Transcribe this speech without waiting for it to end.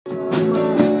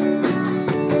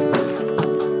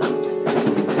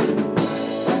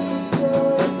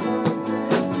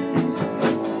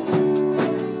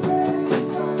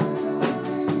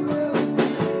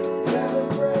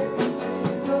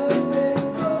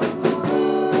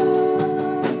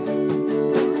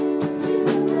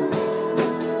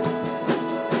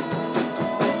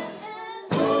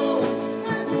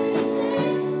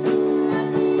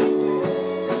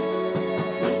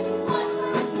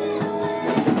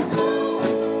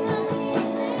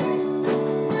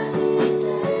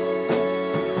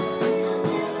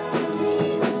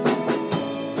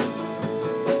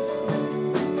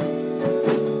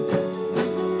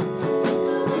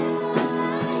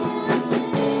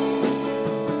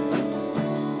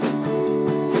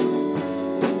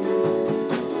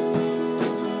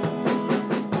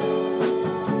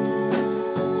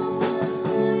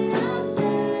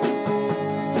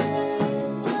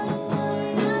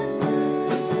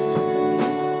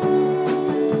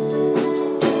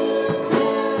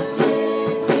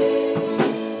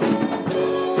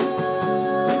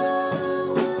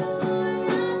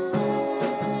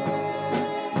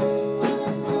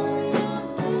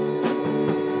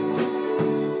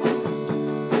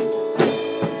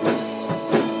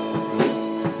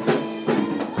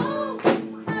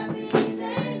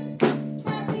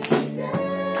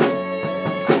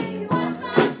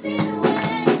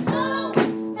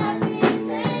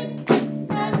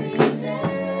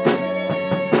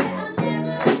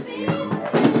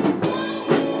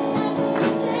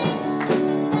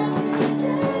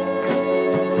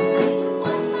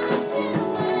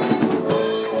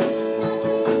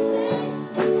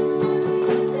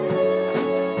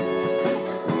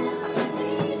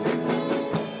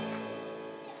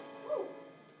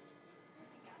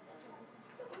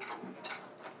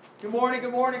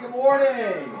good morning, good morning.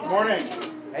 Good morning.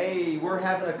 Hey, we're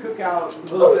having a cookout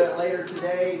a little bit later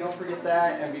today. Don't forget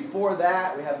that. And before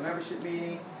that, we have a membership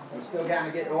meeting. We're still kind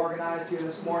of getting organized here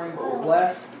this morning, but we're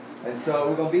blessed. And so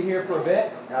we're going to be here for a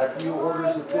bit. Got a few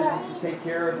orders of business to take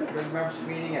care of during the membership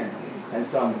meeting, and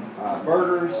some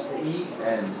burgers to eat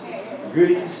and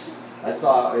goodies. I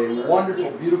saw a wonderful,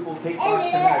 beautiful cake box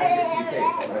come in. I didn't get some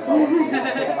cake. I saw a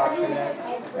wonderful cake box come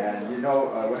in. And you know,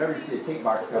 whenever you see a cake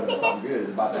box come in, something good is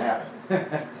about to happen.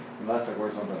 Unless, of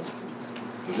course, something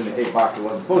was in the cake box that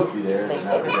wasn't supposed to be there. Anyway,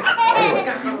 so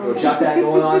we've got that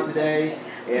going on today.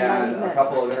 And a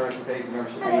couple of interesting things in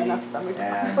membership meeting.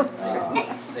 And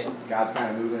God's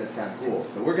kind of moving. It's kind of cool.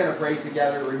 So we're going to pray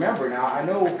together. Remember now, I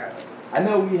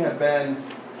know we have been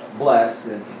blessed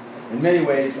and in many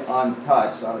ways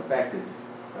untouched, unaffected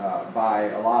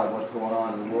by a lot of what's going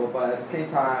on in the world. But at the same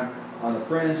time, on the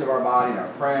fringe of our body and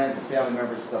our friends and family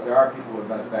members and stuff, there are people who have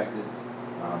been affected.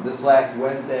 This last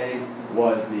Wednesday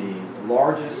was the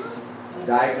largest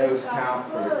diagnosed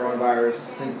count for the coronavirus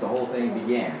since the whole thing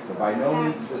began. So by no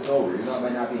means is this over. Even though it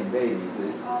might not be in babies,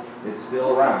 it's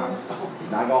still around.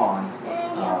 It's not gone.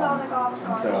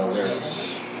 And so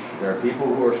there are people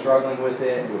who are struggling with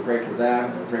it. We pray for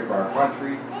them. We pray for our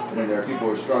country. And then there are people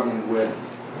who are struggling with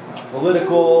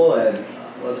political and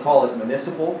let's call it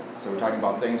municipal. So we're talking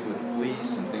about things with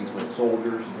police and things with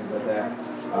soldiers and things like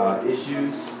that.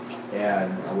 Issues.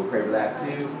 And we'll pray for that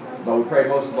too. But we pray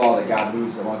most of all that God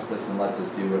moves amongst us and lets us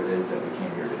do what it is that we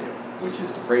came here to do, which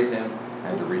is to praise Him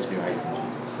and to reach new heights in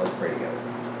Jesus. Let's pray together.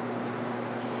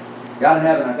 God in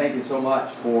heaven, I thank you so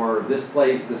much for this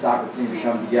place, this opportunity to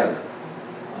come together.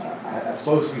 I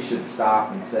suppose we should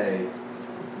stop and say,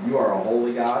 you are a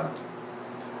holy God.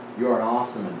 You are an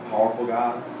awesome and powerful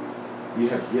God. You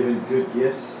have given good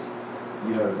gifts.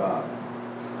 You have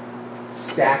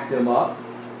stacked them up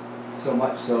so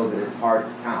much so that it's hard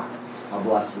to count how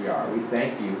blessed we are. We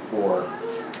thank you for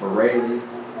Rayleigh,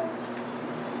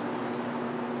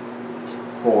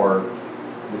 for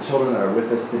the children that are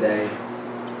with us today,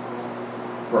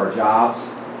 for our jobs,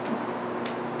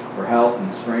 for health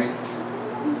and strength,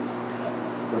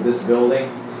 for this building,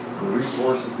 for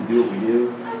resources to do what we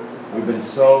do. We've been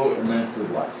so immensely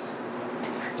blessed.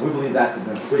 We believe that's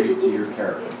a tribute to your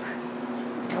character.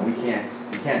 And we can't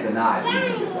deny that you've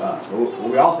been good to us. But what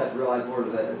we also have to realize, Lord,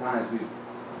 is that at times we've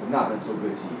not been so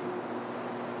good to you.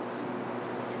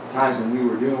 Times when we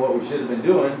were doing what we should have been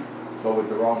doing, but with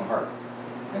the wrong heart.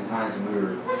 And times when we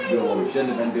were doing what we shouldn't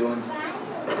have been doing,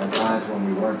 and times when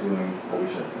we weren't doing what we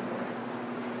should have been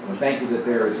doing. We thank you that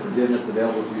there is forgiveness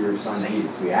available through your Son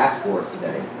Jesus. We ask for it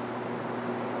today.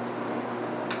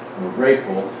 And we're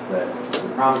grateful that the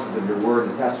promises of your word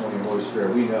and the testimony of the Holy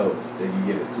Spirit, we know that you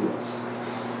give it to us.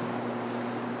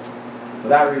 For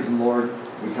that reason, Lord,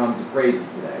 we come to praise you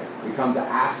today. We come to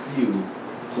ask you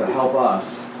to help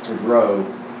us to grow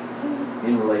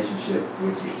in relationship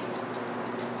with you.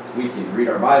 We can read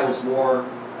our Bibles more, we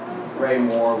can pray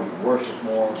more, we can worship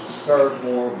more, we can serve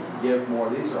more, we can give more.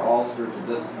 These are all spiritual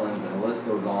disciplines, and the list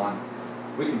goes on.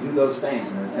 We can do those things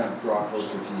in an attempt to draw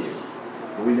closer to you.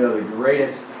 But we know the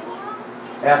greatest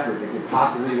effort that could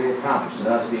possibly be accomplished in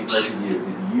us being close to you is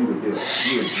if you would do it.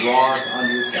 You would draw us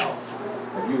unto yourself.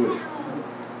 If you would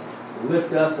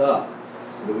lift us up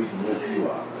so that we can lift you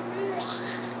up.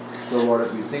 So, Lord,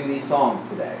 as we sing these songs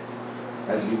today,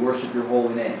 as we worship your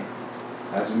holy name,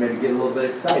 as we maybe get a little bit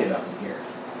excited up in here,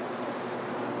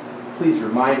 please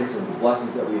remind us of the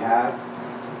blessings that we have.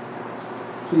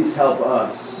 Please help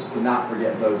us to not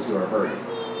forget those who are hurting,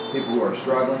 people who are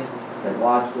struggling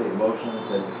psychologically, emotionally,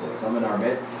 physically. Some in our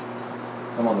midst,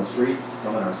 some on the streets,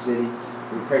 some in our city.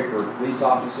 We pray for police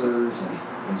officers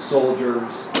and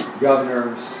soldiers,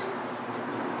 governors,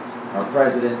 our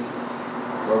president,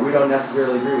 where we don't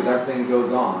necessarily agree with everything that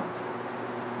goes on,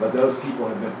 but those people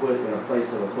have been put in a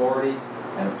place of authority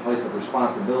and a place of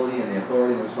responsibility, and the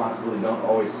authority and the responsibility don't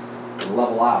always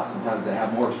level out. Sometimes they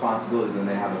have more responsibility than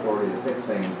they have authority to fix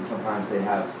things, and sometimes they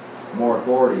have more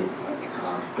authority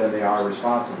than they are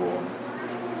responsible.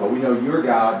 But we know you're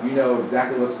God. You know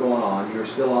exactly what's going on. You're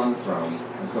still on the throne,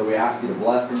 and so we ask you to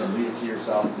bless them and lead it to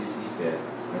yourself as you see fit.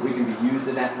 If we can be used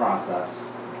in that process,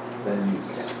 then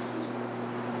use it.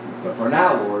 But for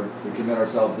now, Lord, we commit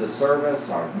ourselves this service,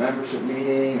 our membership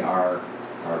meeting, our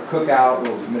cookout.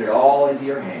 Lord, we commit it all into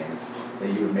your hands, that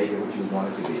you would make it what you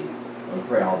want it to be. And we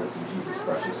pray all this in Jesus'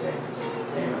 precious name.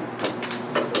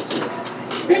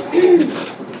 Amen.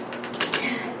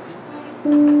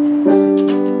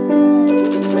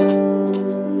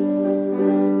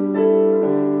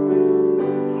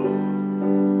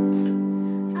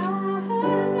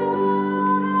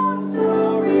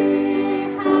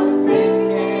 Story, how sin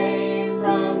came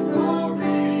from glory.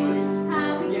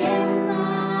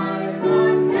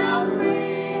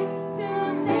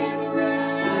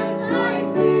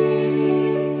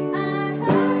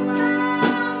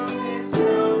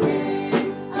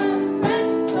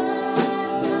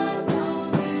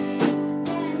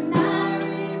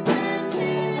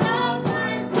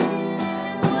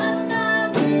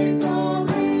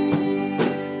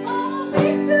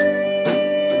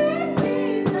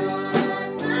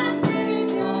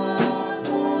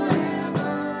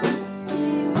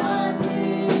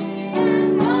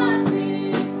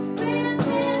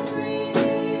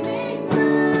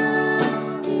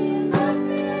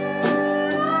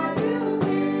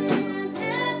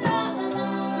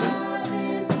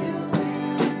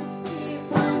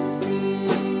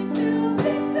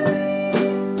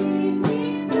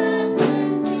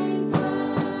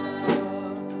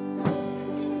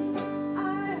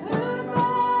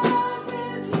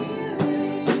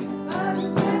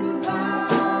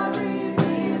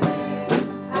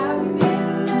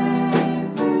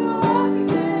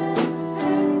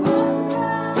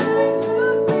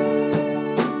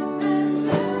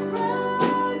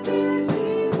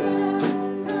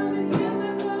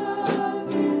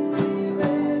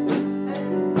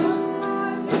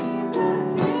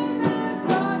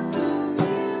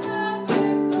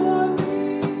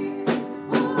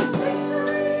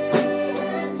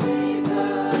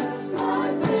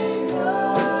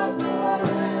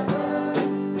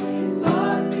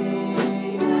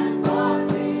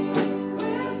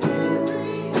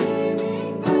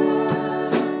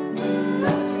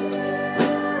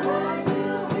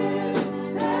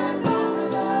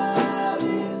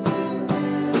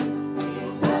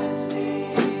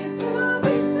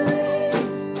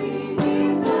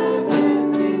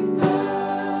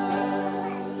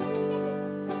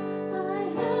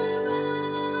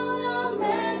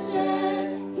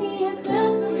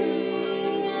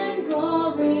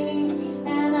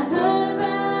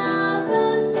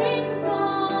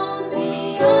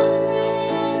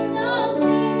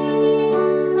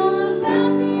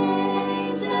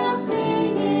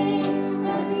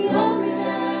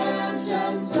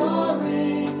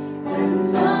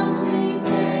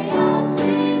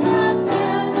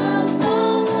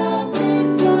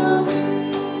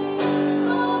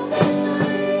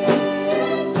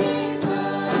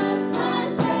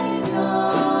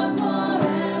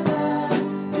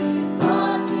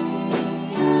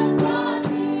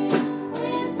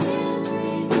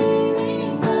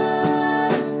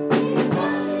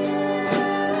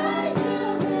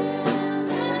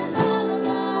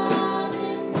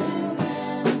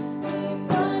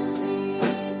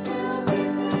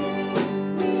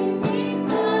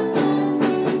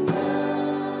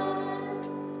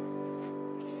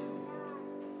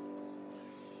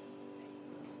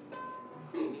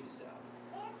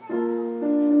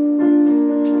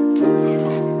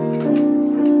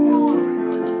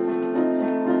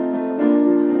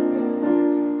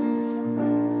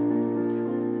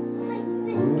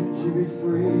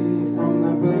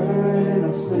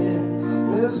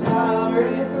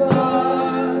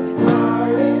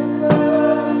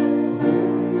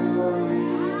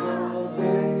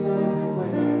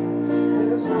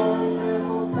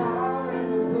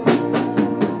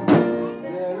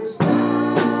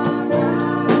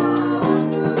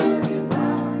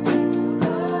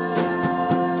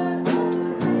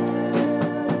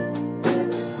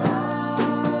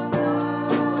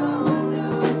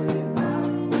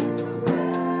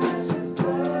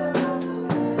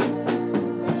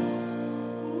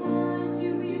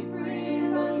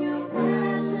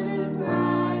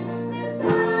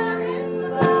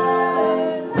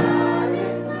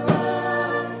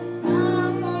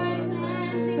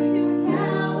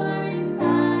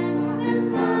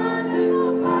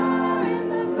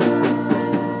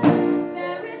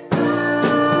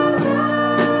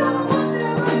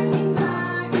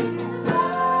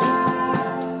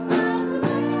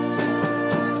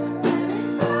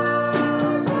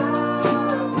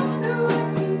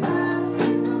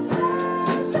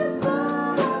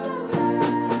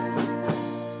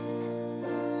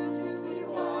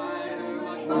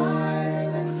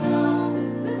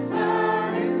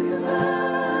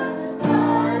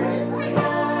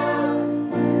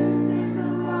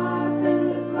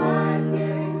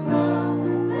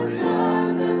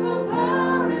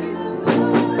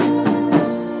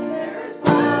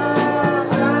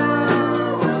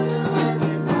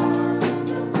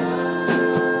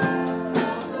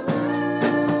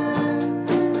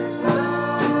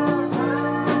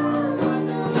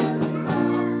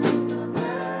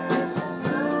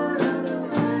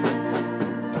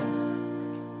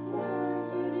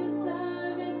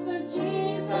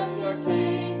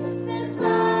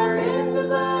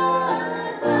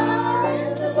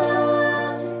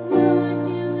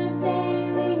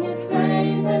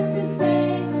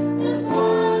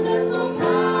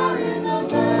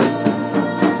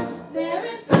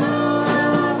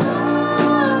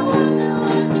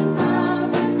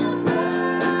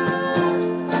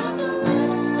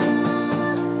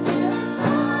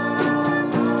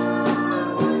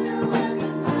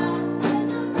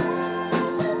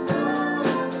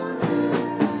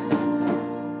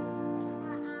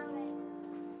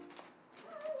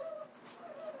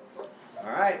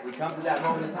 All right, we come to that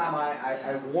moment in time.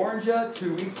 I warned you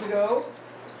 2 weeks ago,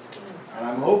 and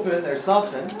I'm hoping there's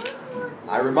something.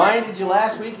 I reminded you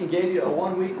last week and gave you a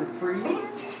 1-week reprieve,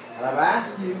 and I've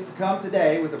asked you to come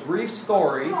today with a brief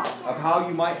story of how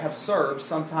you might have served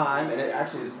sometime, and it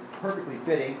actually is perfectly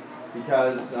fitting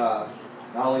because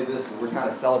not only this, we're kind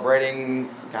of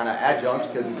celebrating kind of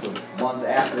adjunct because it's a month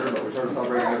after, but we're sort of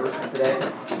celebrating anniversary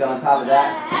today. Then on top of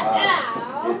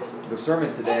that, it's the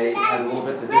sermon today has a little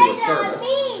bit to do with service.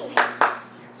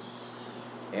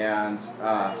 And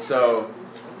so,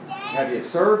 have you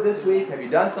served this week? Have you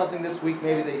done something this week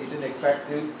maybe that you didn't expect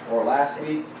to do? Or last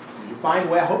week? Did you find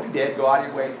a way? I hope you did. Go out of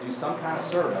your way to do some kind of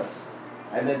service.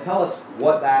 And then tell us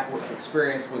what that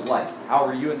experience was like. How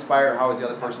were you inspired? How was the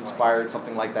other person inspired?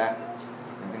 Something like that?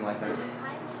 Anything like that?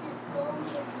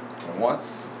 And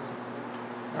once?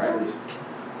 All right.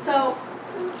 So,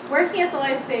 working at the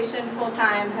Life Station full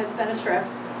time has been a trip.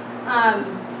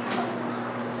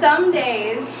 Some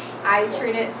days I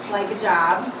treat it like a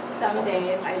job. Some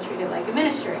days I treat it like a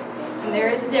ministry. And there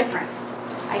is a difference.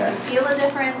 I can feel a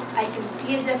difference. I can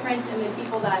see a difference in the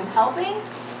people that I'm helping.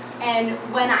 And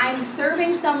when I'm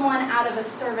serving someone out of a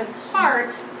servant's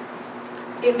heart,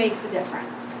 it makes a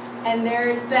difference. And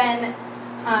there's been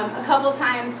a couple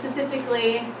times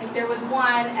specifically, like there was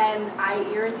one, and I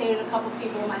irritated a couple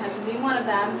people, my husband being one of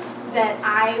them, that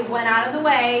I went out of the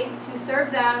way to serve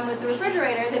them with the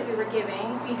refrigerator that we were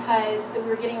giving because we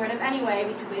were getting rid of anyway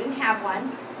because they didn't have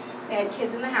one. They had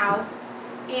kids in the house.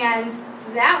 And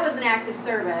that was an act of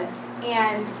service.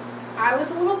 And I was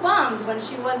a little bummed when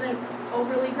she wasn't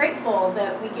overly grateful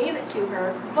that we gave it to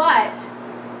her, but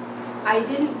I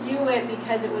didn't do it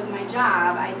because it was my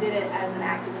job. I did it as an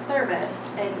act of service.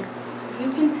 And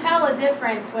you can tell a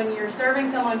difference when you're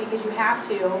serving someone because you have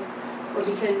to or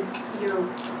because you're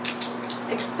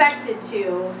expected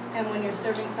to, and when you're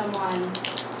serving someone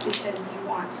because you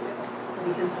want to or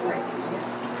because it's the right thing to do.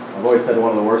 I've always said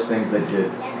one of the worst things that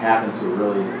could happen to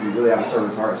if you really have a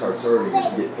servant's heart and start serving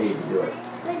is to get paid to do it.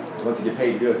 Once you get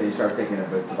paid to do it, then you start thinking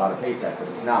of it's about a paycheck, but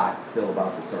it's not. It's still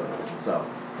about the service. And so,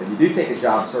 if you do take a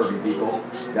job serving people,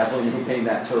 definitely maintain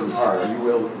that servant's heart. It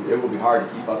will be hard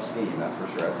to keep up steam, that's for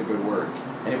sure. That's a good word.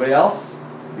 Anybody else?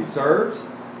 Be served?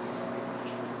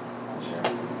 Sure.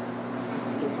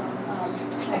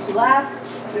 Actually,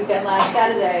 last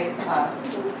Saturday,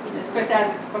 Ms. Chris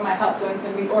asked for my help doing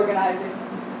some reorganizing,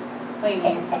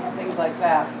 cleaning, things like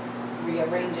that,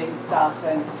 rearranging stuff,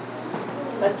 and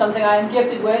that's something I am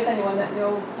gifted with. Anyone that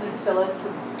knows Ms. Phyllis,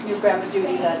 knew Grandma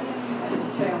Judy, that's a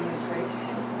family tree.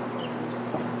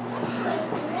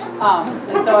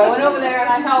 And so I went over there and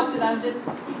I helped, and I'm just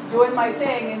doing my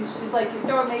thing, and she's like, "You're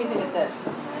so amazing at this."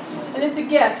 And it's a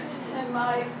gift, and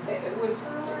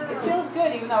it feels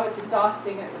good, even though it's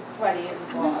exhausting, it was sweaty and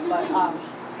blah, but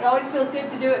it always feels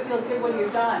good to do it. It feels good when you're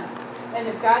done. And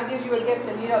if God gives you a gift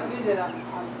and you don't use it,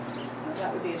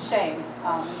 that would be a shame.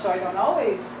 So I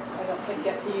don't think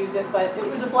get to use it, but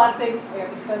it was a blessing. We got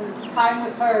to spend time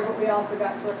with her, but we also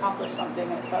got to accomplish something,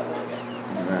 and it felt really good.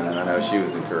 And I know she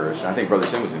was encouraged. I think Brother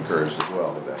Tim was encouraged as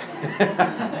well with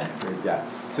that. Praise God.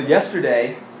 So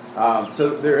yesterday,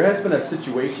 so there has been a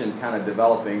situation kind of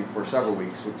developing for several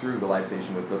weeks through the Life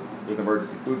Station with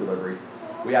emergency food delivery.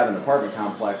 We have an apartment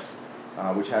complex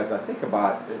which has, I think,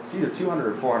 it's either 200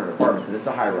 or 400 apartments, and it's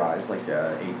a high-rise, like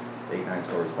 8-9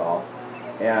 stories tall.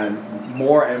 And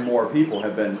more people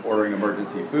have been ordering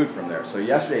emergency food from there. So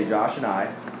yesterday, Josh and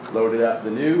I loaded up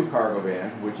the new cargo van,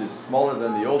 which is smaller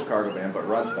than the old cargo van, but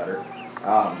runs better.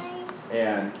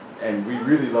 And we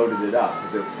really loaded it up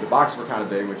because the boxes were kind of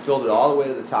big. We filled it all the way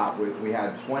to the top. We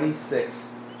had 26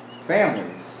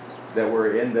 families that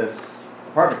were in this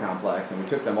apartment complex, and we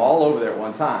took them all over there at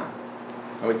one time.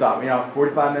 And we thought,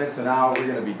 45 minutes to an hour, we're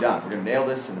going to be done. We're going to nail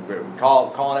this. And we're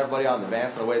calling everybody on the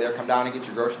van on the way there, come down and get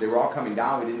your groceries. They were all coming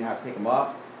down. We didn't have to pick them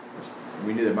up.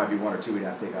 We knew there might be one or two we'd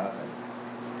have to pick up.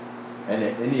 And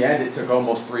in the end, it took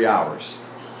almost 3 hours,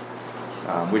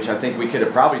 which I think we could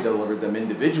have probably delivered them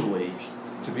individually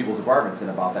to people's apartments in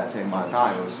about that same amount of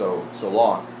time. It was so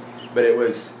long. But it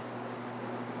was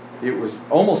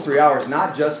almost 3 hours,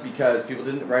 not just because people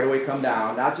didn't right away come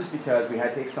down, not just because we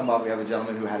had to take some up. We have a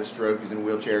gentleman who had a stroke, he's in a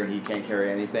wheelchair, and he can't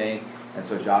carry anything. And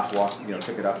so Josh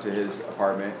took it up to his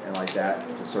apartment and like that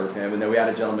to serve him. And then we had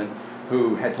a gentleman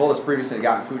who had told us previously he'd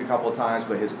gotten food a couple of times,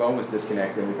 but his phone was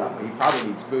disconnected, and we thought, well, he probably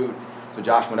needs food. So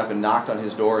Josh went up and knocked on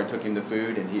his door and took him the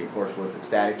food, and he, of course, was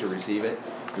ecstatic to receive it.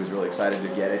 He was really excited to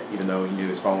get it, even though he knew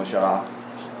his phone was shut off.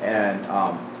 And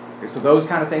so those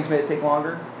kind of things made it take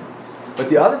longer. But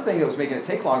the other thing that was making it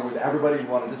take longer was everybody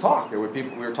wanted to talk. There were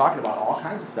people, we were talking about all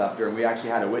kinds of stuff during. We actually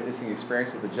had a witnessing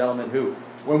experience with a gentleman who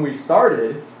when we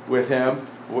started with him,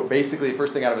 basically the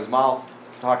first thing out of his mouth,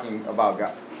 talking about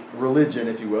God, religion,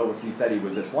 if you will, was he said he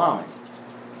was Islamic.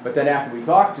 But then after we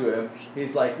talked to him,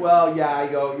 he's like, well, yeah, I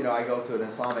go to an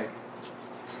Islamic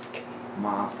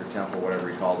mosque or temple, whatever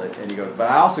he called it. And he goes, but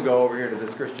I also go over here to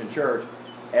this Christian church.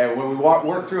 And when we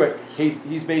work through it,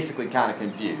 he's basically kind of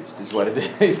confused, is what it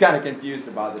is. He's kind of confused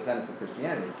about the tenets of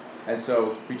Christianity. And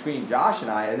so between Josh and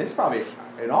I, and it's probably,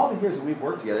 in all the years that we've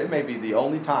worked together, it may be the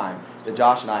only time that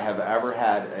Josh and I have ever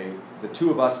had the two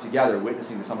of us together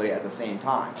witnessing to somebody at the same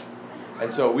time.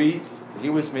 And so I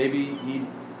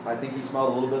think he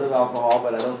smelled a little bit of alcohol,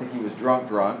 but I don't think he was drunk,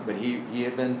 but he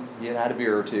had had a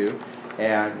beer or two.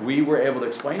 And we were able to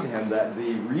explain to him that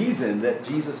the reason that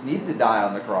Jesus needed to die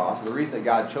on the cross, the reason that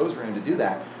God chose for him to do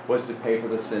that, was to pay for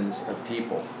the sins of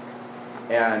people.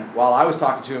 And while I was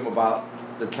talking to him about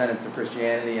the tenets of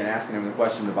Christianity and asking him the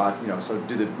question about, so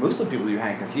do the Muslim people you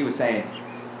hang, because he was saying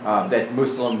that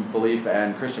Muslim belief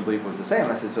and Christian belief was the same.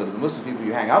 And I said, so do the Muslim people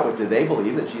you hang out with, do they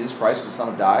believe that Jesus Christ was the Son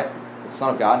of God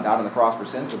and died on the cross for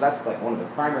sins? Because that's like one of the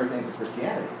primary things of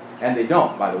Christianity. And they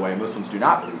don't, by the way. Muslims do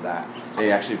not believe that.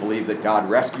 They actually believe that God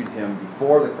rescued him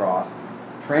before the cross,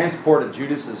 transported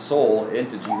Judas' soul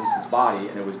into Jesus' body,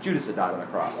 and it was Judas that died on the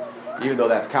cross. Even though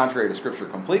that's contrary to Scripture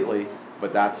completely,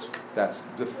 but that's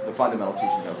the fundamental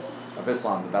teaching of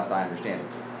Islam, the best I understand it.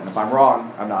 And if I'm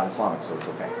wrong, I'm not Islamic, so it's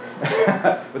okay.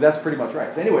 But that's pretty much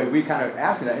right. So anyway, we kind of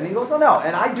asked him that, and he goes, oh no,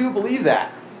 and I do believe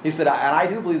that. He said, and I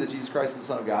do believe that Jesus Christ is the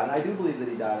Son of God, and I do believe that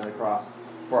he died on the cross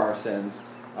for our sins.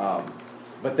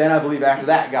 But then I believe after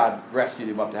that, God rescued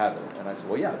him up to heaven. And I said,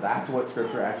 well, yeah, that's what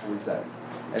Scripture actually says.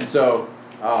 And so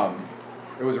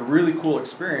it was a really cool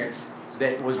experience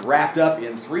that was wrapped up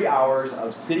in 3 hours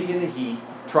of sitting in the heat,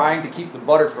 trying to keep the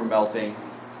butter from melting,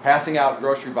 passing out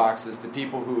grocery boxes to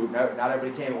people who, not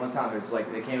everybody came at one time. It was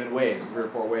like they came in waves, 3 or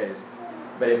 4 waves.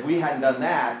 But if we hadn't done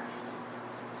that,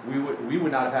 we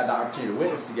would not have had the opportunity to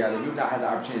witness together. We would not have the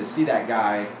opportunity to see that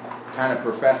guy kind of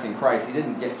professing Christ. He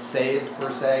didn't get saved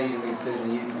per se. He didn't make a decision.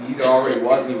 He either already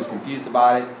was and he was confused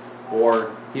about it,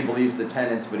 or he believes the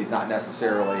tenets, but he's not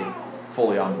necessarily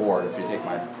fully on board, if you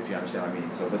understand my meaning.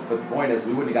 So, but the point is,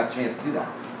 we wouldn't have got the chance to do that.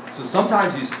 So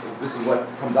sometimes this is what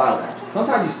comes out of that.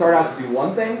 Sometimes you start out to do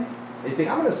one thing, and you think,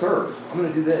 I'm going to serve. I'm going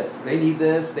to do this. They need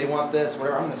this. They want this.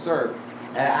 Whatever. I'm going to serve.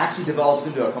 And it actually develops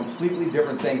into a completely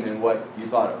different thing than what you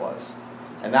thought it was.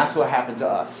 And that's what happened to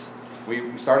us.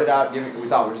 We started out we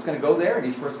thought we're just going to go there, and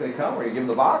each person's going to come. We're going to give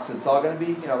them the box, and it's all going to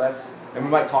be, and we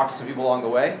might talk to some people along the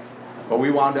way. But we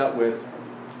wound up with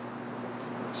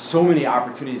so many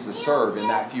opportunities to serve in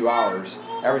that few hours.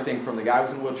 Everything from the guy who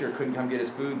was in a wheelchair, couldn't come get his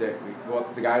food.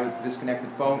 The guy with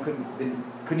disconnected phone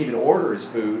couldn't even order his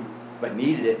food, but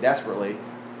needed it desperately.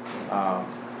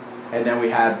 And then we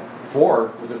had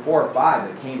 4 or 5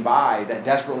 that came by that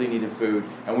desperately needed food,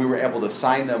 and we were able to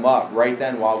sign them up right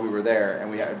then while we were there.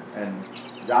 And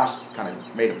Josh kind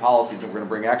of made a policy that we're going to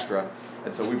bring extra,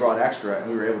 and so we brought extra, and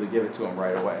we were able to give it to them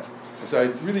right away. And so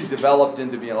it really developed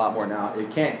into being a lot more now.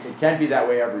 It can't be that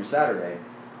way every Saturday.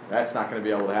 That's not going to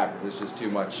be able to happen because it's just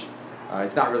too much.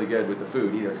 It's not really good with the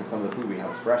food either, because some of the food we have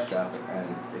is fresh stuff, and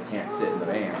it can't sit in the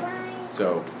van.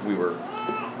 So we were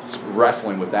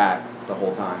wrestling with that the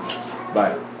whole time.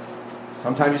 But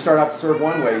sometimes you start out to serve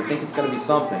one way, you think it's going to be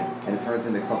something, and it turns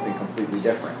into something completely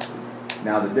different.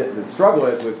 Now the struggle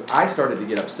was I started to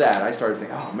get upset. I started to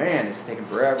think, oh man, it's taking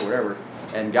forever, whatever.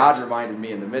 And God reminded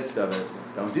me in the midst of it,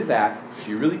 don't do that. If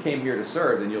you really came here to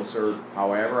serve, then you'll serve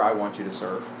however I want you to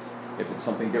serve. If it's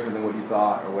something different than what you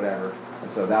thought or whatever. And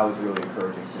so that was really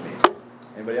encouraging to me.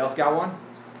 Anybody else got one?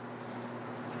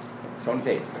 Tony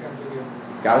Tate.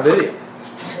 Got a video.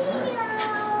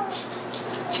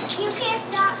 You can't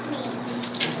stop me.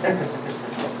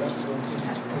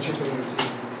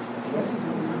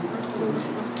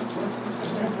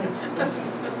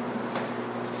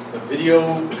 The video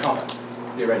comment.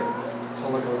 Get ready.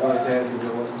 Sound like a guy's head if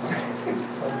it wasn't.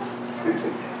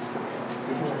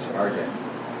 RJ.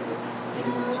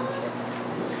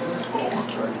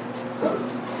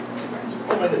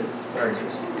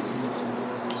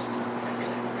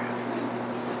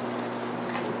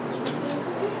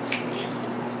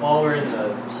 While we're in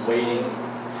the waiting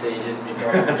stages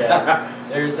before I forget,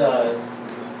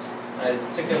 I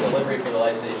took a delivery for the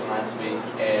Life Station last week,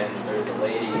 and there was a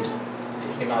lady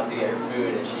that came out to get her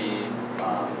food, and she,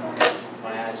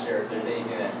 when I asked her if there's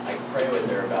anything that I could pray with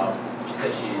her about, she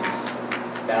said she's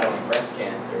battling breast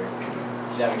cancer.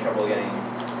 She's having trouble getting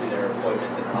to their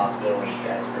appointments in the hospital, and she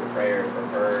asked for prayer for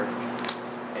her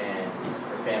and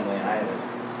her family, and I don't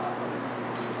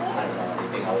know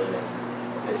anything other than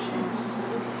that she's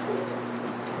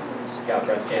got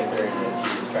breast cancer and that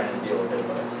she's trying to deal with it,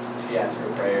 but she she asked for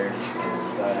a prayer,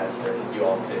 and so I asked her if you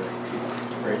all could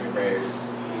keep her in your prayers.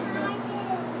 You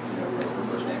know her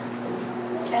first name.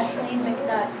 Kathleen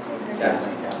McNutt is her name.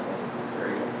 Kathleen.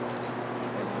 Very good.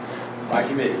 By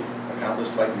committee,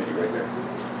 accomplished by committee, right there.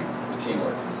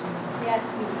 Teamwork. Yes,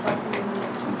 he's like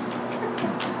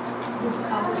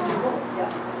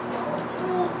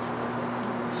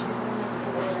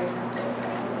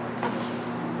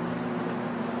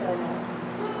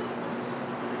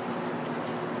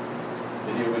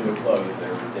The new window closed, they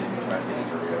were trying to get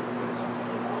her reopened.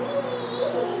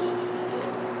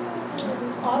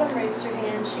 Autumn raised her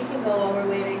hand. She can go while we're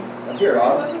waiting. Let's hear it, It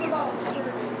Autumn. wasn't about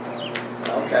serving.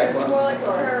 Okay. It's more like a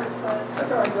prayer request.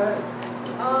 That's all right, go ahead.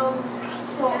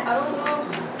 So I don't know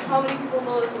how many people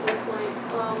know this at this point.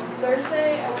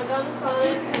 Thursday, I went down to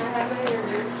Sonic and I had my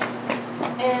interview.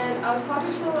 And I was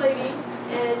talking to a lady,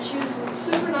 and she was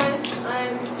super nice,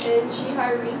 and she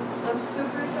hired me. I'm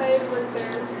super excited to work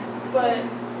there. But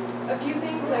a few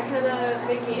things that kind of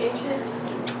make me anxious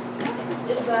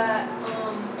is that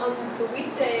on the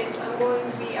weekdays, I'm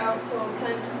going to be out till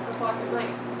 10 o'clock at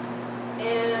night.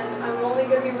 And I'm only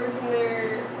going to be working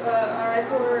there, or I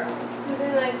told her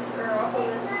Tuesday nights are off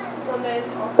limits, Sundays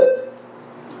off limits.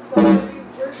 So I'm going to be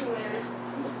working there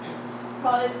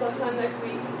probably sometime next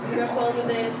week. I'm going to fill in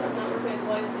the days I'm not working at the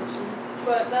life station.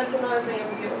 But that's another thing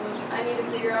I'm dealing with. I need to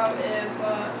figure out if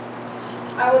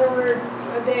I want to work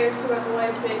a day or two at the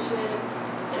life station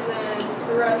and then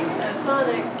the rest at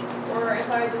Sonic, or if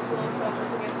I just want to stop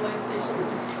working at the life station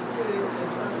completely work at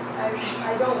Sonic.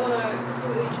 I don't want to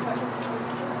completely cut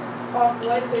off the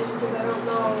life station because I don't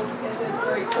know if it's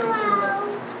the right choice or not.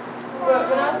 But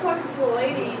when I was talking to a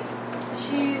lady,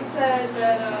 she said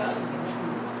that,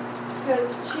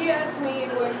 because she asked me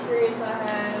what experience I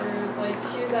had, or like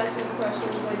she was asking me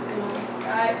questions like, you know,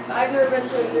 I've never been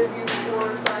to an interview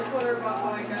before, so I told her about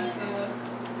how I got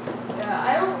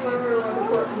I don't remember what the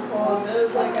course is called. It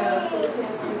was like a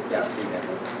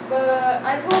But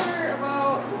I told her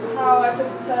about how I took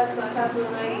the test and I passed it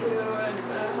the night too, and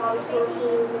how to store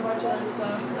food and a bunch of other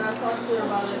stuff. And I talked to her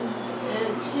about it.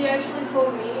 And she actually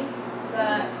told me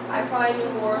that I probably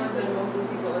knew more than most of the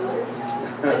people in there.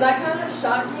 And that kind of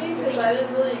shocked me because I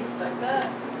didn't really expect that.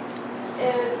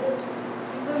 And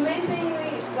the main thing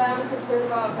that I'm concerned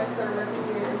about if I start working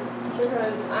here,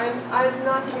 because I'm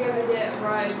not going to be able to get a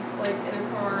ride like in a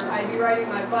car. I'd be riding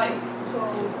my bike. So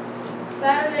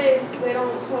Saturdays they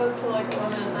don't close till like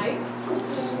 11 at night.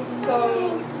 So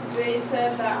they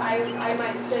said that I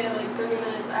might stay like 30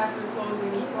 minutes after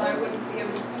closing, so I wouldn't be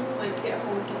able to like get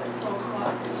home till like 12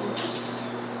 o'clock.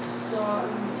 So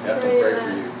I'm praying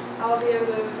that I'll be able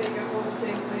to make it home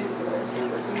safely before I start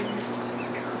working.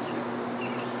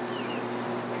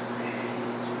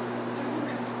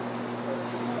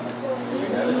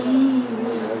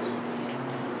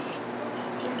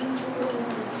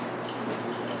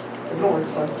 No,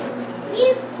 it's fine.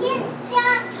 You can't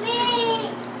stop me!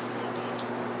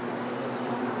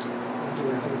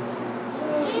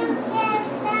 You can't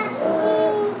stop me!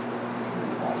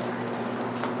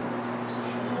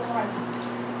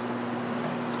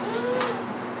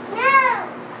 No!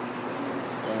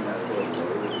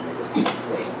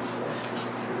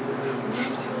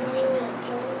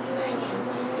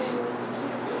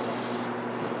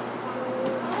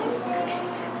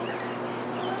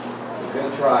 We're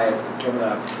gonna try it. It's coming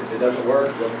up. If it doesn't work,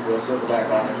 we'll circle back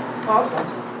on it. Oh, it's fine.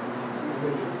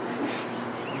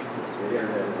 The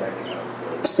internet is acting up.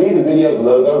 So. See the video's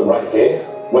logo right here?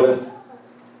 When it's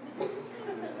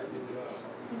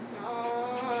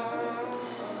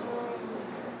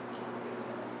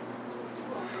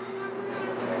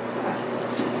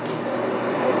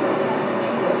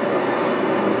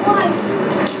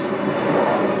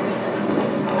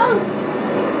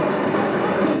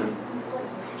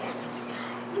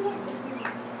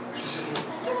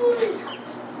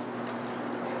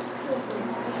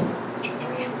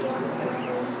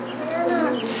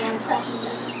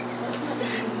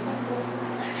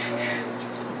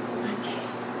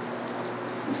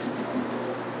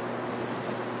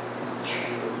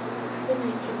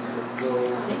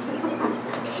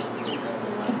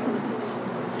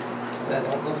That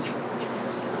don't look.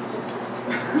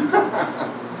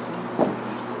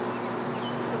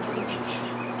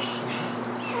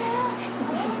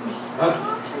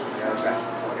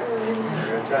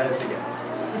 We're gonna try this again.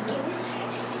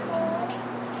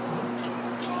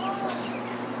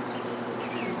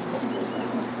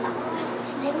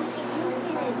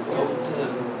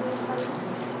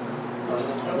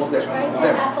 Almost there. Try to Almost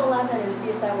get there. F11 and see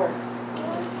if that works.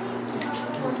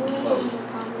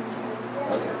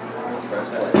 Okay. Press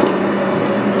play.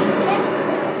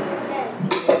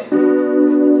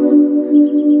 Yes.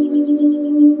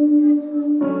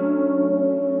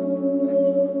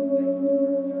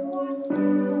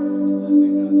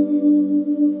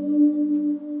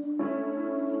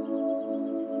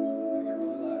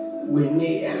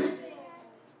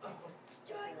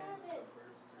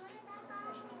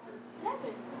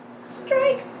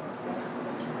 Drake.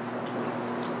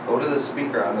 Go to the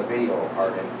speaker on the video,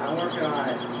 Arden. I'm working on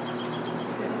it.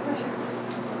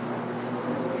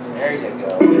 There you go.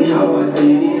 How I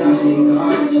did it, I say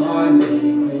God taught me.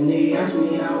 When they ask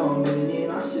me how I'm winning,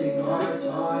 I say God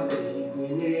taught me.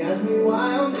 When they ask me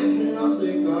why I'm different, I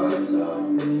say God taught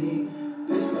me.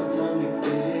 It's my time to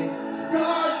get it.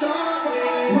 God taught me.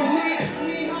 When they ask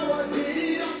me how I did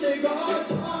it, I say God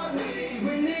taught me.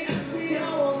 When they ask me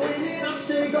how I'm winning, I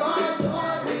say God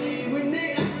taught me. When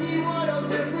they ask me why I'm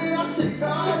different, I say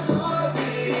God taught me.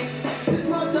 It's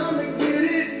my time to get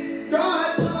it.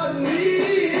 God taught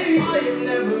me. I have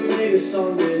never made a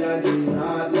song that I do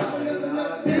not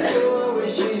like. People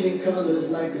always changing colors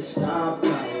like a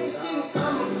stoplight.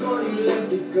 I'm gonna you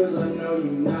left it cause I know you're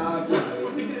not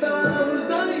right. If you thought I was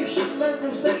done, you should learn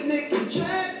from Saint Nick and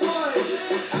check twice.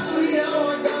 Ask me how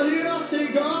I got here, I'll say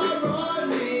God brought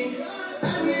me.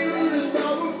 Ask me who this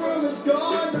power from, it's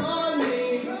God brought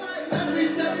me. Every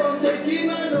step I'm taking,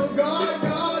 I know God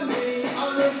got me. I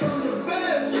learned from the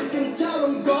best, you can tell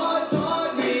them God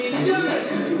taught me. Yes!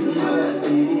 How I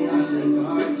did it, I say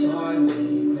God taught me.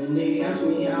 When they ask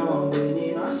me how I'm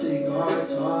winning, I say God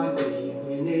taught me.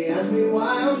 When they ask me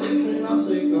why I'm different, I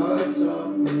say God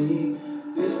taught me.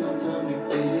 It's my time to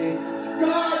get it.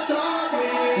 God taught me.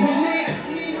 When they ask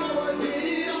me how I did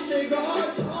it, I say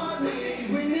God taught me.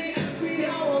 When they ask me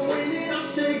how I'm winning, I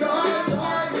say God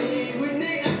taught me. When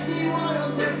they ask me why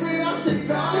I'm different, I say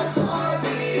God taught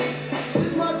me.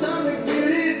 It's my time to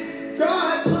get it.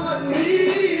 God taught me.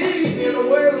 Singing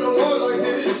away when I walk like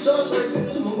this. Sauce like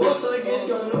this. My boss like this.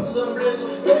 God knows I'm blessed.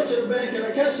 Go to the bank and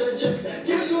I cash that check.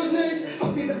 Guess what's next?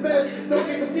 I'll be the best. Don't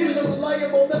get confused. I'm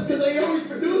reliable. That's because I always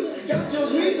produce. God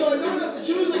chose me so I don't have to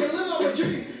choose. I can live out my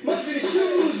dream. Must be the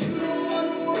shoes. You don't want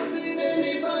to work than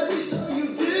anybody, so you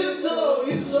tiptoe.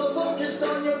 You so focused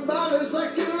on your balance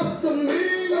like you're a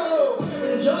flamingo.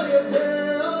 Enjoy your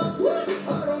day off.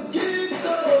 I don't get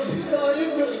those. You thought you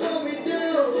could slow me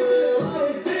down. Well, I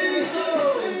don't think so.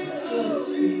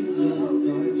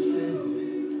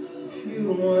 If you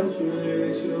don't want your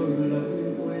lyrics, your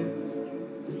life with.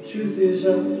 The truth is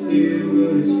out here,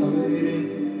 but it's hiding.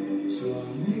 So I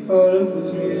make all of this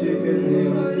music and they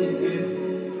like it.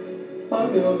 I'm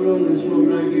your blowing smoke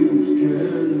like it was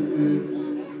cannabis.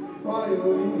 Why you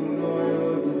ignore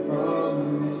what the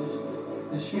problem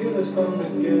is? This year let's come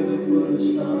together, put a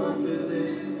stop to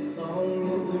this. Long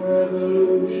in the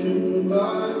revolution,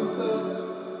 God with us,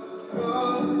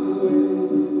 God with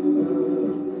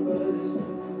us,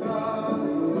 God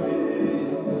with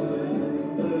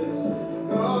us,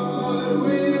 God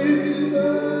with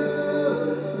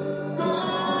us,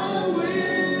 God with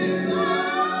us.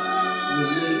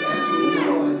 When they ask me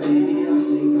how I did it, I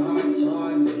say God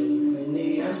taught me. When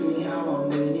they ask me how I'm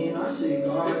winning, I say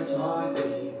God taught me.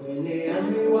 When they ask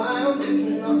me why I'm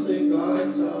different, I say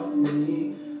God taught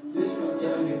me. This my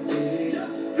time to get it.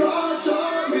 God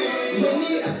taught me. When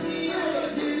they ask me how I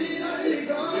did it, I say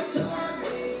God taught me.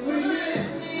 When they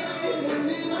ask me how I'm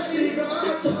winning, I say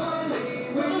God taught me.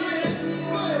 When they ask me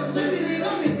why I'm different, I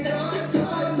say God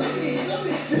taught me.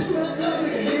 This my time to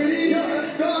get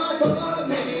it. God taught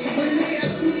me. When they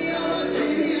ask me how I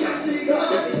did it, I say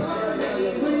God taught me.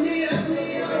 When they ask me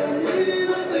how I'm winning,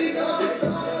 I say God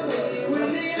taught me. When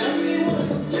they ask me why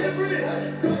I'm different,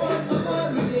 God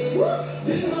taught me.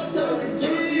 This my time to get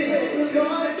it.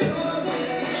 God taught me.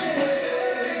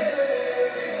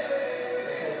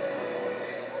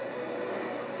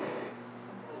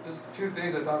 Just two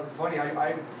things I thought were funny. I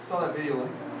saw that video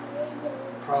like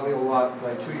probably a lot,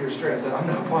 like 2 years straight. I said, I'm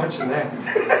not watching that.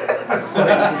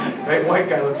 That white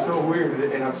guy looks so weird,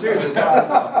 and I'm serious. That's how I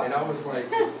thought. And I was like,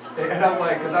 and I'm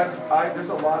like, because there's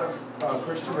a lot of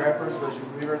Christian rappers, but you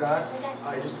believe it or not,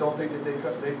 I just don't think that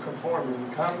they conform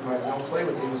and compromise. They don't play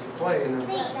what they used to play. And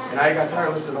I got tired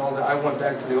of listening to all that. I went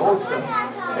back to the old stuff,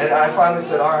 and I finally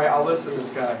said, all right, I'll listen to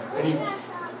this guy. And he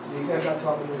got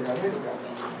talking to me. I hated that.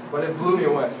 But it blew me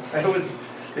away.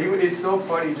 It's so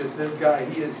funny, just this guy,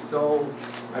 he is so,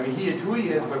 I mean, he is who he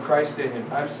is, but Christ in him.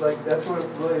 I'm just like, that's what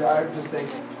really, I just think,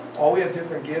 all we have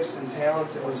different gifts and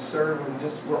talents, and we serve, and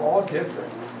just, we're all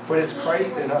different. But it's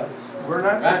Christ in us. We're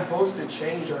not supposed to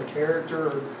change our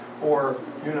character or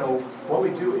what we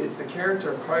do. It's the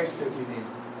character of Christ that we need.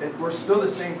 We're still the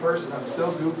same person. I'm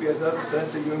still goofy. I still have a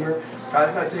sense of humor.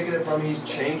 God's not taking it from me. He's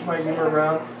changed my humor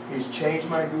around. He's changed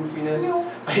my goofiness.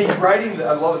 He's riding,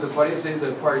 I love it, the funniest thing is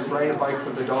the part he's riding a bike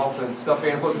with the dolphin, stuffed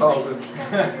animal dolphin.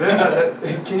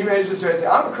 Then, can you imagine just trying to say,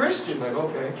 I'm a Christian? Like,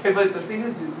 okay. But the thing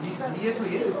is, he is who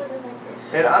he is.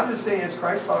 And I'm just saying, as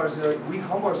Christ followers, we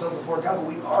humble ourselves before God, but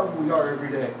we are who we are every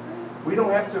day. We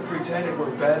don't have to pretend that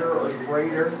we're better or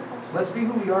greater. let's be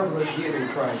who we are, but let's be it in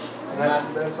Christ. And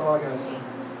that's all I gotta say.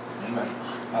 Amen.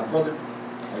 Brother,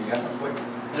 you got something quick?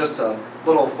 Just a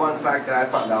little fun fact that I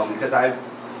found out, because I've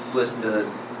listened to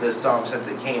this song since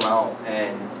it came out,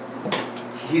 and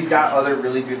he's got other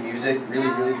really good music, really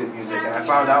good music. And I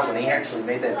found out when he actually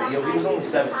made that video, he was only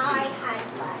 17.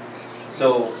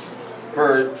 So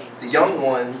for the young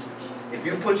ones, if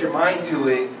you put your mind to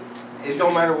it, it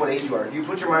don't matter what age you are. If you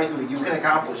put your mind to it, you can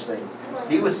accomplish things.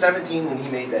 He was 17 when he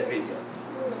made that video.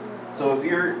 So if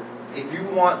you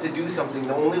want to do something,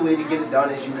 the only way to get it done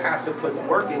is you have to put the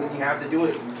work in, and you have to do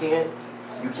it. You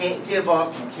can't give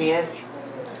up. You can't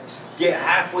get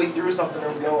halfway through something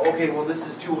and go, okay, well, this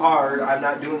is too hard. I'm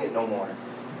not doing it no more.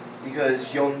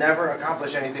 Because you'll never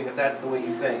accomplish anything if that's the way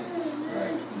you think.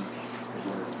 Right.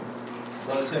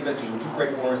 So Tim Mitchell, would you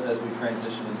pray for us as we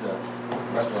transition into the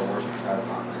rest of our worship time?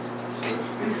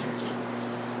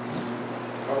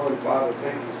 Holy Father,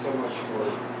 thank you so much for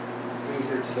being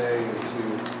here today and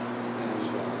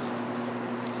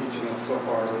teaching us so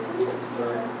far.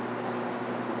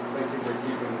 Thank you for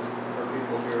keeping our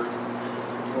people here.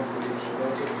 Hopefully,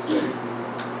 they'll get safe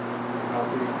and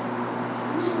healthy.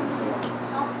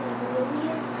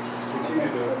 Continue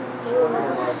to work in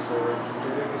our lives, Lord.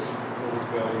 Forgive us when we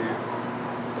fail you.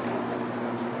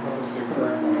 Help us to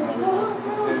encourage one another,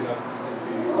 to stand up and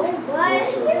be your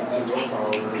servants and your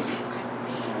followers.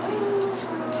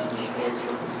 Let's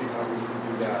look to see how we can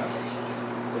do that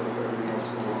instead of everything else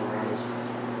going on around us.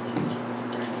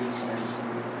 In Jesus' name.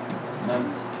 Amen.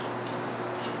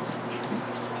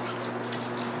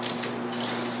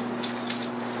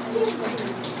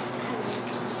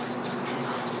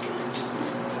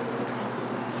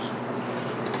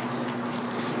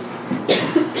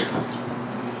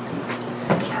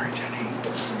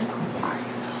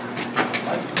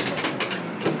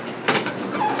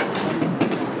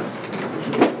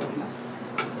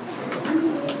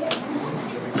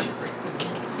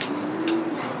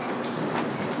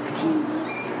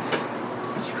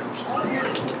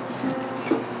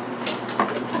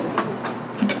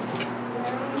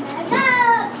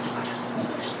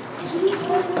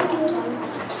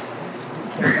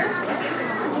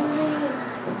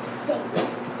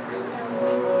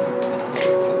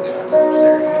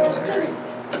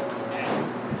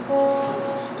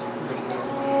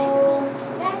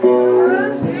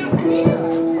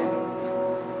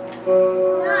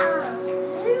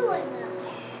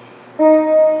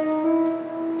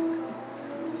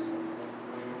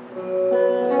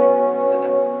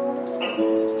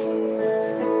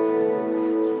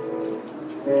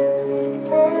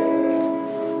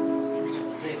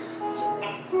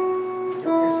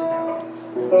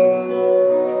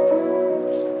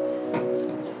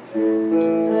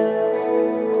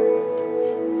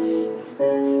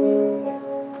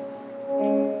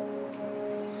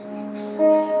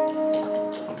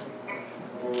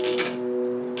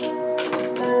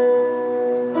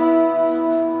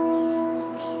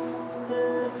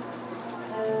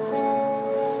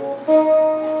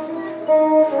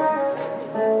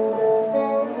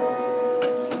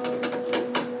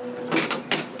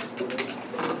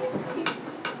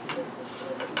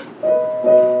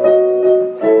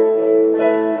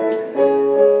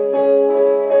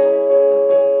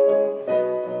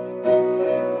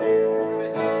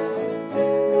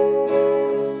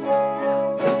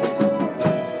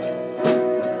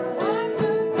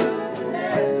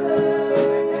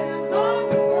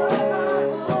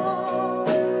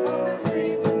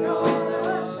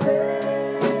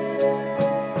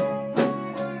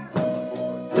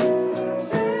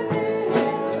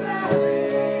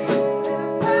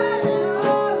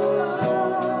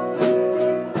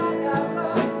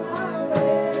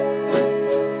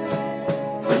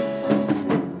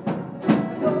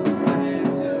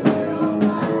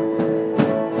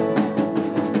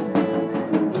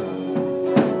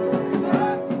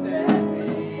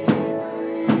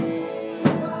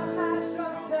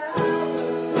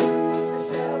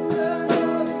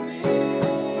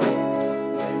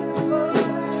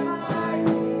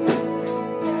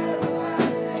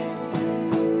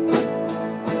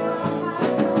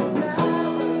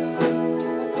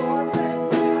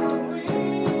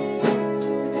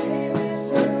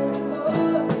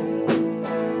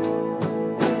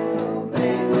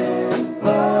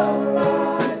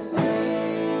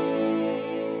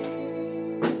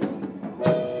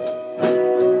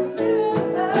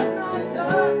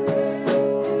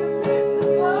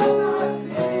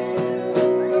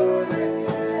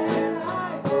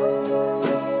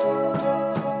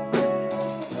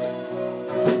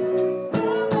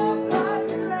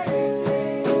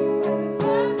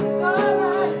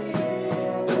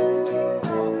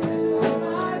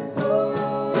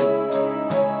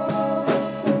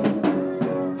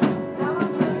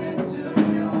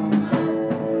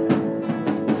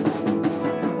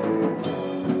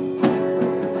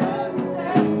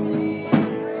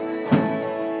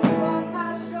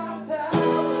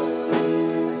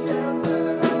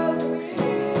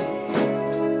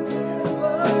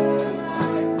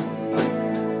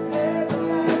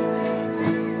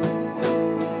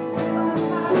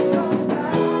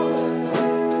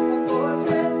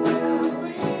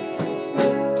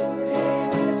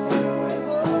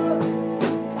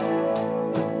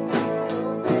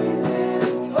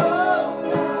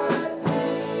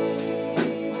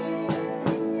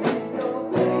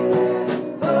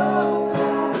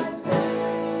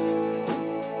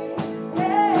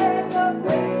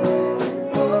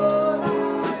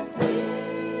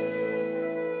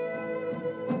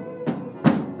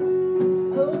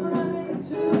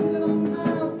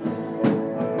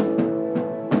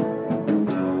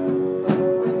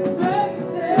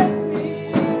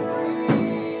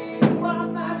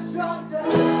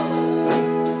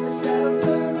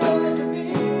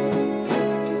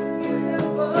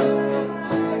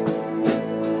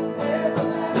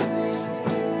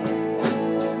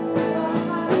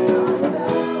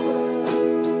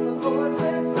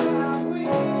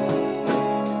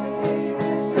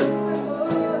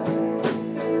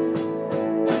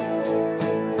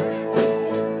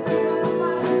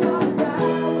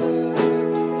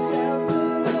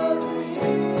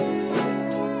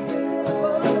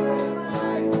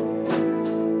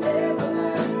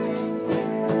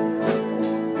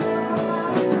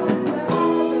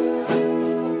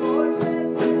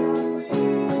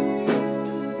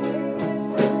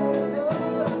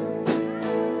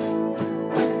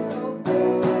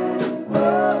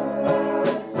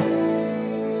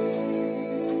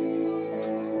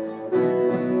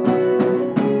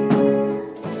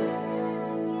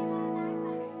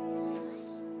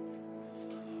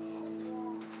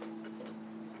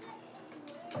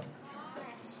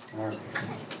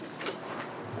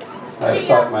 I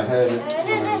thought in my head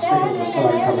when I was thinking of the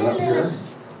song coming up here.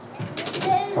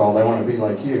 It's called I Want to Be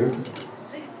Like You.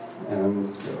 And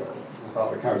with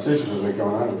all the conversations that have been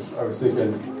going on, I was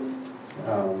thinking,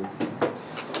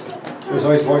 there's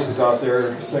always voices out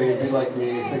there saying, be like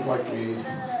me, think like me.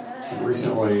 And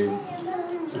recently,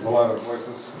 there's a lot of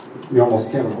voices you almost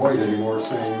can't avoid anymore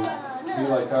saying, be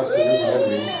like us and you're the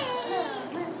enemy.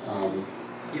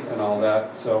 And all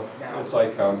that. So it's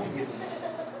like,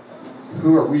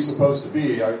 who are we supposed to be?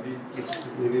 You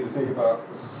need to think about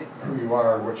who you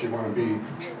are, what you want to be.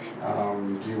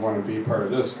 Do you want to be part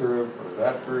of this group or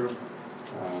that group?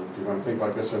 Do you want to think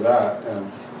like this or that?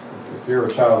 And if you're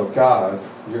a child of God,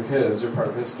 you're His, you're part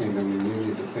of His kingdom, and you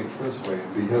need to think His way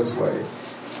and be His way.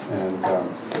 And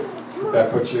if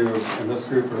that puts you in this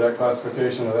group or that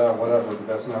classification or that, whatever, but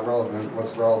that's not relevant.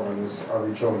 What's relevant is, are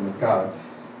we children of God?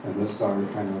 And this song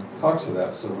kind of talks to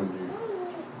that. So when you,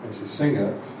 as you sing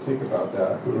it, think about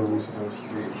that. Who are we supposed to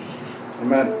be?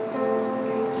 Amen.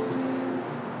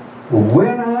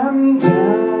 When I'm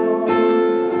down,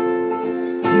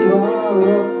 you are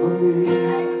up for me.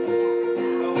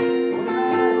 When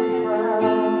I'm proud,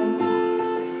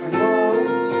 and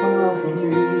always smile for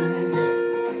me.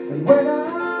 And when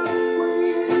I'm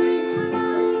weak,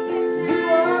 you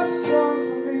are strong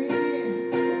for me.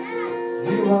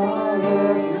 You are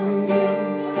there for me.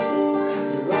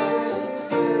 You're always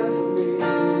there for me.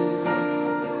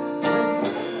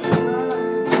 When I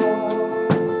fall,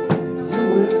 you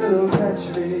will catch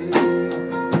me.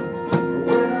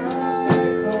 When I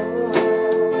call,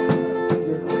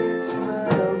 you're quick to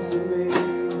answer me.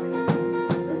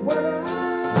 And when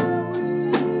I'm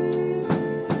weak,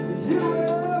 you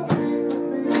will be with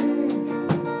me.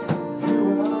 You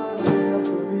are there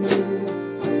for me.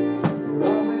 You're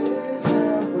always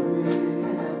there for me.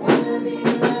 And I wanna be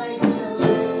like you.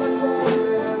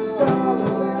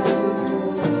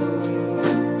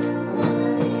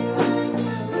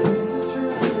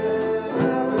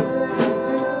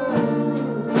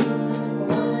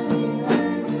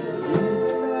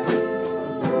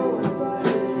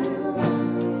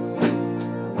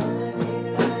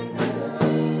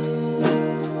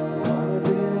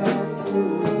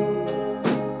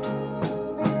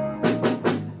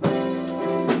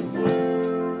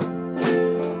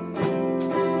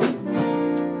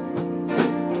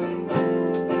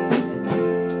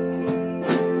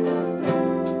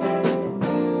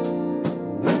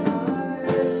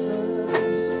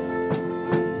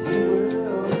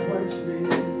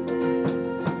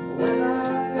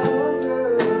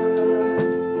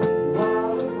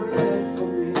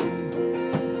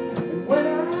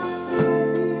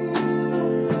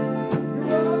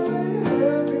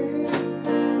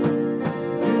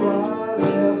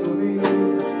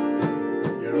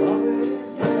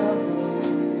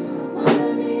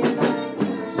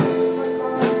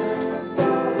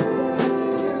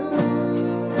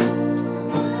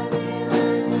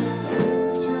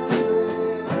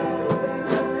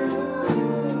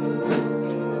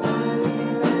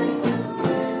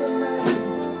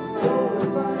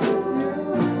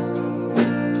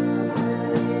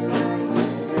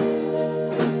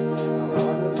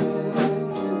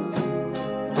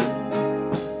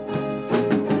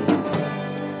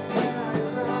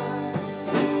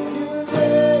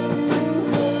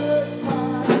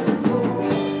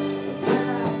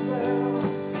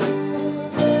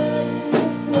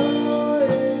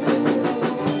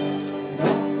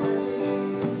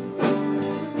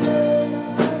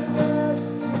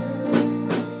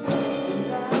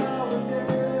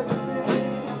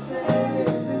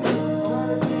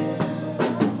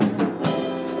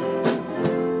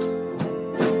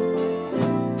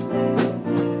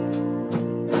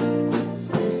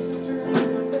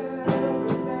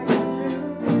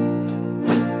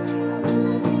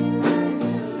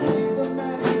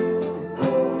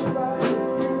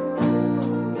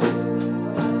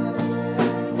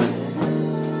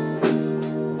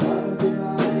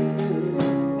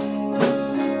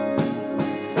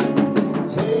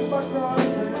 Take my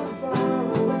cross and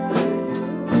follow after you.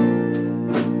 I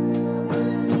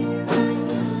wanna be like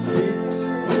you. Speak the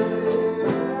truth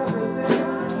in everything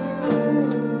I do. I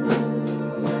wanna be like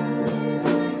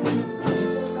you.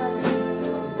 Even if I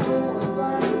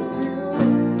glorify you.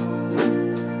 I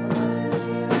wanna be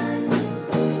like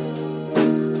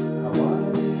you. I wanna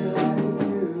be like you.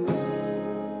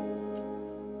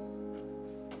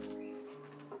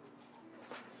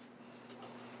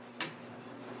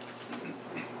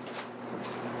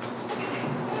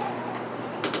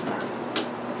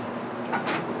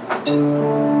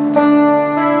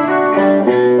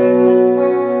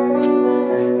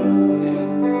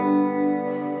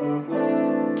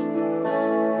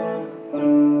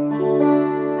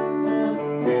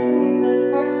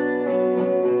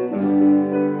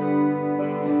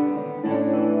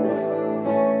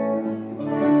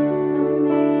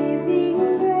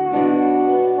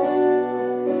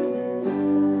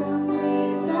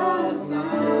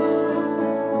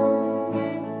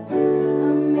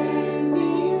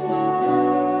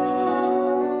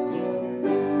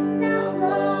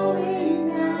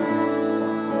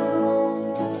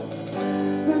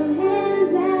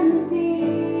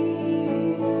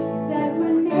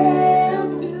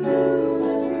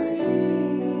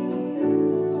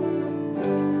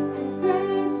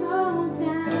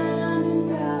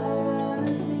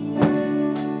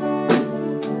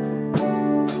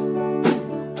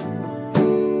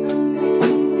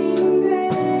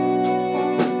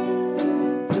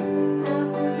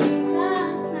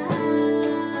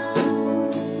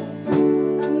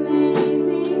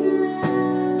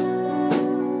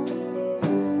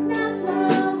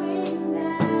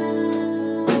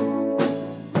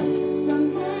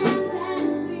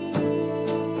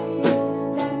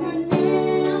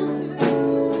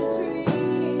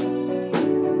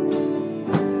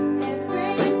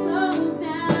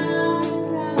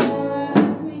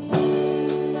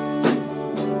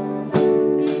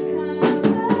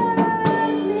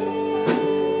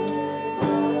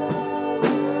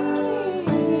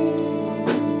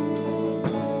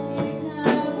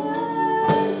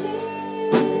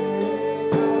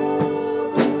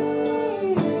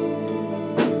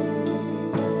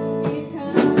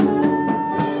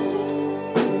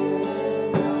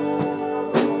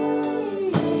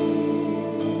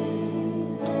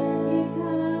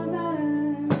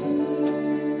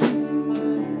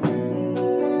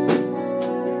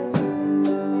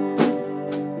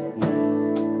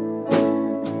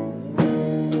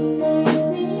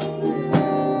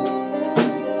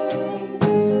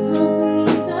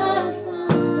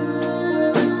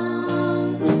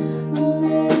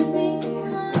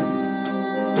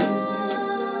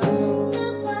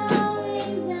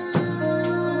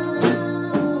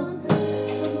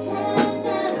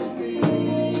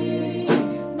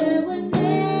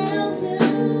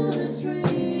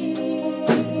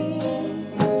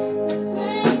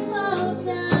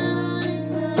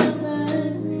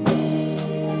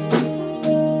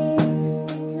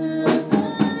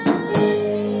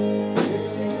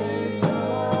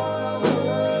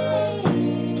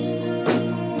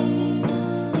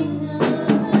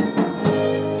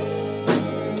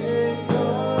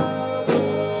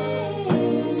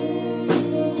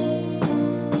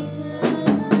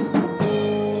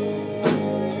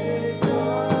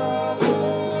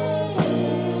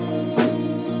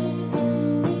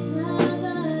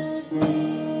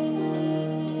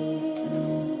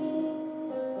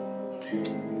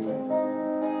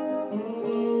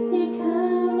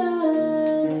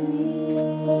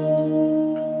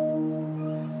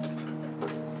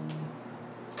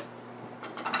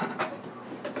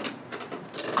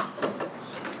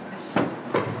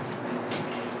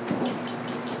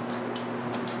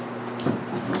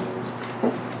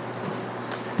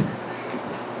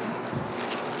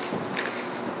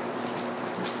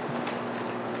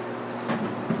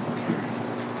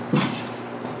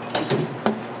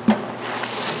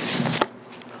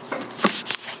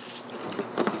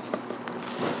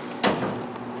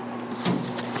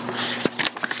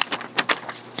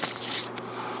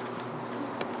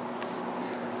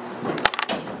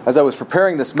 As I was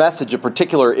preparing this message, a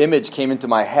particular image came into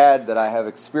my head that I have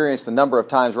experienced a number of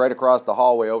times right across the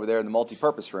hallway over there in the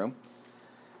multipurpose room.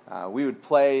 We would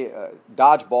play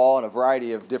dodgeball and a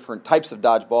variety of different types of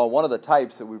dodgeball. One of the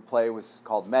types that we would play was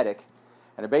called medic.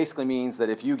 And it basically means that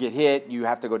if you get hit, you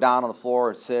have to go down on the floor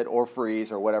and sit or freeze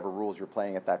or whatever rules you're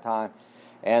playing at that time.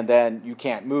 And then you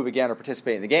can't move again or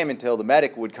participate in the game until the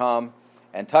medic would come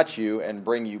and touch you and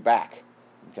bring you back.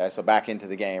 Okay, so back into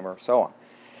the game or so on.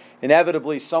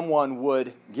 Inevitably, someone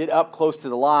would get up close to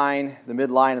the line, the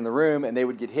midline in the room, and they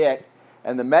would get hit,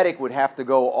 and the medic would have to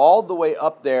go all the way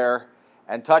up there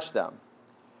and touch them.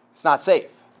 It's not safe,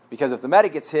 because if the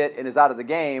medic gets hit and is out of the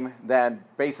game, then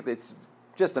basically it's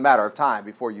just a matter of time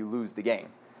before you lose the game.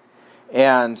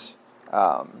 And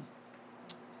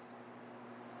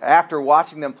after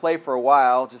watching them play for a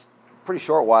while, just a pretty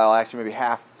short while, actually maybe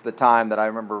half the time that I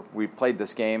remember we played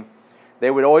this game, they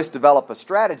would always develop a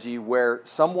strategy where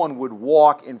someone would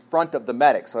walk in front of the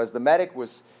medic. So as the medic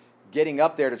was getting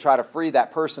up there to try to free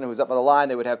that person who was up on the line,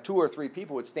 they would have 2 or 3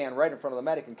 people would stand right in front of the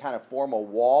medic and kind of form a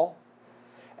wall.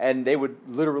 And they would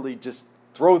literally just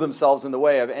throw themselves in the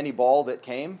way of any ball that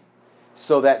came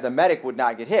so that the medic would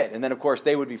not get hit. And then, of course,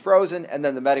 they would be frozen, and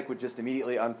then the medic would just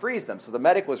immediately unfreeze them. So the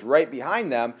medic was right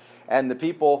behind them, and the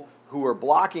people who were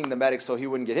blocking the medic so he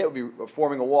wouldn't get hit would be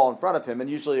forming a wall in front of him. And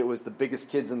usually it was the biggest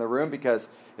kids in the room because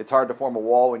it's hard to form a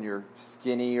wall when you're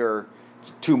skinny or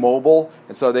too mobile.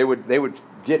 And so they would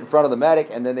get in front of the medic,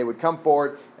 and then they would come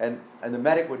forward, and the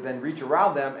medic would then reach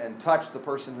around them and touch the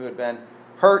person who had been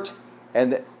hurt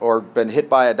or been hit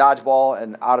by a dodgeball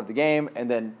and out of the game,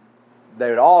 and then they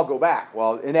would all go back.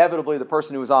 Well, inevitably the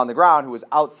person who was on the ground, who was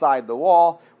outside the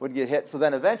wall, would get hit. So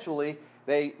then eventually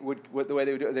the way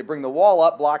they would do it, they bring the wall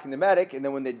up, blocking the medic, and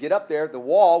then when they'd get up there, the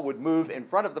wall would move in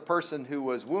front of the person who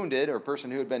was wounded or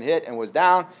person who had been hit and was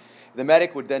down. The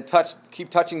medic would then keep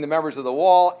touching the members of the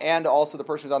wall and also the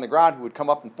person who was on the ground, who would come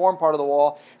up and form part of the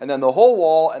wall, and then the whole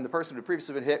wall and the person who had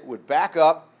previously been hit would back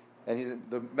up, and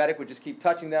the medic would just keep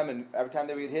touching them, and every time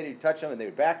they would get hit, he'd touch them, and they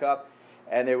would back up,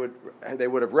 and they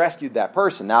would have rescued that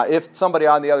person. Now, if somebody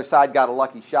on the other side got a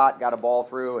lucky shot, got a ball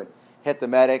through, and hit the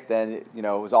medic, then it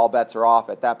was all bets are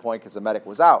off at that point because the medic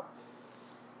was out.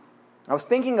 I was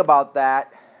thinking about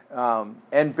that,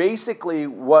 and basically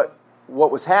what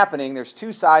was happening, there's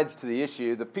 2 sides to the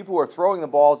issue. The people who are throwing the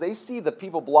balls, they see the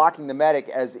people blocking the medic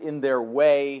as in their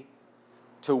way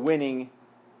to winning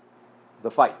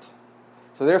the fight.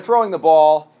 So they're throwing the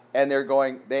ball, and they're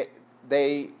going,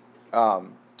 they're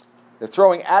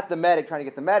throwing at the medic, trying to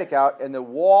get the medic out, and the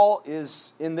wall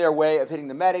is in their way of hitting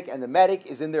the medic, and the medic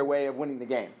is in their way of winning the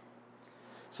game.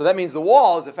 So that means the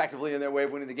wall is effectively in their way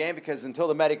of winning the game, because until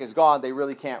the medic is gone, they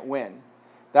really can't win.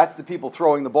 That's the people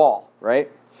throwing the ball,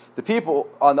 right? The people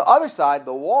on the other side,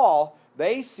 the wall,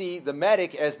 they see the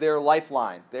medic as their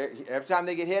lifeline. Every time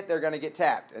they get hit, they're going to get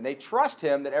tapped. And they trust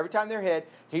him that every time they're hit,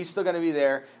 he's still going to be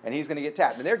there, and he's going to get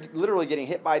tapped. And they're literally getting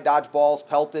hit by dodgeballs,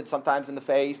 pelted, sometimes in the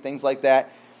face, things like that,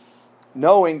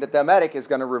 knowing that the medic is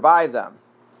going to revive them.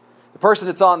 The person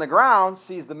that's on the ground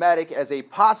sees the medic as a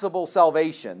possible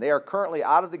salvation. They are currently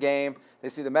out of the game. They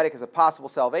see the medic as a possible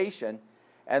salvation,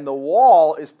 and the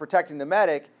wall is protecting the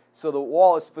medic, so the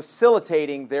wall is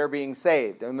facilitating their being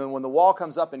saved. And then when the wall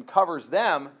comes up and covers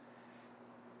them,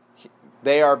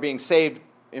 they are being saved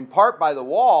in part by the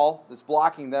wall that's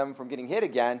blocking them from getting hit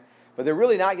again, but they're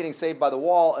really not getting saved by the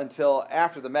wall until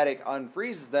after the medic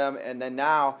unfreezes them, and then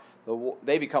now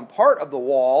they become part of the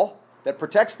wall that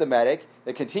protects the medic,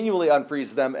 that continually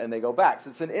unfreezes them, and they go back. So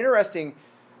it's an interesting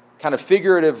kind of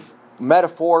figurative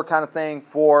metaphor kind of thing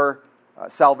for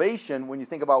salvation when you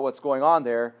think about what's going on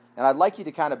there. And I'd like you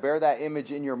to kind of bear that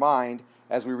image in your mind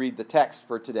as we read the text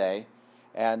for today.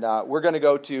 And we're going to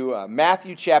go to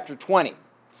Matthew chapter 20.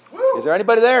 Woo! Is there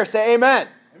anybody there? Say amen.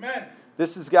 Amen.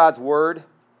 This is God's word.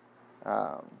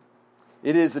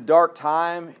 It is a dark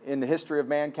time in the history of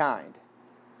mankind,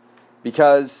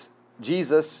 because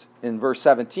Jesus, in verse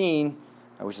 17,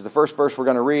 which is the first verse we're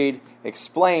going to read,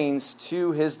 explains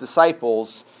to his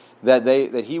disciples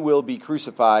that he will be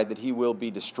crucified, that he will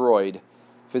be destroyed,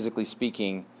 physically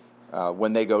speaking,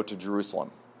 when they go to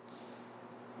Jerusalem.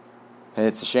 And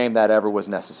it's a shame that ever was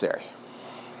necessary.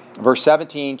 Verse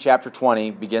 17, chapter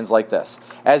 20, begins like this.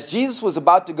 As Jesus was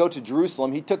about to go to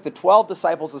Jerusalem, he took the 12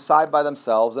 disciples aside by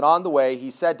themselves, and on the way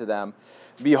he said to them,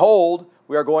 "Behold,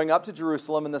 we are going up to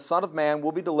Jerusalem, and the Son of Man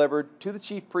will be delivered to the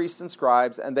chief priests and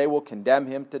scribes, and they will condemn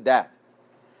him to death.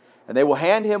 And they will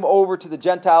hand him over to the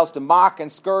Gentiles to mock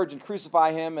and scourge and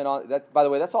crucify him." And that, by the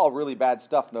way, that's all really bad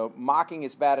stuff, though. Mocking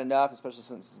is bad enough, especially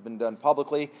since it's been done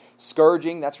publicly.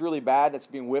 Scourging, that's really bad. That's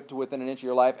being whipped within an inch of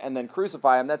your life. And then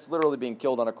crucify him, that's literally being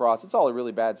killed on a cross. It's all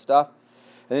really bad stuff.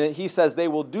 And he says they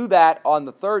will do that on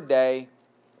the third day.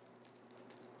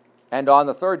 And on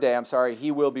the third day,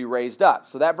 he will be raised up.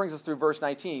 So that brings us through verse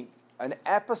 19. An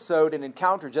episode, an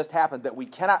encounter just happened that we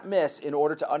cannot miss in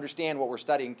order to understand what we're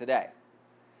studying today.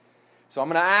 So I'm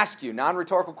going to ask you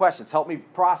non-rhetorical questions. Help me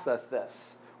process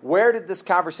this. Where did this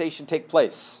conversation take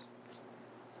place?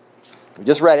 We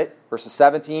just read it, verses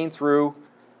 17 through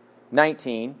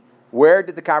 19. Where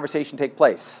did the conversation take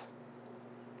place?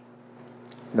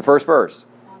 In the first verse.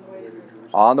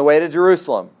 On the way to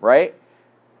Jerusalem, right?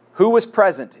 Who was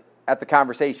present at the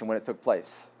conversation when it took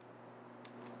place?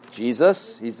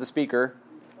 Jesus, he's the speaker.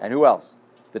 And who else?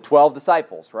 The 12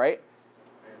 disciples, right?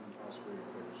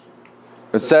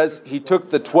 It says he took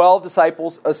the 12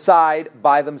 disciples aside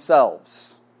by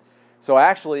themselves. So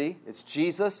actually, it's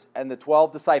Jesus and the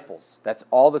 12 disciples. That's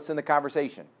all that's in the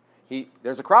conversation.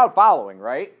 There's a crowd following,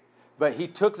 right? But he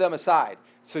took them aside.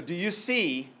 So do you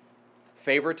see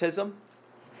favoritism?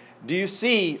 Do you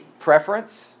see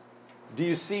preference? Do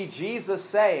you see Jesus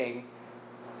saying,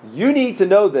 you need to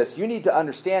know this, you need to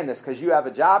understand this because you have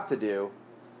a job to do,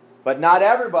 but not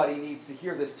everybody needs to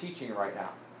hear this teaching right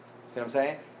now. See what I'm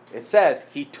saying? It says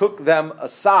he took them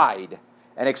aside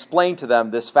and explained to them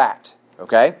this fact.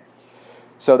 Okay?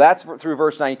 So that's through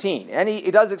verse 19. And he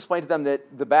does explain to them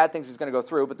that the bad things he's going to go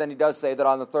through, but then he does say that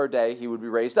on the third day he would be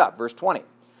raised up. Verse 20.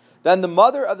 Then the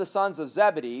mother of the sons of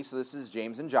Zebedee, so this is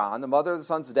James and John, the mother of the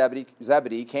sons of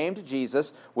Zebedee came to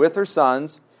Jesus with her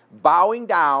sons, bowing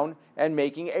down and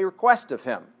making a request of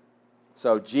him.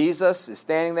 So Jesus is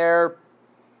standing there,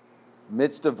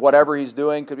 midst of whatever he's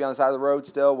doing, could be on the side of the road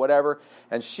still, whatever,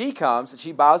 and she comes and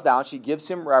she bows down, she gives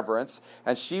him reverence,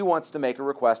 and she wants to make a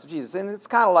request of Jesus. And it's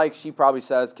kind of like she probably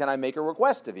says, can I make a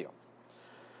request of you?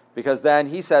 Because then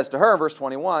he says to her in verse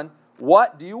 21,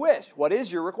 what do you wish? What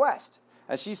is your request?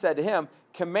 And she said to him,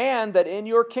 command that in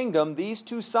your kingdom these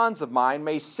two sons of mine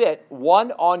may sit,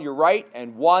 one on your right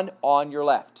and one on your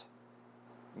left.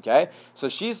 Okay? So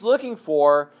she's looking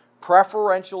for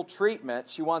preferential treatment.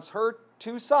 She wants her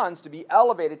two sons to be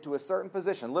elevated to a certain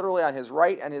position, literally on his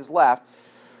right and his left,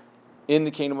 in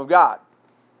the kingdom of God.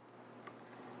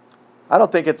 I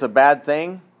don't think it's a bad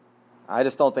thing. I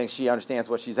just don't think she understands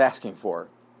what she's asking for.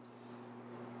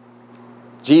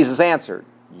 Jesus answered,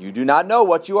 you do not know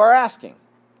what you are asking.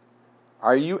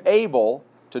 Are you able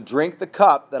to drink the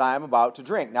cup that I am about to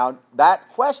drink? Now, that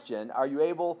question, are you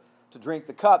able to drink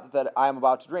the cup that I am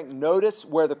about to drink? Notice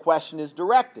where the question is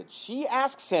directed. She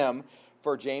asks him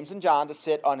for James and John to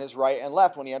sit on his right and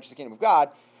left when he enters the kingdom of God.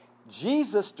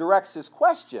 Jesus directs his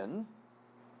question,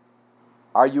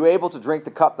 are you able to drink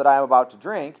the cup that I am about to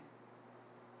drink,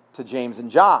 to James and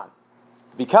John?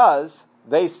 Because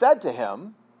they said to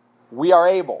him, we are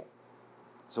able.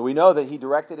 So we know that he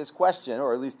directed his question,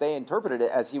 or at least they interpreted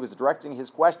it as he was directing his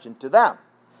question to them.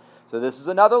 So this is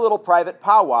another little private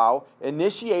powwow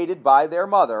initiated by their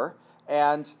mother,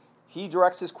 and he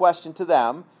directs his question to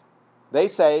them. They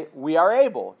say, we are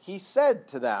able. He said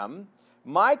to them,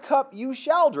 my cup you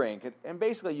shall drink. And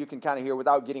basically you can kind of hear,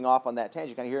 without getting off on that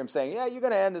tangent, you kind of hear him saying, yeah, you're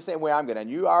going to end the same way I'm going to end.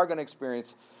 You are going to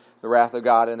experience the wrath of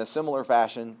God in a similar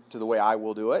fashion to the way I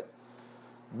will do it.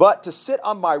 But to sit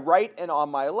on my right and on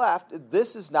my left,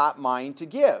 this is not mine to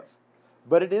give,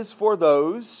 but it is for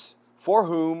those for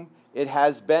whom it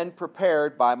has been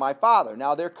prepared by my Father.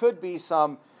 Now, there could be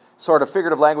some sort of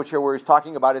figurative language here where he's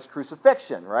talking about his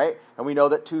crucifixion, right? And we know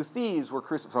that two thieves were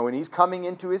crucified. So when he's coming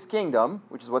into his kingdom,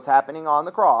 which is what's happening on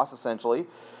the cross, essentially,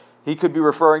 he could be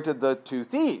referring to the two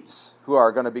thieves who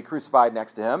are going to be crucified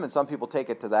next to him, and some people take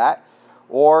it to that.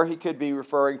 Or he could be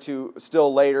referring to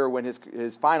still later when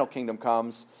his final kingdom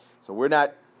comes. So we're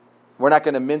not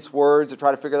going to mince words or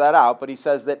try to figure that out, but he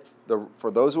says that for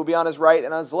those who will be on his right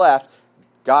and on his left,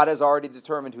 God has already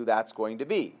determined who that's going to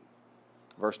be.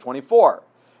 Verse 24.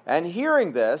 And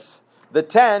hearing this, the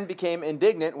 10 became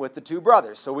indignant with the two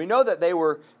brothers. So we know that they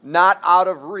were not out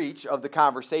of reach of the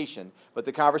conversation, but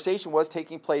the conversation was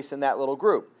taking place in that little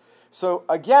group. So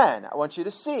again, I want you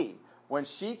to see, when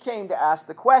she came to ask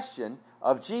the question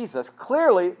of Jesus,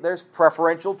 clearly there's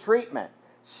preferential treatment.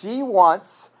 She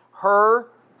wants her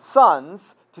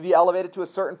sons to be elevated to a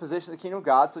certain position in the kingdom of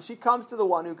God, so she comes to the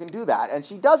one who can do that. And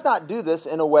she does not do this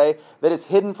in a way that is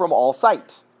hidden from all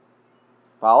sight.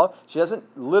 Follow? She doesn't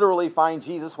literally find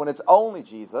Jesus when it's only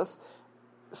Jesus.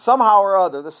 Somehow or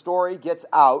other, the story gets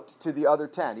out to the other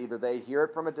 10. Either they hear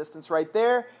it from a distance right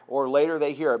there, or later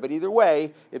they hear it. But either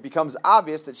way, it becomes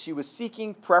obvious that she was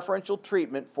seeking preferential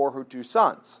treatment for her two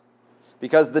sons.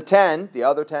 Because the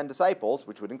other 10 disciples,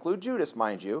 which would include Judas,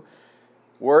 mind you,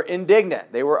 were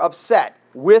indignant. They were upset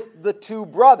with the two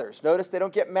brothers. Notice they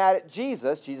don't get mad at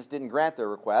Jesus. Jesus didn't grant their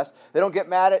request. They don't get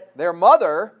mad at their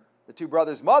mother the two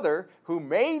brothers' mother, who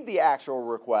made the actual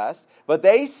request, but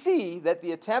they see that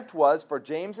the attempt was for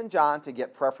James and John to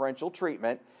get preferential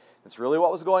treatment. That's really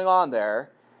what was going on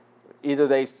there. Either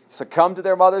they succumbed to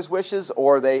their mother's wishes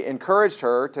or they encouraged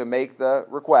her to make the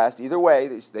request. Either way,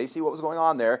 they see what was going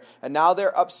on there. And now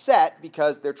they're upset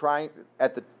because they're trying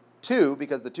at the two,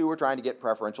 because the two were trying to get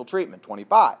preferential treatment.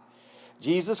 25.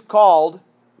 Jesus called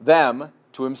them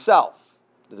to himself,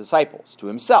 the disciples, to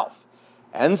himself,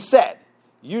 and said,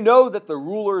 "You know that the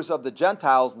rulers of the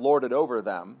Gentiles lord it over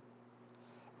them,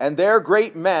 and their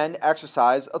great men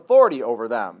exercise authority over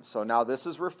them." So now this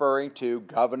is referring to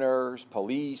governors,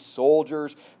 police,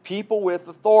 soldiers, people with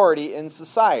authority in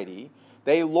society.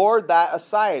 They lord that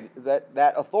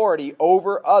authority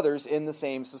over others in the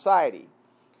same society.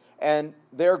 And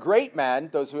their great men,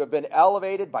 those who have been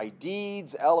elevated by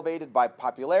deeds, elevated by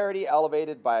popularity,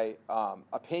 elevated by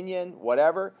opinion,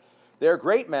 whatever, their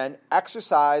great men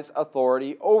exercise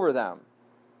authority over them.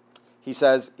 He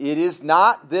says, "It is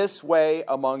not this way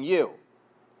among you.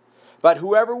 But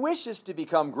whoever wishes to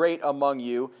become great among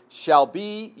you shall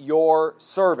be your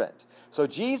servant." So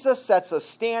Jesus sets a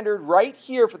standard right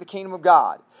here for the kingdom of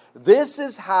God. This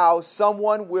is how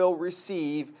someone will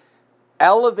receive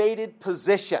elevated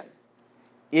position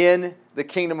in the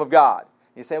kingdom of God.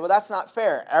 You say, well, that's not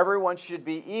fair. Everyone should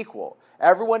be equal.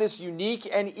 Everyone is unique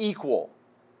and equal.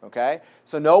 Okay?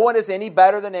 So no one is any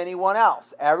better than anyone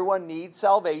else. Everyone needs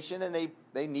salvation, and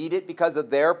they need it because of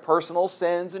their personal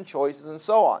sins and choices and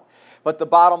so on. But the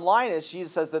bottom line is,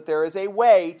 Jesus says that there is a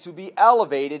way to be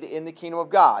elevated in the kingdom of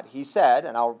God. He said,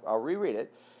 and I'll reread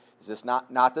it, "Is this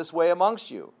not this way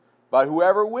amongst you? But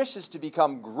whoever wishes to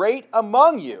become great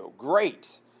among you,"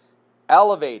 great,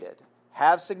 elevated,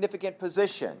 have significant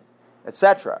position,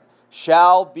 etc.,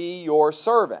 "shall be your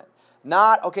servant."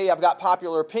 Not, okay, I've got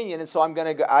popular opinion, and so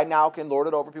I now can lord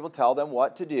it over people, tell them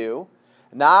what to do.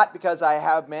 Not because I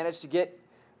have managed to get,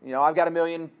 I've got 1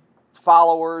 million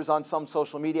followers on some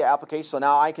social media application, so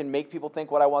now I can make people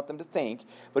think what I want them to think.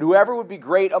 But whoever would be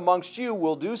great amongst you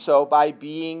will do so by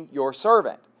being your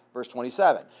servant. Verse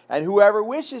 27. "And whoever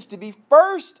wishes to be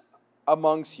first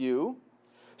amongst you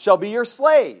shall be your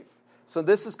slave." So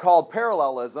this is called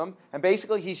parallelism, and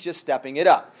basically he's just stepping it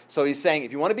up. So he's saying,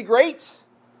 if you want to be great,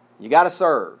 you got to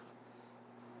serve.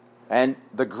 And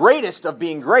the greatest of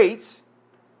being great,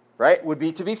 right, would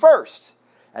be to be first.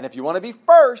 And if you want to be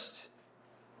first,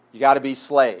 you got to be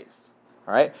slave.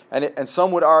 All right? And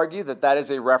some would argue that that is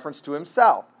a reference to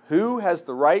himself. Who has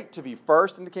the right to be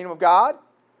first in the kingdom of God?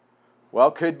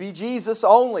 Well, could be Jesus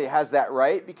only has that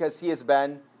right because he has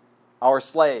been our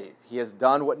slave. He has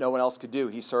done what no one else could do.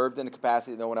 He served in a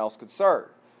capacity that no one else could serve,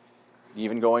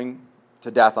 even going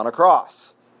to death on a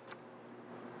cross.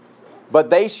 But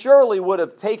they surely would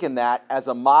have taken that as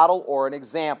a model or an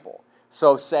example.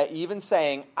 So even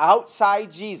saying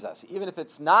outside Jesus, even if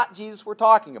it's not Jesus we're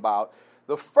talking about,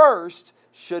 the first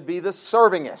should be the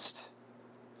servingest,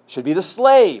 should be the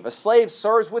slave. A slave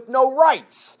serves with no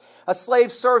rights. A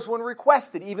slave serves when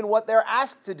requested, even what they're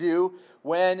asked to do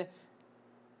when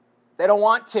they don't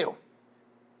want to.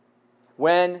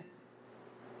 When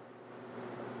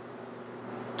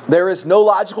there is no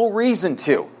logical reason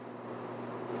to.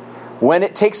 When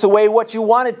it takes away what you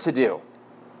wanted to do.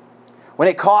 When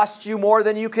it costs you more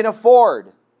than you can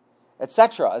afford,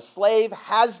 etc. A slave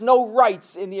has no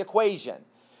rights in the equation.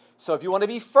 So if you want to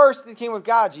be first in the kingdom of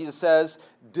God, Jesus says,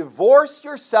 divorce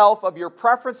yourself of your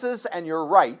preferences and your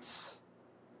rights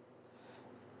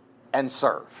and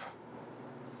serve.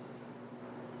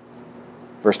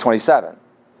 Verse 27,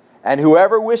 "And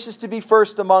whoever wishes to be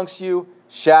first amongst you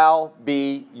shall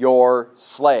be your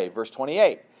slave." Verse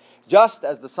 28, "Just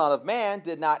as the Son of Man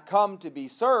did not come to be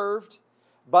served,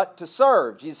 but to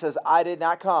serve." Jesus says, I did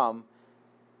not come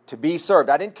to be served.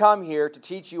 I didn't come here to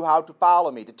teach you how to follow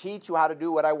me, to teach you how to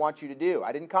do what I want you to do.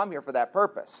 I didn't come here for that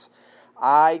purpose.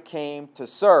 I came to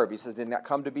serve. He says, did not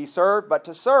come to be served, but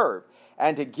to serve,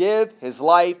 and to give his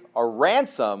life a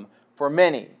ransom for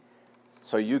many.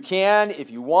 So you can,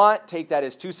 if you want, take that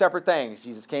as two separate things.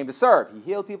 Jesus came to serve. He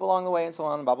healed people along the way and so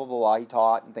on, blah, blah, blah, blah. He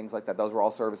taught and things like that. Those were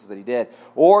all services that he did.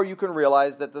 Or you can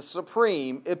realize that the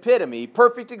supreme epitome,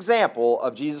 perfect example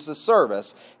of Jesus'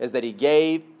 service is that he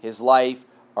gave his life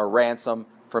a ransom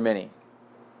for many.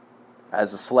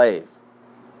 As a slave.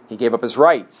 He gave up his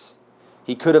rights.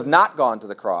 He could have not gone to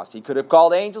the cross. He could have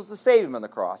called angels to save him on the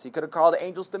cross. He could have called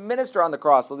angels to minister on the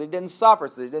cross so they didn't suffer,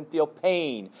 so they didn't feel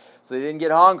pain, so they didn't get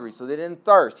hungry, so they didn't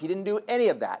thirst. He didn't do any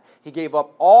of that. He gave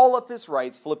up all of his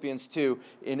rights, Philippians 2,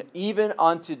 even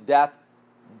unto death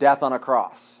on a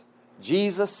cross.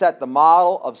 Jesus set the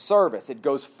model of service. It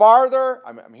goes farther,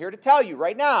 I'm here to tell you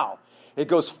right now, it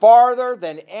goes farther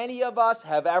than any of us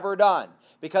have ever done.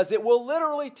 Because it will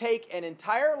literally take an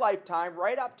entire lifetime,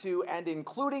 right up to and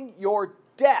including your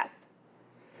death,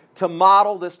 to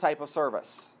model this type of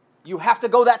service. You have to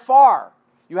go that far.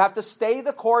 You have to stay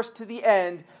the course to the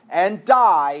end and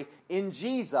die in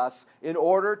Jesus in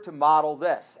order to model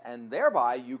this. And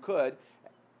thereby you could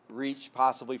reach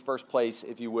possibly first place,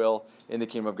 if you will, in the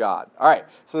kingdom of God. All right,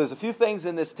 so there's a few things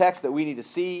in this text that we need to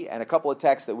see and a couple of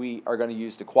texts that we are going to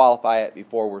use to qualify it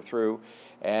before we're through.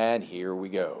 And here we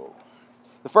go.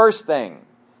 The first thing,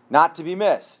 not to be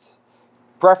missed,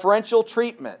 preferential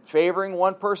treatment, favoring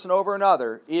one person over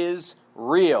another, is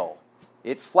real.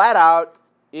 It flat out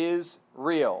is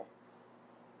real.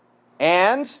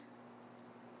 And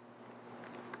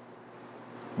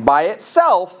by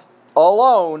itself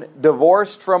alone,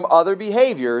 divorced from other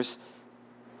behaviors,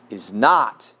 is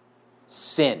not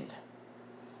sin.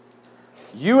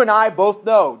 You and I both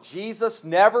know Jesus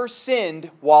never sinned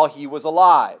while he was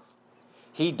alive.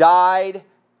 He died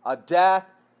a death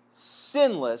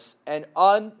sinless and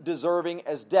undeserving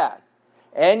as death.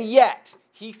 And yet,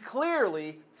 he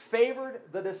clearly favored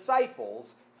the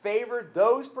disciples, favored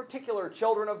those particular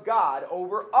children of God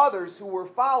over others who were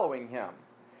following him.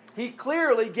 He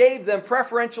clearly gave them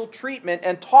preferential treatment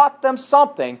and taught them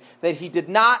something that he did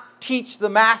not teach the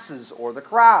masses or the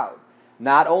crowd.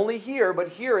 Not only here, but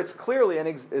here it's clearly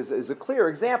is a clear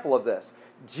example of this.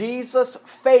 Jesus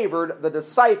favored the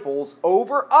disciples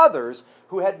over others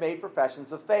who had made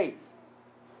professions of faith.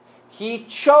 He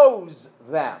chose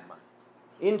them.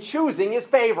 In choosing is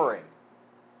favoring.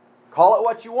 Call it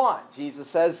what you want. Jesus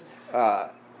says,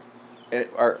 God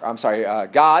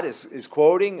is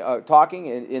quoting, talking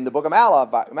in the book of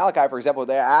Malachi, for example.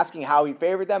 They're asking how he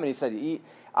favored them, and he said,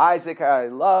 Isaac I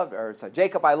loved, or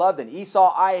Jacob I loved, and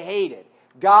Esau I hated.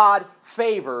 God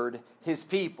favored his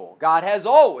people. God has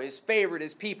always favored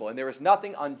his people, and there is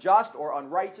nothing unjust or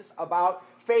unrighteous about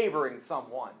favoring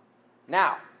someone.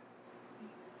 Now,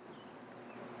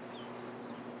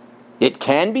 it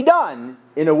can be done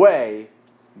in a way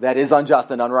that is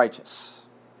unjust and unrighteous.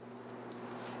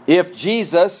 If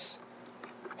Jesus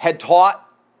had taught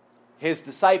his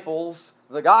disciples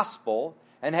the gospel,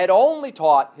 and had only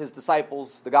taught his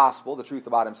disciples the gospel, the truth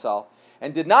about himself,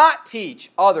 and did not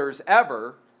teach others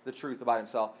ever the truth about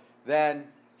himself, then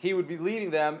he would be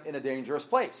leading them in a dangerous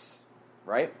place,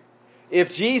 right?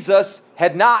 If Jesus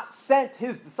had not sent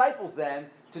his disciples then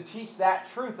to teach that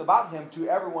truth about him to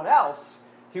everyone else,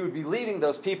 he would be leaving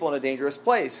those people in a dangerous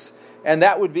place. And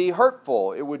that would be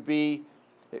hurtful.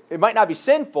 It might not be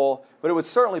sinful, but it would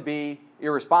certainly be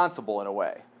irresponsible in a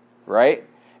way, right?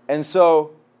 And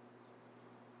so,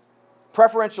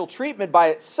 preferential treatment by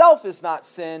itself is not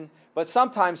sin, but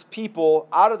sometimes people,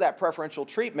 out of that preferential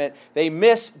treatment, they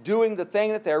miss doing the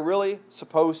thing that they're really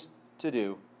supposed to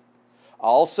do.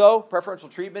 Also, preferential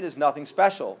treatment is nothing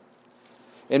special.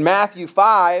 In Matthew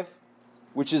 5,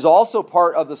 which is also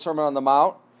part of the Sermon on the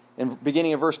Mount,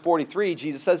 beginning in verse 43,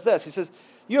 Jesus says this. He says,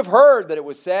 "You have heard that it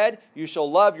was said, 'You shall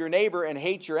love your neighbor and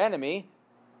hate your enemy.'"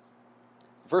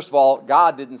 First of all,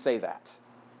 God didn't say that,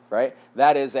 right?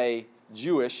 That is a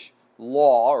Jewish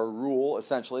law or rule,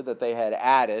 essentially, that they had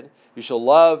added. You shall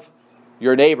love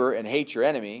your neighbor and hate your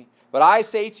enemy. But I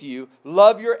say to you,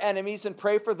 love your enemies and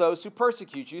pray for those who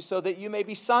persecute you, so that you may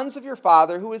be sons of your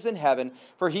Father who is in heaven.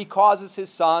 For he causes his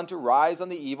sun to rise on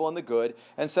the evil and the good,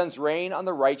 and sends rain on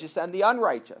the righteous and the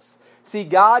unrighteous. See,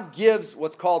 God gives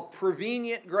what's called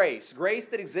prevenient grace. Grace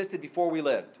that existed before we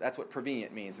lived. That's what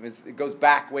prevenient means. It goes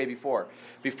back way before.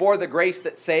 Before, the grace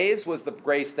that saves was the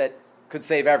grace that could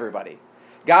save everybody.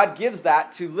 God gives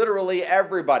that to literally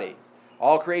everybody.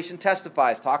 All creation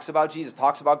testifies, talks about Jesus,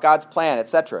 talks about God's plan,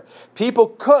 etc. People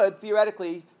could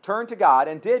theoretically turn to God,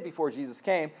 and did before Jesus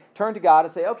came, turn to God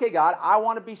and say, okay, God, I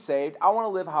want to be saved. I want to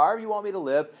live however you want me to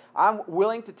live. I'm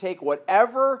willing to take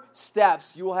whatever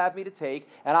steps you will have me to take,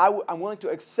 and I'm willing to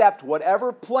accept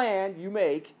whatever plan you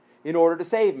make in order to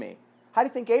save me. How do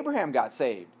you think Abraham got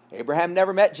saved? Abraham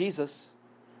never met Jesus.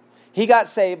 He got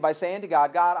saved by saying to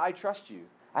God, God, I trust you.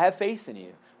 I have faith in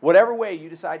you. Whatever way you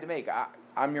decide to make,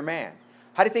 I'm your man.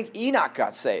 How do you think Enoch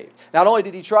got saved? Not only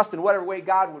did he trust in whatever way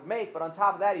God would make, but on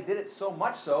top of that, he did it so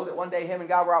much so that one day him and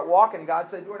God were out walking, and God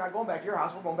said, we're not going back to your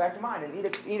house, we're going back to mine. And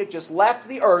Enoch just left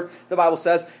the earth, the Bible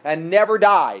says, and never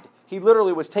died. He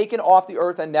literally was taken off the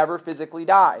earth and never physically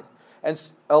died. And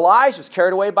Elijah was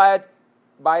carried away by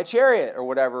a chariot, or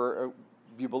whatever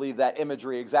you believe that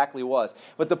imagery exactly was.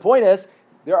 But the point is,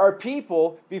 there are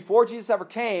people, before Jesus ever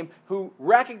came, who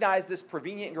recognize this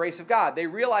prevenient grace of God. They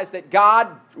realize that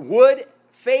God would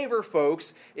favor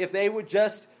folks if they would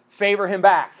just favor him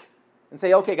back and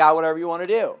say, okay, God, whatever you want to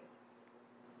do.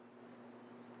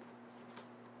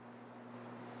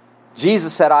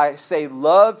 Jesus said, I say,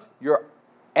 love your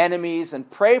enemies and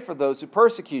pray for those who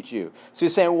persecute you. So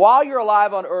he's saying, while you're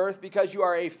alive on earth, because you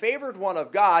are a favored one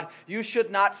of God, you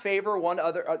should not favor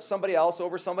somebody else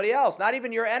over somebody else. Not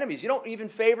even your enemies. You don't even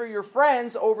favor your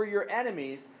friends over your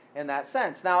enemies in that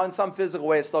sense. Now, in some physical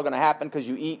way, it's still going to happen because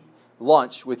you eat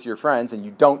lunch with your friends and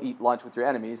you don't eat lunch with your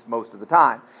enemies most of the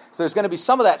time. So there's going to be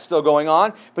some of that still going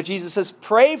on. But Jesus says,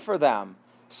 pray for them.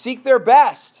 Seek their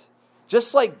best.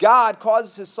 Just like God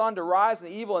causes his sun to rise on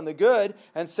the evil and the good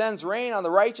and sends rain on the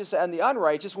righteous and the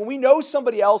unrighteous, when we know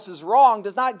somebody else is wrong,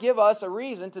 does not give us a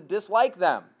reason to dislike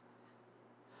them.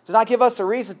 Does not give us a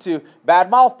reason to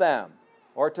badmouth them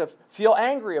or to feel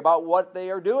angry about what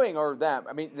they are doing or them.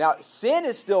 I mean, now, sin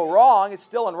is still wrong. It's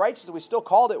still unrighteous. We still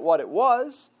called it what it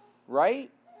was,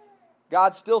 right?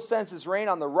 God still sends his rain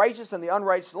on the righteous and the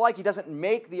unrighteous alike. He doesn't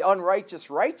make the unrighteous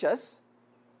righteous.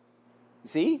 You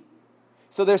see?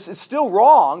 So it's still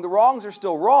wrong. The wrongs are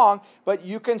still wrong, but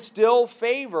you can still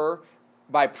favor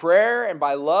by prayer and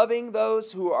by loving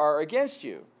those who are against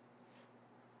you.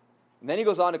 And then he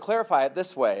goes on to clarify it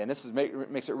this way, and this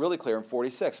makes it really clear in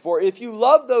 46. For if you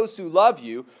love those who love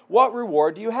you, what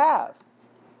reward do you have?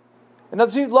 In other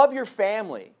words, you love your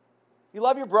family. You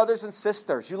love your brothers and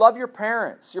sisters. You love your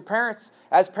parents. Your parents,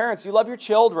 as parents, you love your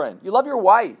children. You love your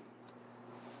wife.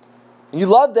 And you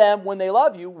love them when they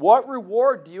love you. What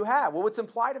reward do you have? Well, what's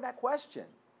implied in that question?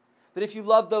 That if you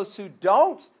love those who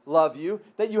don't love you,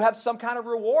 that you have some kind of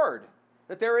reward.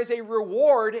 That there is a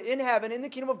reward in heaven, in the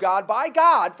kingdom of God, by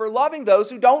God, for loving those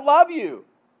who don't love you.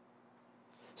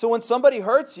 So when somebody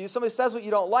hurts you, somebody says what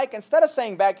you don't like, instead of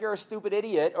saying back, you're a stupid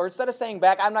idiot, or instead of saying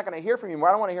back, I'm not going to hear from you anymore,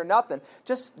 I don't want to hear nothing,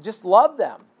 just love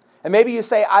them. And maybe you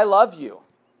say, I love you,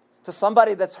 to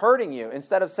somebody that's hurting you,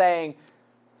 instead of saying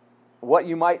what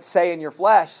you might say in your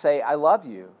flesh, say, I love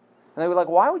you. And they were like,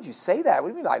 why would you say that? What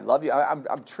do you mean, I love you?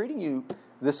 I'm treating you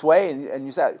this way, and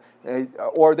you say,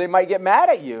 or they might get mad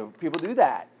at you. People do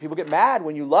that. People get mad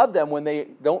when you love them, when they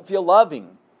don't feel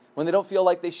loving, when they don't feel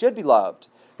like they should be loved.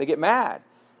 They get mad.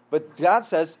 But God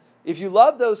says, if you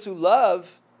love those who love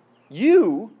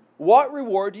you, what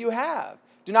reward do you have?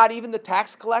 Do not even the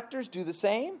tax collectors do the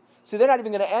same? See, they're not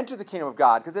even going to enter the kingdom of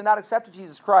God because they've not accepted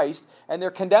Jesus Christ, and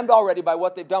they're condemned already by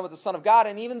what they've done with the Son of God,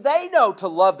 and even they know to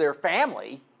love their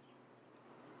family.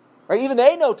 Or even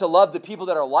they know to love the people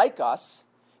that are like us.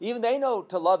 Even they know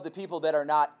to love the people that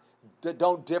are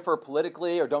don't differ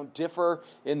politically, or don't differ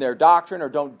in their doctrine, or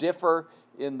don't differ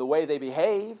in the way they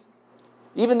behave.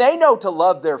 Even they know to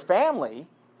love their family.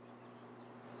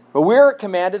 But we're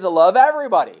commanded to love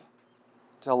everybody,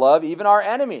 to love even our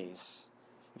enemies.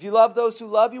 If you love those who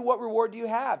love you, what reward do you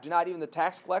have? Do not even the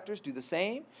tax collectors do the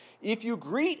same? If you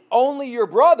greet only your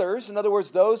brothers, in other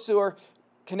words, those who are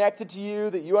connected to you,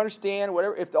 that you understand,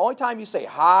 whatever, if the only time you say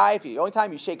hi, if the only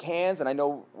time you shake hands, and I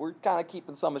know we're kind of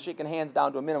keeping some of shaking hands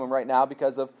down to a minimum right now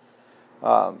because of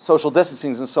social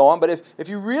distancing and so on, but if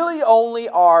you really only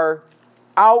are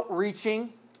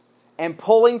outreaching and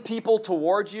pulling people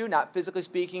towards you, not physically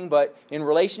speaking, but in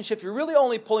relationship, you're really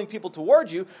only pulling people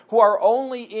towards you who are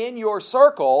only in your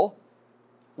circle,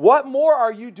 what more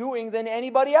are you doing than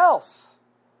anybody else?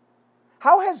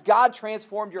 How has God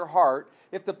transformed your heart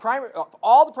if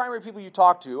all the primary people you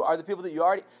talk to are the people that you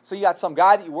already... So you got some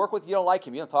guy that you work with, you don't like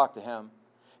him, you don't talk to him.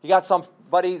 You got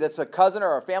somebody that's a cousin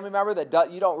or a family member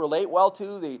that you don't relate well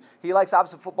to. He likes the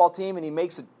opposite football team, and he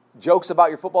makes jokes about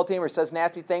your football team or says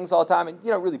nasty things all the time, and you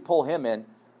don't really pull him in.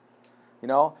 You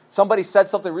know, somebody said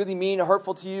something really mean or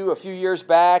hurtful to you a few years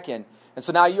back, and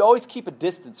so now you always keep a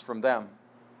distance from them.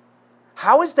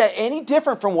 How is that any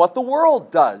different from what the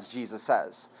world does, Jesus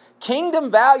says?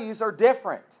 Kingdom values are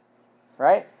different,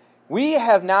 right? We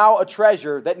have now a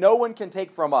treasure that no one can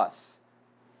take from us.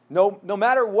 No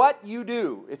matter what you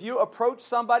do, if you approach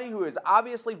somebody who is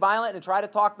obviously violent and try to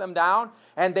talk them down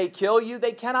and they kill you,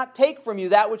 they cannot take from you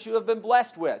that which you have been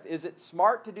blessed with. Is it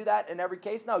smart to do that in every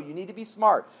case? No, you need to be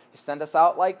smart. You send us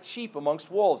out like sheep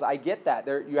amongst wolves. I get that.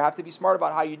 You have to be smart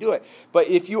about how you do it. But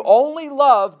if you only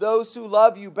love those who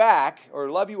love you back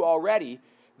or love you already,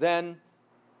 then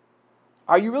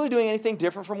are you really doing anything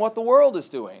different from what the world is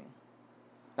doing?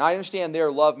 Now, I understand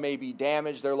their love may be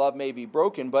damaged, their love may be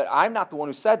broken, but I'm not the one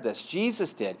who said this.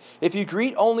 Jesus did. If you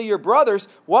greet only your brothers,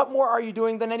 what more are you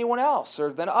doing than anyone else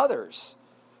or than others?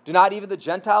 Do not even the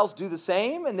Gentiles do the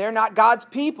same? And they're not God's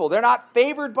people. They're not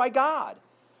favored by God.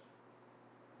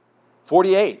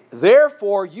 48.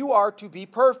 Therefore, you are to be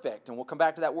perfect. And we'll come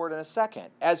back to that word in a second.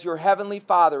 As your heavenly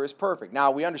Father is perfect.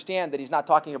 Now, we understand that he's not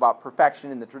talking about perfection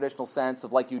in the traditional sense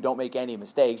of like you don't make any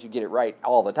mistakes, you get it right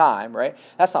all the time, right?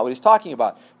 That's not what he's talking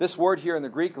about. This word here in the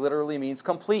Greek literally means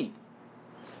complete.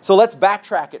 So let's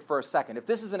backtrack it for a second. If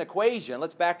this is an equation,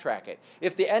 let's backtrack it.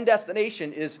 If the end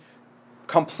destination is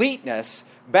completeness,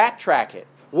 backtrack it.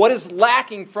 What is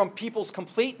lacking from people's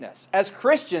completeness? As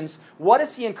Christians, what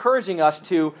is he encouraging us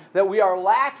to that we are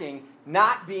lacking,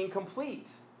 not being complete?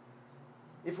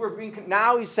 If we're being,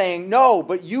 now he's saying, no,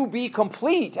 but you be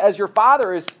complete as your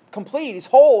Father is complete. He's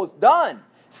whole, it's done,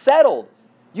 settled.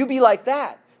 You be like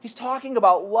that. He's talking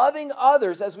about loving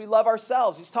others as we love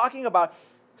ourselves. He's talking about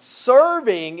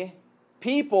serving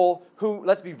people who,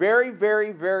 let's be very,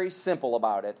 very, very simple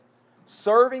about it,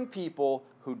 serving people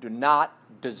who do not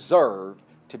deserve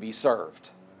to be served.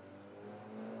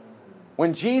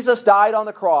 When Jesus died on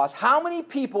the cross, how many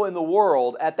people in the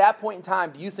world at that point in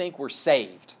time do you think were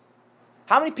saved?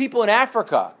 How many people in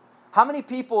Africa? How many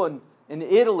people in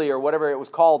Italy or whatever it was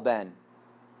called then?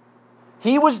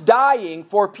 He was dying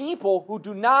for people who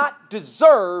do not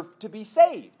deserve to be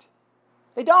saved.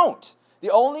 They don't. The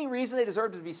only reason they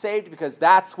deserve to be saved is because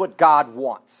that's what God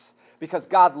wants. Because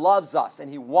God loves us and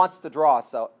he wants to draw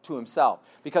us to himself.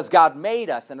 Because God made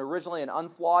us and originally an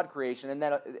unflawed creation and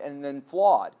then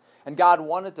flawed. And God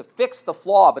wanted to fix the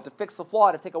flaw, but to fix the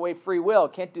flaw, to take away free will,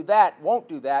 can't do that, won't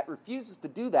do that, refuses to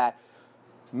do that.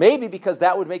 Maybe because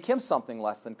that would make him something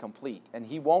less than complete. And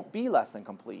he won't be less than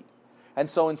complete. And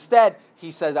so instead, he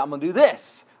says, I'm going to do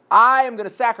this. I am going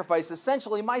to sacrifice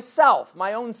essentially myself,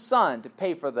 my own son, to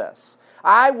pay for this.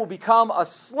 I will become a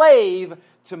slave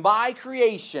to my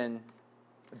creation,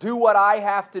 do what I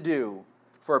have to do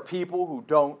for people who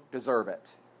don't deserve it.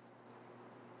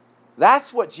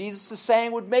 That's what Jesus is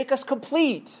saying would make us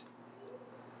complete.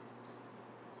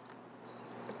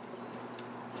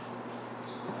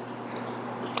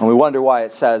 And we wonder why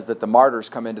it says that the martyrs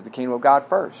come into the kingdom of God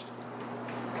first.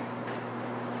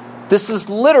 This is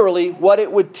literally what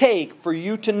it would take for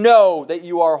you to know that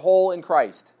you are whole in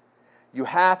Christ. You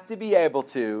have to be able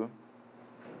to,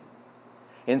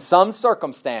 in some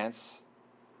circumstance,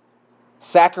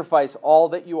 sacrifice all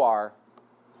that you are,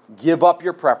 give up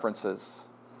your preferences,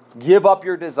 give up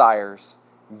your desires,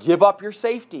 give up your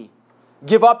safety,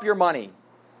 give up your money,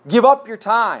 give up your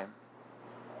time.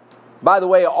 By the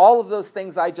way, all of those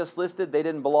things I just listed, they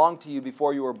didn't belong to you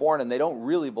before you were born, and they don't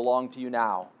really belong to you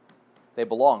now. They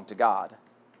belong to God.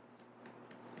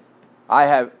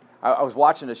 I was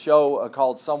watching a show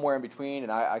called Somewhere in Between,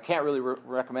 and I can't really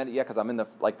recommend it yet because I'm in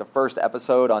the first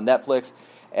episode on Netflix,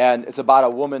 and it's about a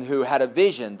woman who had a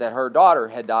vision that her daughter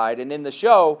had died, and in the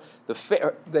show,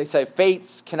 they say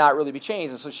fates cannot really be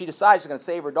changed, and so she decides she's going to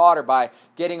save her daughter by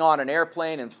getting on an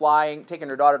airplane and flying, taking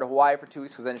her daughter to Hawaii for 2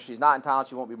 weeks, because then if she's not in town,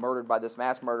 she won't be murdered by this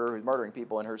mass murderer who's murdering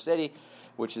people in her city,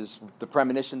 which is the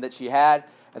premonition that she had.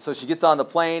 And so she gets on the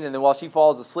plane, and then while she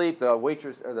falls asleep, the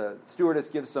waitress or the stewardess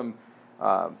gives some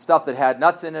stuff that had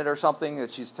nuts in it or something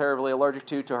that she's terribly allergic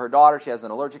to her daughter. She has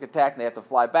an allergic attack, and they have to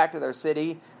fly back to their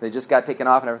city. They just got taken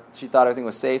off, and she thought everything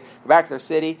was safe. Go back to their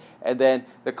city, and then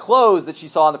the clothes that she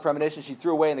saw in the premonition, she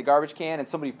threw away in the garbage can, and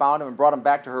somebody found them and brought them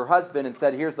back to her husband and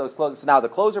said, here's those clothes. So now the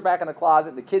clothes are back in the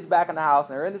closet, the kid's back in the house,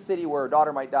 and they're in the city where her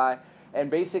daughter might die. And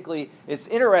basically, it's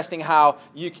interesting how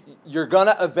you're going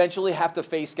to eventually have to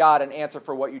face God and answer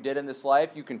for what you did in this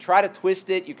life. You can try to twist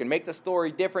it. You can make the story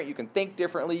different. You can think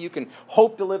differently. You can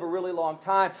hope to live a really long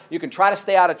time. You can try to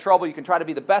stay out of trouble. You can try to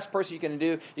be the best person you can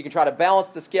do. You can try to balance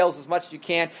the scales as much as you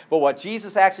can. But what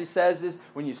Jesus actually says is,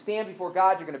 when you stand before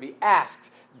God, you're going to be asked,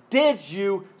 did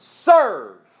you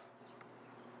serve?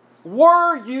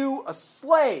 Were you a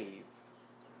slave?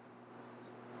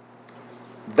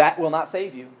 That will not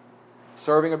save you.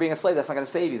 Serving or being a slave, that's not going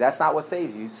to save you. That's not what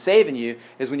saves you. Saving you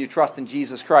is when you trust in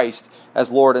Jesus Christ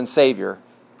as Lord and Savior.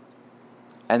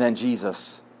 And then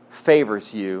Jesus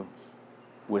favors you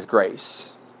with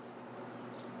grace.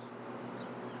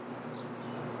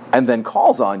 And then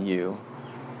calls on you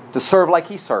to serve like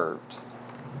He served.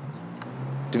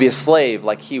 To be a slave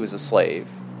like He was a slave.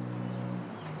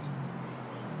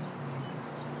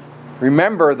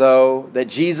 Remember, though, that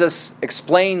Jesus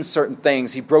explained certain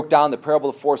things. He broke down the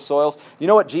parable of the four soils. You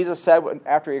know what Jesus said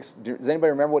after does anybody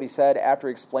remember what He said after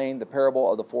He explained the parable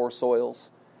of the four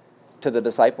soils to the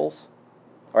disciples?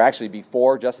 Or actually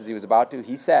before, just as He was about to.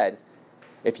 He said,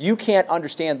 if you can't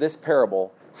understand this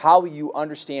parable, how will you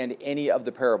understand any of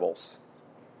the parables?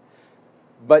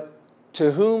 But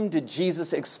to whom did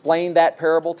Jesus explain that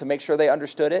parable to make sure they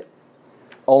understood it?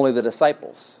 Only the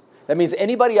disciples. That means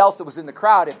anybody else that was in the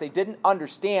crowd, if they didn't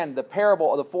understand the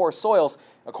parable of the four soils,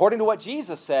 according to what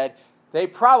Jesus said, they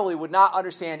probably would not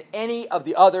understand any of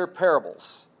the other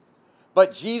parables.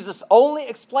 But Jesus only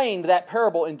explained that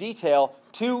parable in detail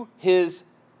to his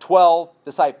 12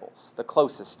 disciples, the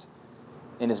closest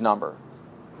in his number.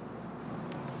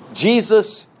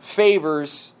 Jesus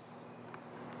favors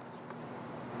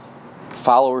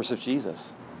followers of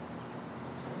Jesus,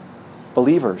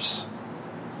 believers,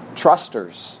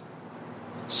 trusters,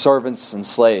 servants and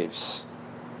slaves.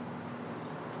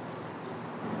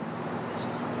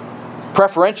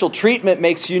 Preferential treatment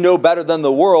makes you no better than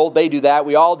the world. They do that.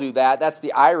 We all do that. That's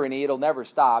the irony. It'll never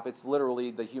stop. It's literally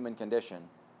the human condition.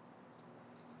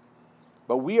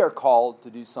 But we are called to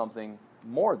do something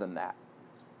more than that.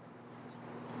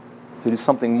 To do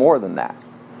something more than that.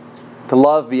 To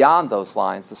love beyond those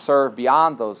lines, to serve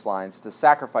beyond those lines, to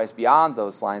sacrifice beyond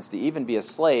those lines, to even be a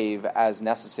slave as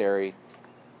necessary.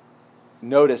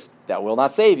 Notice that will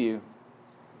not save you,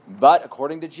 but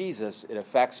according to Jesus, it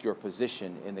affects your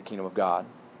position in the kingdom of God.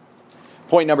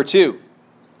 Point number 2.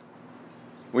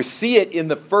 We see it in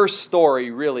the first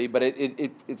story, really, but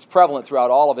it's prevalent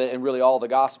throughout all of it and really all the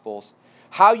Gospels.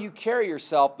 How you carry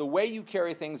yourself, the way you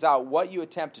carry things out, what you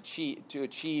attempt to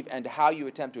achieve, and how you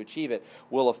attempt to achieve it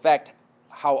will affect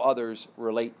how others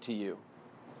relate to you.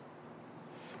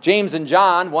 James and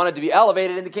John wanted to be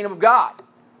elevated in the kingdom of God.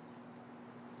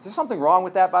 Is there something wrong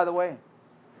with that, by the way?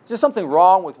 Is there something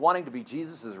wrong with wanting to be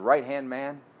Jesus' right-hand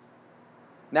man?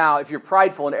 Now, if you're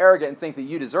prideful and arrogant and think that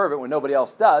you deserve it when nobody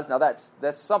else does, now that's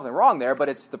something wrong there, but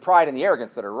it's the pride and the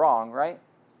arrogance that are wrong, right?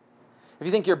 If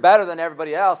you think you're better than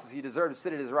everybody else, as you deserve to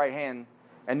sit at his right hand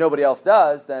and nobody else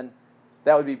does, then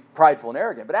that would be prideful and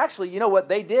arrogant. But actually, you know what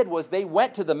they did was they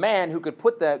went to the man who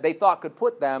they thought could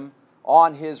put them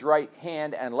on his right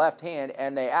hand and left hand,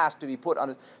 and they asked to be put on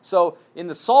his. So in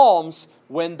the Psalms,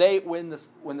 when the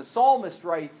psalmist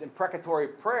writes imprecatory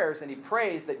prayers and he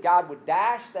prays that God would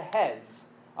dash the heads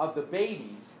of the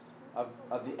babies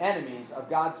of the enemies of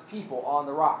God's people on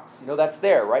the rocks. You know, that's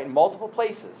there, right? In multiple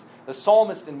places. The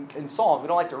psalmist in Psalms, we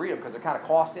don't like to read them because they're kind of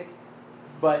caustic,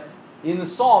 but in the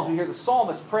Psalms, we hear the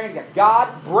psalmist praying that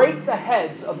God break the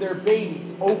heads of their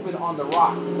babies open on the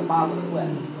rocks at the bottom of the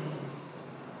cliff.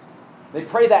 They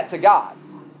pray that to God.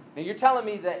 Now you're telling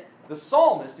me that the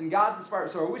psalmist in God's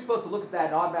inspired, so are we supposed to look at that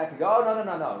and automatically go, oh,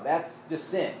 no, that's just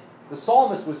sin. The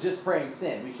psalmist was just praying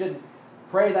sin. We shouldn't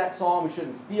pray that psalm, we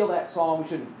shouldn't feel that psalm, we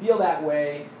shouldn't feel that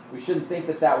way, we shouldn't think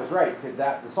that that was right, because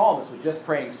the psalmist was just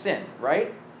praying sin,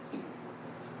 right?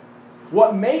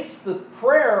 What makes the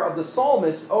prayer of the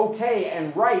psalmist okay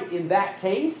and right in that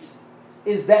case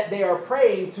is that they are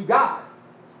praying to God.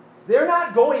 They're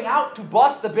not going out to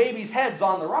bust the baby's heads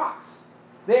on the rocks.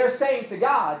 They are saying to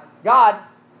God, God,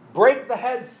 break the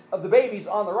heads of the babies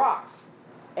on the rocks.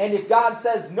 And if God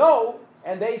says no,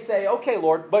 and they say, okay,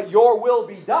 Lord, but your will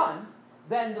be done,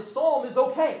 then the psalm is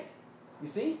okay. You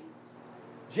see?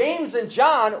 James and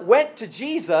John went to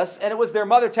Jesus, and it was their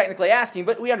mother technically asking,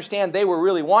 but we understand they were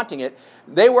really wanting it.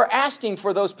 They were asking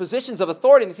for those positions of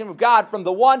authority in the kingdom of God from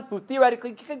the one who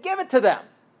theoretically could give it to them.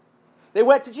 They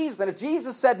went to Jesus, and if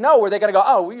Jesus said no, were they going to go,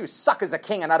 oh, well, you suck as a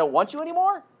king and I don't want you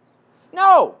anymore?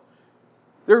 No.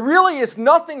 There really is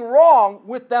nothing wrong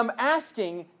with them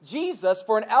asking Jesus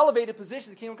for an elevated position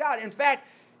in the kingdom of God. In fact,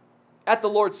 at the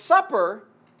Lord's Supper,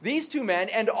 these two men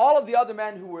and all of the other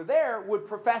men who were there would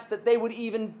profess that they would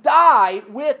even die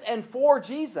with and for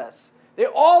Jesus.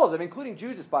 All of them, including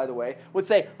Judas, by the way, would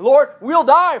say, Lord, we'll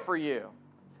die for you.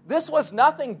 This was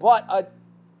nothing but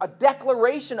a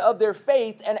declaration of their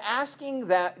faith and asking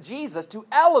that Jesus to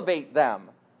elevate them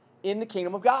in the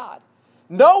kingdom of God.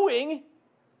 Knowing,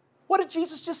 what did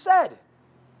Jesus just said?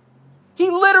 He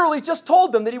literally just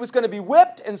told them that he was going to be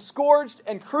whipped and scourged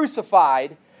and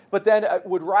crucified, but then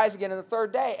would rise again on the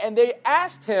third day. And they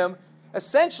asked him,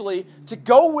 essentially, to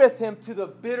go with him to the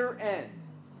bitter end.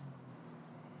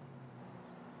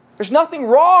 There's nothing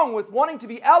wrong with wanting to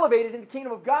be elevated in the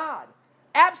kingdom of God.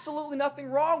 Absolutely nothing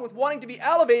wrong with wanting to be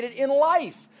elevated in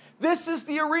life. This is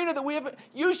the arena that we have.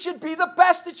 You should be the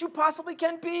best that you possibly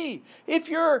can be. If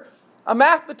you're a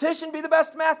mathematician, be the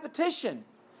best mathematician.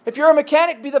 If you're a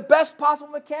mechanic, be the best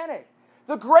possible mechanic.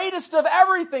 The greatest of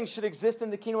everything should exist in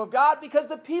the kingdom of God because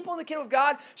the people in the kingdom of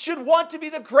God should want to be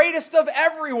the greatest of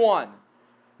everyone.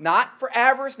 Not for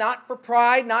avarice, not for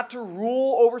pride, not to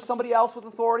rule over somebody else with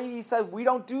authority. He says we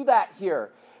don't do that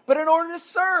here. But in order to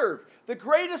serve, the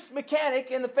greatest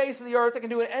mechanic in the face of the earth that can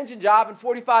do an engine job in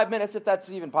 45 minutes, if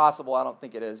that's even possible, I don't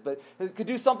think it is, but could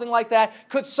do something like that,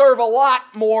 could serve a lot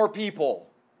more people.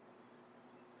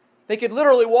 They could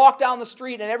literally walk down the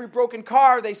street and every broken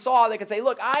car they saw, they could say,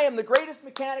 look, I am the greatest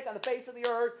mechanic on the face of the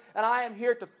earth, and I am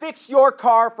here to fix your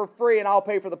car for free, and I'll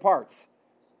pay for the parts.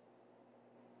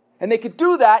 And they could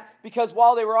do that because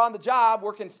while they were on the job,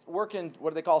 working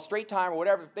what do they call straight time or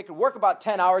whatever, they could work about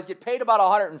 10 hours, get paid about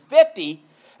 150,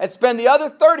 and spend the other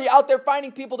 30 out there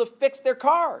finding people to fix their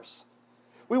cars.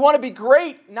 We want to be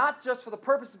great, not just for the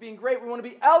purpose of being great. We want to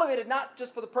be elevated, not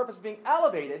just for the purpose of being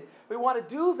elevated. We want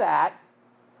to do that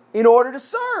in order to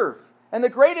serve. And the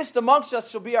greatest amongst us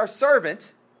shall be our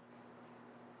servant.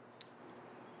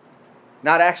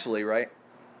 Not actually, right?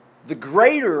 The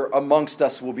greater amongst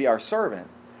us will be our servant.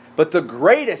 But the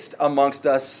greatest amongst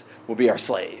us will be our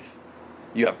slave.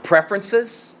 You have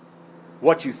preferences,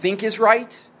 what you think is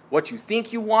right, what you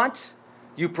think you want.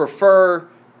 You prefer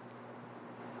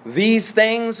these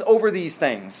things over these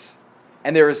things.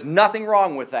 And there is nothing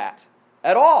wrong with that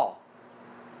at all.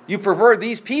 You prefer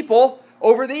these people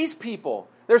over these people.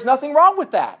 There's nothing wrong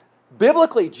with that.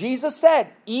 Biblically, Jesus said,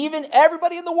 even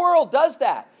everybody in the world does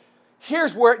that.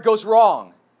 Here's where it goes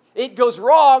wrong. It goes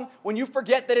wrong when you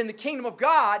forget that in the kingdom of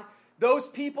God, those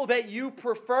people that you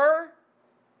prefer,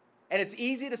 and it's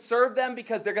easy to serve them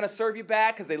because they're going to serve you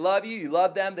back because they love you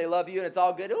love them, they love you, and it's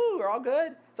all good. Ooh, we're all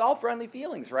good. It's all friendly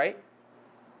feelings, right?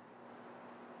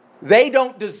 They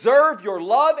don't deserve your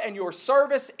love and your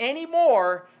service any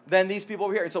more than these people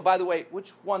over here. And so, by the way,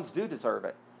 which ones do deserve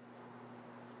it?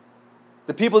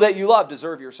 The people that you love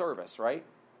deserve your service, right?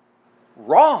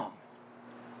 Wrong.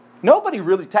 Nobody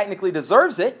really technically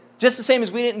deserves it. Just the same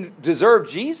as we didn't deserve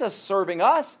Jesus serving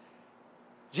us.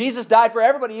 Jesus died for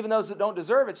everybody, even those that don't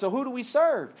deserve it. So who do we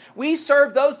serve? We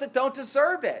serve those that don't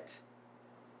deserve it.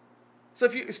 So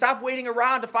if you stop waiting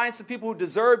around to find some people who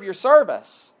deserve your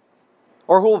service,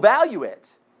 or who will value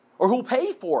it, or who will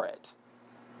pay for it,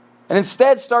 and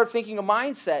instead start thinking a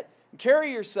mindset and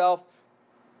carry yourself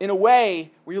in a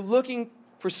way where you're looking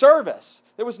for service.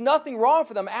 There was nothing wrong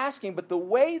for them asking, but the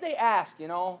way they asked,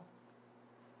 it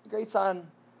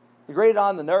grated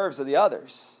on the nerves of the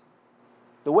others.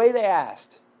 The way they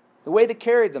asked, the way they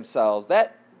carried themselves,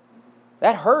 that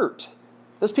hurt.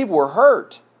 Those people were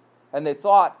hurt. And they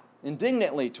thought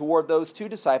indignantly toward those two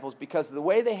disciples because of the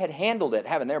way they had handled it,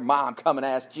 having their mom come and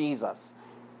ask Jesus.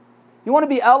 You want to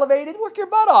be elevated? Work your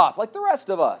butt off like the rest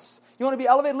of us. You want to be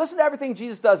elevated? Listen to everything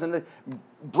Jesus does and the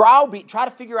browbeat. Try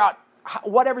to figure out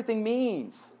what everything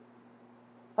means.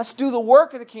 Let's do the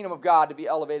work of the kingdom of God to be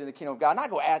elevated in the kingdom of God. Not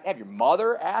go have your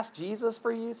mother ask Jesus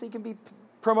for you so you can be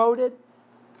promoted.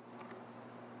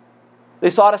 They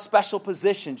sought a special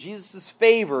position, Jesus'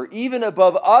 favor, even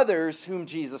above others whom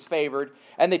Jesus favored,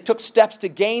 and they took steps to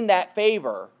gain that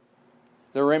favor.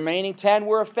 The remaining 10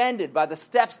 were offended by the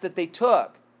steps that they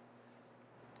took.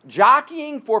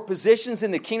 Jockeying for positions in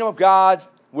the kingdom of God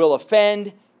will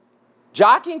offend.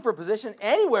 Jockeying for position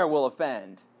anywhere will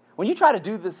offend. When you try to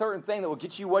do the certain thing that will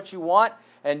get you what you want,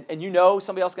 and you know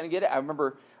somebody else is going to get it. I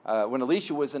remember when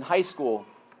Alicia was in high school,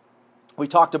 we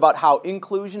talked about how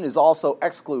inclusion is also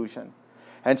exclusion.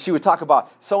 And she would talk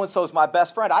about, so-and-so is my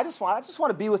best friend. I just want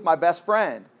to be with my best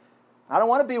friend. I don't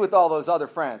want to be with all those other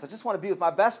friends. I just want to be with my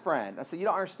best friend. I said, you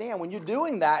don't understand. When you're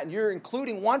doing that and you're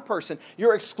including one person,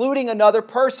 you're excluding another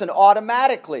person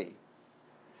automatically.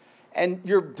 And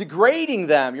you're degrading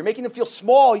them. You're making them feel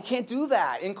small. You can't do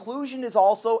that. Inclusion is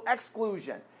also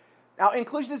exclusion. Now,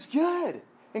 inclusion is good.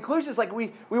 Inclusion is like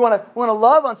we want to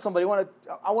love on somebody.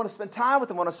 I want to spend time with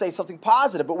them. I want to say something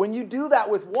positive. But when you do that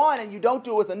with one and you don't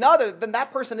do it with another, then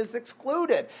that person is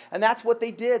excluded. And that's what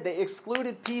they did. They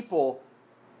excluded people.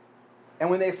 And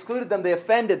when they excluded them, they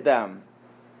offended them.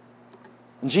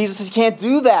 And Jesus said, you can't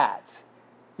do that.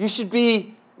 You should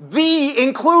be the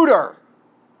includer.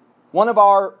 One of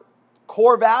our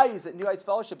core values at New Heights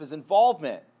Fellowship is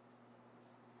involvement.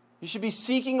 You should be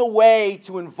seeking a way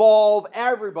to involve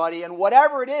everybody in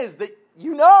whatever it is that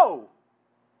you know.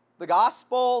 The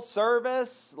gospel,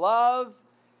 service, love.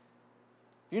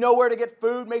 You know where to get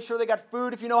food, make sure they got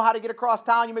food. If you know how to get across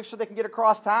town, you make sure they can get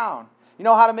across town. You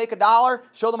know how to make $1?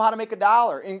 Show them how to make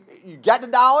 $1. And you get the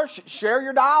dollar, share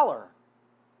your dollar.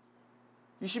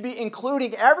 You should be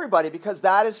including everybody because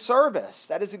that is service.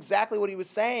 That is exactly what he was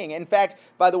saying. In fact,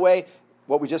 by the way,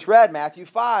 what we just read, Matthew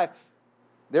 5,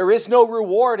 there is no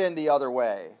reward in the other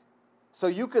way. So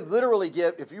you could literally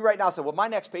give, if you right now said, well, my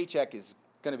next paycheck is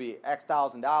going to be X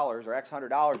 $1,000 or X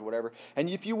 $100 or whatever, and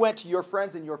if you went to your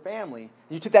friends and your family, and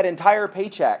you took that entire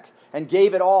paycheck and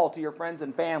gave it all to your friends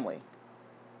and family,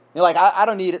 you're like, I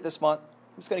don't need it this month.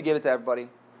 I'm just going to give it to everybody.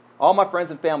 All my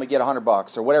friends and family get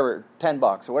 $100 or whatever,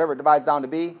 $10 or whatever it divides down to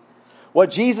be.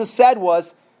 What Jesus said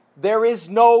was, there is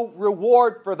no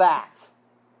reward for that.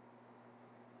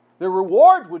 The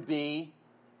reward would be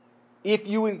if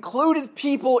you included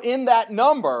people in that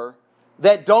number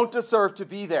that don't deserve to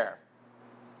be there,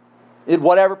 in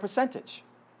whatever percentage.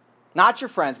 Not your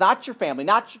friends, not your family,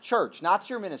 not your church, not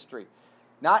your ministry.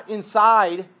 Not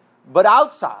inside, but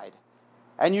outside.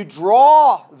 And you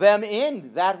draw them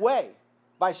in that way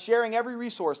by sharing every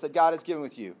resource that God has given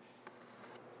with you.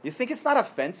 You think it's not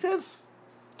offensive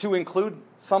to include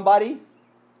somebody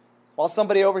while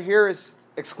somebody over here is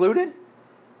excluded?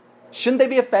 Shouldn't they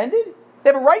be offended? They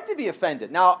have a right to be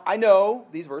offended. Now, I know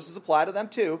these verses apply to them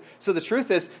too. So the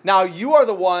truth is, now you are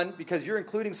the one, because you're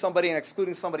including somebody and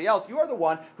excluding somebody else, you are the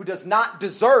one who does not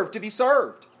deserve to be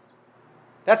served.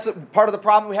 That's part of the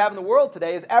problem we have in the world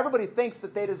today, is everybody thinks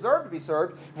that they deserve to be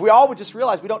served. If we all would just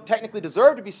realize we don't technically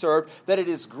deserve to be served, that it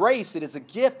is grace, it is a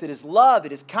gift, it is love,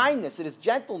 it is kindness, it is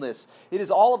gentleness, it is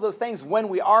all of those things when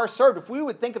we are served. If we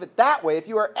would think of it that way, if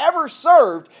you are ever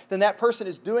served, then that person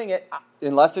is doing it,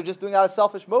 unless they're just doing it out of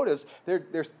selfish motives, they're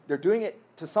doing it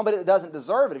to somebody that doesn't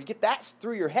deserve it. If you get that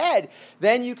through your head,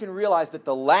 then you can realize that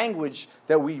the language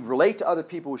that we relate to other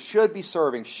people should be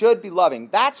serving, should be loving.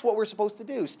 That's what we're supposed to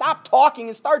do. Stop talking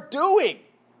and start doing.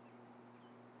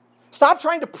 Stop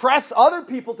trying to press other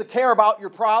people to care about your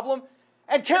problem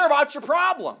and care about your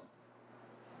problem.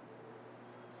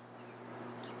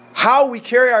 How we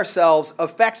carry ourselves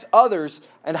affects others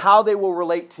and how they will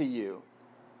relate to you.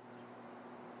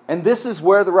 And this is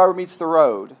where the rubber meets the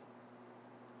road.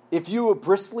 If you are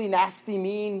bristly, nasty,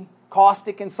 mean,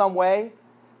 caustic in some way,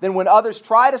 then when others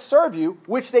try to serve you,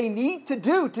 which they need to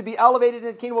do to be elevated in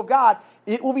the kingdom of God,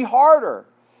 it will be harder.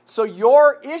 So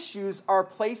your issues are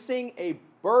placing a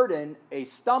burden, a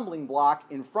stumbling block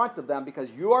in front of them because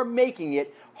you are making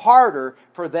it harder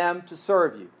for them to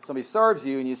serve you. Somebody serves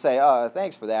you and you say,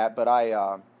 thanks for that, but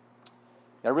I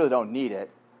really don't need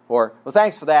it. Or, well,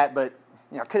 thanks for that, but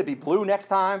could it be blue next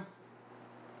time?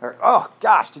 Or, oh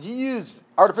gosh, did you use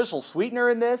artificial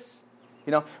sweetener in this?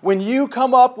 When you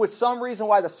come up with some reason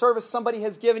why the service somebody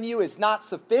has given you is not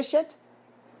sufficient,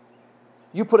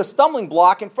 you put a stumbling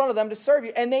block in front of them to serve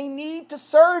you. And they need to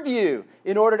serve you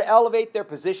in order to elevate their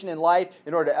position in life,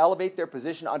 in order to elevate their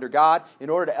position under God, in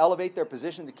order to elevate their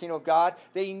position in the kingdom of God.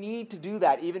 They need to do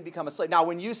that, even become a slave. Now,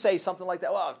 when you say something like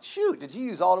that, well, shoot, did you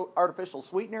use all artificial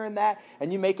sweetener in that?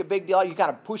 And you make a big deal, you kind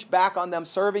of push back on them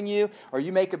serving you, or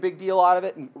you make a big deal out of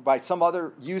it by some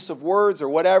other use of words or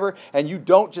whatever, and you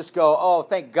don't just go, oh,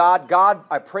 thank God, God,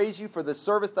 I praise you for the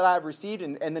service that I have received,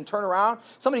 and then turn around.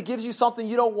 Somebody gives you something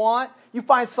you don't want, you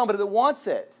find somebody that wants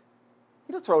it.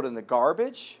 You don't throw it in the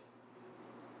garbage.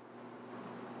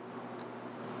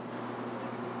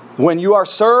 When you are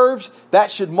served,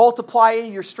 that should multiply,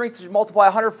 your strength should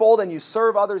multiply 100-fold, and you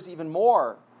serve others even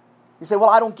more. You say, well,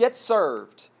 I don't get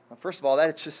served. Well, first of all,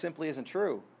 that just simply isn't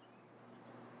true.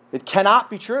 It cannot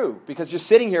be true, because you're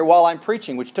sitting here while I'm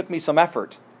preaching, which took me some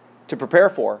effort to prepare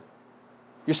for.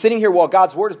 You're sitting here while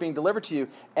God's word is being delivered to you,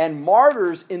 and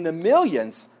martyrs in the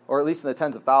millions, or at least in the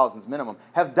tens of thousands minimum,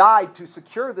 have died to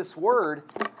secure this word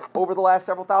over the last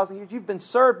several thousand years. You've been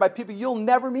served by people you'll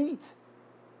never meet.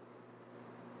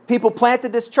 People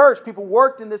planted this church. People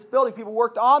worked in this building. People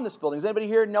worked on this building. Does anybody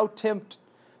here know Tim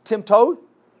Toth?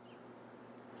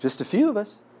 Just a few of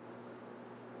us.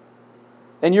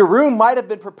 And your room might have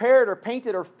been prepared or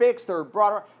painted or fixed or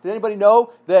brought around. Did anybody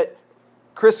know that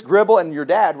Chris Gribble and your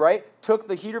dad, right, took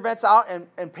the heater vents out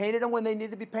and painted them when they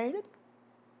needed to be painted?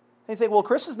 And you think, well,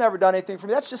 Chris has never done anything for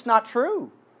me. That's just not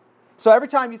true. So every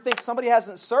time you think somebody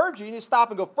hasn't served you, you need to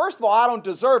stop and go, first of all, I don't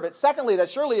deserve it. Secondly,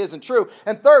 that surely isn't true.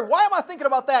 And third, why am I thinking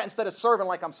about that instead of serving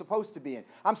like I'm supposed to be in?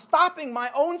 I'm stopping my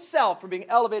own self from being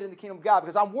elevated in the kingdom of God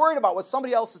because I'm worried about what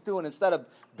somebody else is doing instead of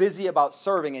busy about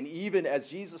serving. And even, as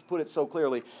Jesus put it so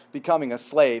clearly, becoming a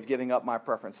slave, giving up my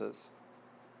preferences.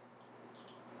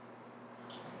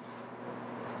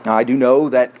 Now, I do know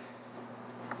that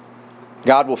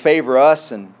God will favor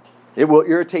us, and it will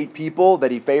irritate people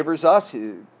that He favors us.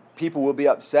 People will be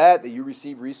upset that you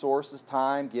receive resources,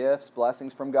 time, gifts,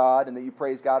 blessings from God, and that you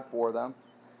praise God for them.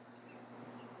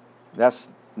 That's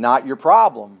not your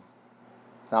problem.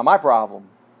 It's not my problem.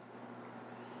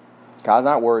 God's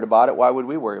not worried about it. Why would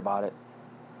we worry about it?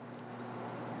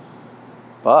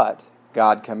 But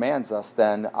God commands us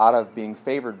then, out of being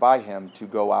favored by Him, to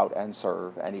go out and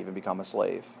serve and even become a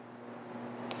slave.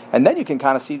 And then you can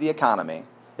kind of see the economy.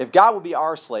 If God will be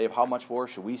our slave, how much more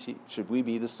should we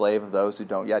be the slave of those who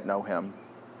don't yet know Him?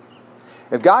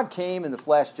 If God came in the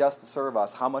flesh just to serve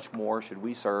us, how much more should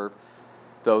we serve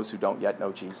those who don't yet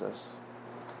know Jesus?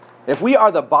 If we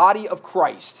are the body of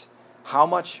Christ, how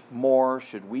much more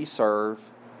should we serve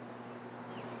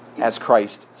as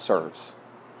Christ serves?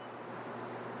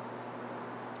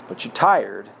 But you're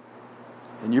tired,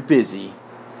 and you're busy,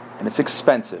 and it's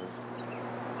expensive,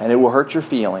 and it will hurt your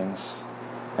feelings,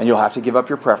 and you'll have to give up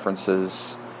your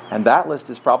preferences, And that list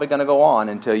is probably going to go on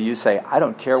until you say, I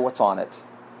don't care what's on it.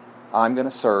 I'm going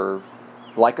to serve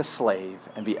like a slave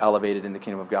and be elevated in the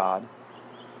kingdom of God.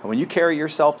 And when you carry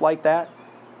yourself like that,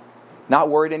 not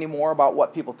worried anymore about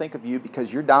what people think of you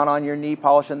because you're down on your knee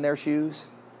polishing their shoes,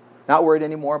 not worried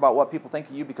anymore about what people think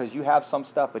of you because you have some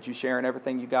stuff but you sharing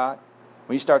everything you got.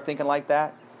 When you start thinking like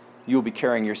that, you'll be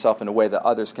carrying yourself in a way that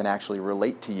others can actually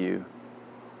relate to you.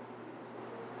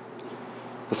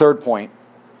 The third point,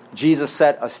 Jesus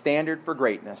set a standard for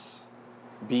greatness.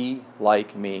 Be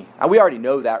like me. Now, we already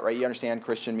know that, right? You understand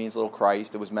Christian means little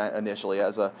Christ. It was meant initially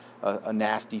as a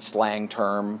nasty slang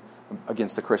term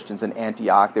against the Christians in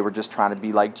Antioch. They were just trying to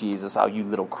be like Jesus. Oh, you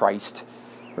little Christ,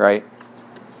 right?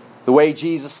 The way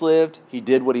Jesus lived, he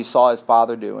did what he saw his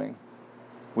Father doing.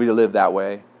 We to live that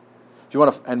way. If you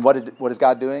want to, and what is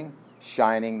God doing?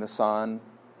 Shining the sun,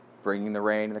 bringing the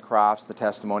rain and the crops, the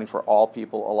testimony for all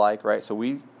people alike, right? So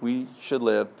we should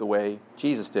live the way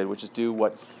Jesus did, which is do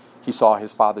what he saw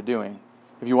his Father doing.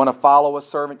 If you want to follow a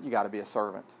servant, you got to be a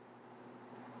servant.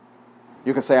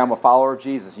 You can say, I'm a follower of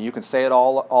Jesus, and you can say it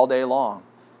all day long.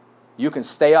 You can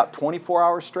stay up 24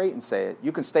 hours straight and say it.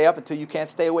 You can stay up until you can't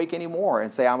stay awake anymore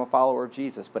and say, I'm a follower of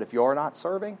Jesus. But if you're not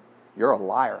serving, you're a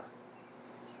liar.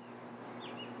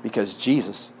 Because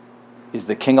Jesus is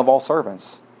the King of all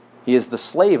servants. He is the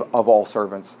slave of all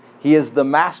servants. He is the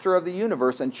master of the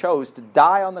universe and chose to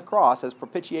die on the cross as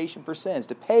propitiation for sins,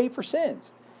 to pay for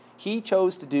sins. He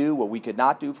chose to do what we could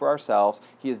not do for ourselves.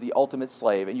 He is the ultimate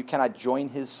slave, and you cannot join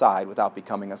his side without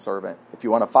becoming a servant. If you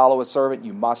want to follow a servant,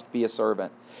 you must be a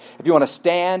servant. If you want to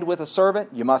stand with a servant,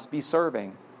 you must be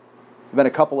serving. There have been a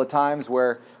couple of times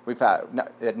where we've had,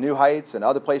 at New Heights and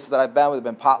other places that I've been, where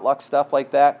there have been potluck stuff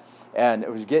like that, and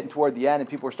it was getting toward the end, and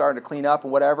people were starting to clean up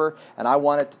and whatever, and I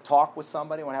wanted to talk with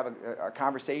somebody, I want to have a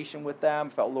conversation with them,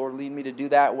 felt the Lord leading me to do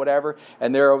that, whatever,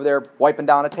 and they're over there wiping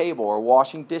down a table or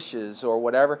washing dishes or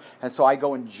whatever, and so I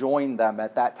go and join them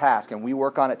at that task, and we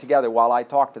work on it together while I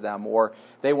talk to them, or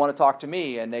they want to talk to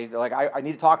me, and they're like, I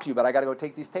need to talk to you, but I got to go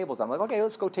take these tables down. I'm like, okay,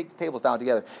 let's go take the tables down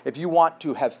together. If you want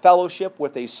to have fellowship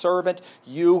with a servant,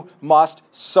 you must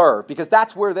serve, because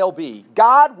that's where they'll be.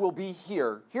 God will be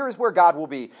here. Here is where God will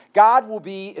be. God will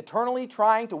be eternally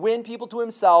trying to win people to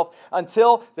himself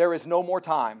until there is no more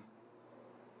time.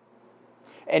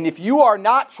 And if you are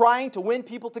not trying to win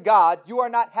people to God, you are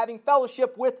not having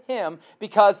fellowship with him,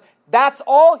 because that's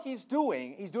all he's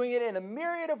doing. He's doing it in a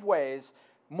myriad of ways,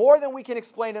 more than we can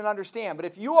explain and understand. But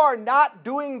if you are not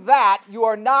doing that, you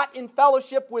are not in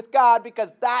fellowship with God, because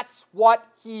that's what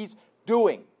he's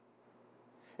doing.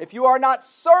 If you are not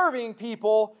serving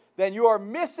people, then you are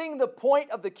missing the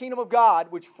point of the kingdom of God,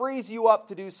 which frees you up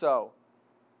to do so.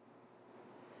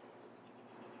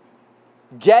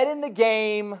 Get in the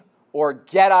game or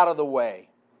get out of the way.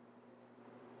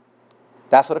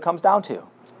 That's what it comes down to.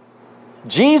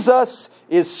 Jesus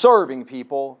is serving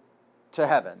people to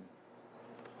heaven.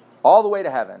 All the way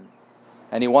to heaven.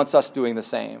 And he wants us doing the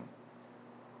same.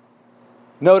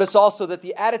 Notice also that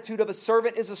the attitude of a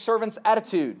servant is a servant's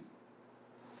attitude.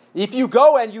 If you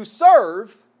go and you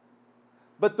serve,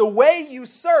 but the way you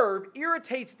serve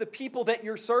irritates the people that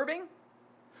you're serving,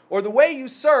 or the way you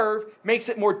serve makes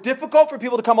it more difficult for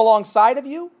people to come alongside of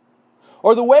you,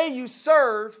 or the way you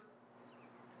serve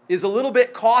is a little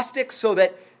bit caustic so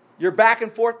that you're back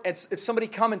and forth, and if somebody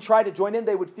come and try to join in,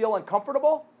 they would feel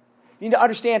uncomfortable. You need to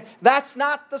understand, that's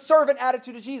not the servant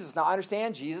attitude of Jesus. Now, I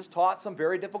understand Jesus taught some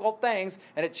very difficult things,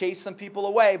 and it chased some people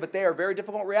away, but they are very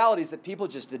difficult realities that people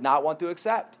just did not want to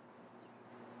accept.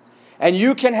 And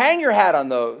you can hang your hat on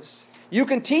those. You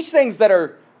can teach things that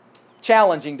are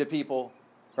challenging to people,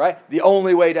 right? The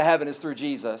only way to heaven is through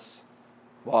Jesus.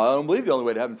 Well, I don't believe the only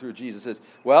way to heaven through Jesus is.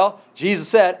 Well, Jesus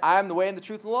said, I am the way and the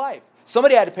truth and the life.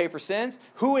 Somebody had to pay for sins.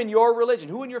 Who in your religion,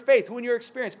 who in your faith, who in your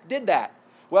experience did that?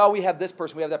 Well, we have this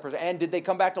person, we have that person. And did they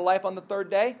come back to life on the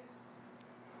third day?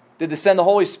 Did they send the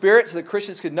Holy Spirit so that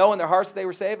Christians could know in their hearts that they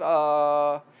were saved?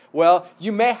 Well,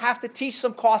 you may have to teach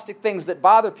some caustic things that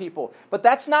bother people. But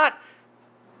that's not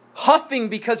huffing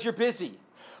because you're busy.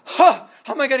 How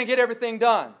am I going to get everything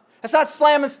done? That's not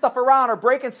slamming stuff around or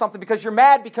breaking something because you're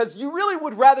mad because you really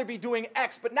would rather be doing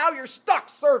X, but now you're stuck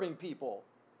serving people.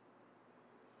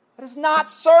 That is not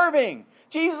serving.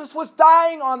 Jesus was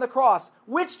dying on the cross,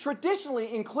 which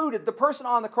traditionally included the person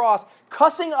on the cross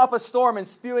cussing up a storm and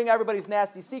spewing everybody's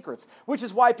nasty secrets, which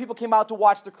is why people came out to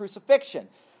watch the crucifixion.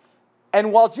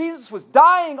 And while Jesus was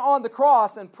dying on the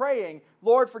cross and praying,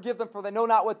 Lord, forgive them for they know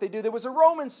not what they do. There was a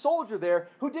Roman soldier there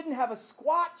who didn't have a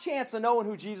squat chance of knowing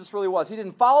who Jesus really was. He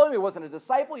didn't follow him. He wasn't a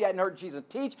disciple. He hadn't heard Jesus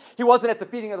teach. He wasn't at the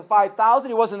feeding of the 5,000.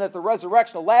 He wasn't at the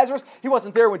resurrection of Lazarus. He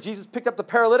wasn't there when Jesus picked up the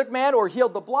paralytic man or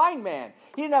healed the blind man.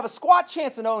 He didn't have a squat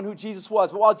chance of knowing who Jesus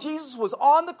was. But while Jesus was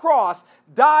on the cross,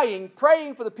 dying,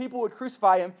 praying for the people who would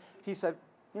crucify him, he said,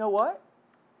 you know what?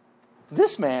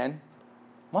 This man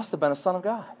must have been a son of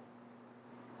God.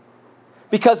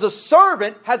 Because a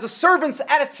servant has a servant's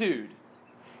attitude.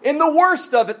 In the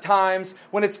worst of it times,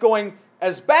 when it's going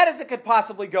as bad as it could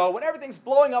possibly go, when everything's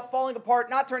blowing up, falling apart,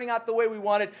 not turning out the way we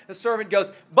wanted, the servant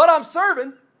goes, but I'm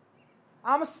serving.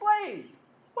 I'm a slave.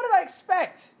 What did I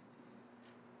expect?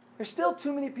 There's still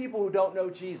too many people who don't know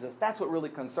Jesus. That's what really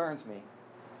concerns me.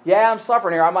 Yeah, I'm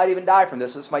suffering here. I might even die from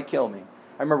this. This might kill me.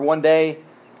 I remember one day, it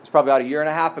was probably about a year and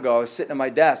a half ago, I was sitting at my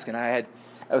desk and I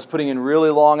was putting in really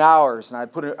long hours, and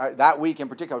that week in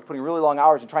particular, I was putting really long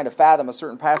hours and trying to fathom a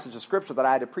certain passage of Scripture that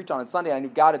I had to preach on Sunday. I knew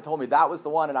God had told me that was the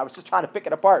one, and I was just trying to pick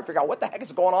it apart, figure out what the heck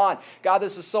is going on. God,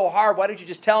 this is so hard. Why don't you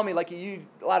just tell me like you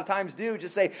a lot of times do?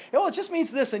 Just say, oh, it just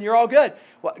means this, and you're all good.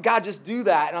 Well, God, just do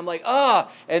that. And I'm like,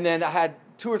 And then I had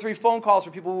 2 or 3 phone calls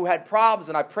from people who had problems,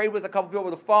 and I prayed with a couple people over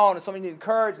the phone, and somebody needed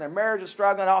encouragement, and their marriage is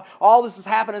struggling. All this is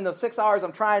happening in the 6 hours.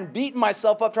 I'm beating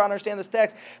myself up trying to understand this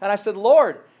text. And I said,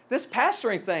 Lord, this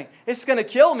pastoring thing, it's going to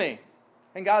kill me.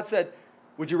 And God said,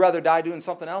 would you rather die doing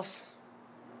something else?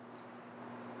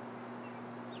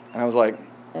 And I was like,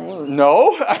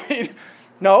 no.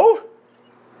 No.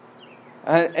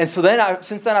 And so then,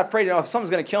 since then, I prayed, if something's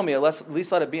going to kill me, at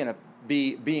least let it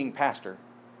be being pastor.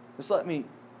 Just let me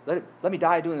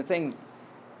die doing the thing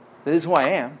that is who I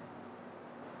am.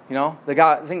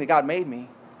 The thing that God made me.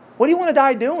 What do you want to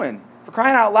die doing? For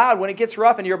crying out loud, when it gets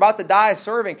rough and you're about to die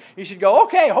serving, you should go,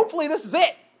 okay, hopefully this is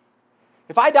it.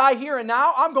 If I die here and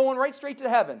now, I'm going right straight to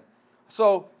heaven.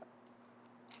 So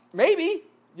maybe,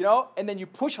 and then you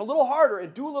push a little harder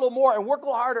and do a little more and work a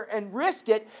little harder and risk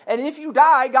it. And if you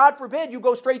die, God forbid, you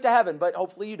go straight to heaven. But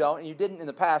hopefully you don't, and you didn't in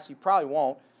the past. You probably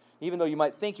won't, even though you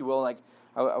might think you will. Like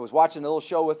I was watching a little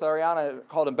show with Ariana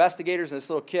called Investigators, and this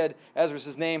little kid, Ezra's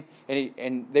his name,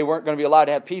 and they weren't going to be allowed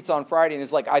to have pizza on Friday, and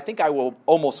he's like, I think I will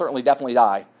almost certainly definitely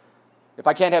die. If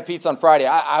I can't have pizza on Friday,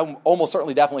 I almost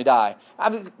certainly definitely die. I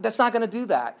mean, that's not going to do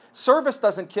that. Service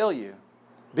doesn't kill you.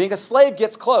 Being a slave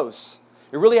gets close.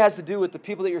 It really has to do with the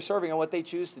people that you're serving and what they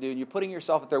choose to do, and you're putting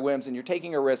yourself at their whims, and you're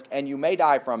taking a risk, and you may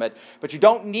die from it, but you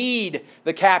don't need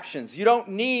the captions. You don't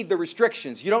need the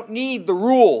restrictions. You don't need the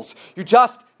rules. You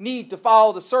just need to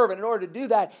follow the servant. In order to do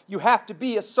that, you have to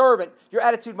be a servant. Your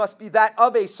attitude must be that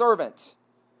of a servant.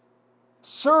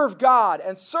 Serve God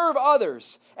and serve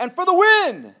others, and for the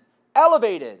win,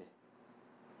 elevated.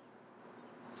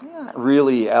 Not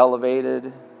really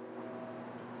elevated,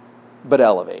 but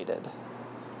elevated.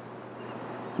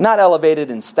 Not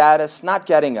elevated in status, not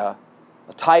getting a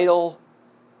title,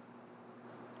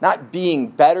 not being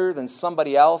better than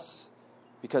somebody else,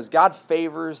 because God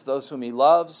favors those whom He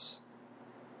loves.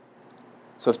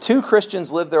 So if 2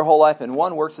 Christians live their whole life and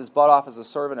one works his butt off as a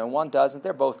servant and one doesn't,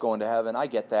 they're both going to heaven. I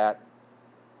get that.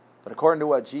 But according to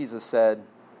what Jesus said,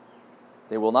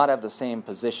 they will not have the same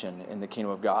position in the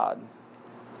kingdom of God.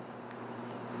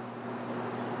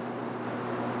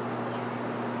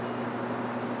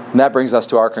 And that brings us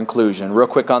to our conclusion. Real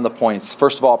quick on the points.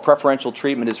 First of all, preferential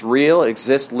treatment is real. It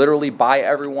exists literally by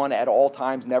everyone at all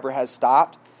times, never has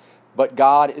stopped. But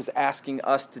God is asking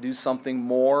us to do something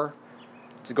more,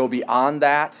 to go beyond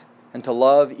that, and to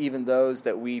love even those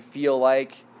that we feel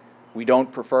like we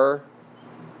don't prefer.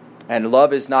 And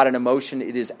love is not an emotion,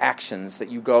 it is actions, that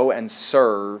you go and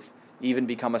serve, even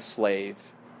become a slave.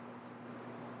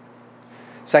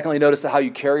 Secondly, notice that how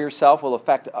you carry yourself will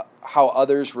affect how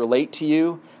others relate to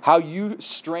you. How you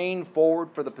strain forward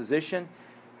for the position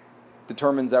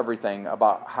determines everything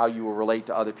about how you will relate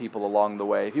to other people along the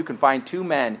way. If you can find 2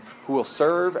 men who will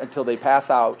serve until they pass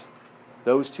out,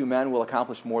 those 2 men will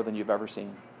accomplish more than you've ever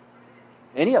seen.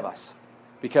 Any of us.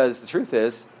 Because the truth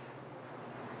is,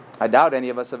 I doubt any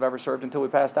of us have ever served until we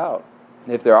passed out.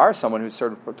 And if there are someone who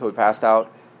served until we passed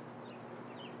out,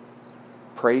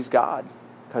 praise God,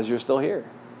 because you're still here.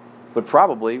 But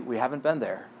probably we haven't been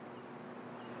there.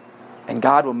 And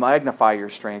God will magnify your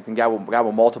strength, and God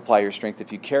will multiply your strength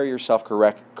if you carry yourself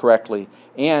correctly.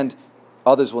 And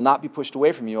others will not be pushed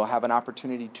away from you. You'll have an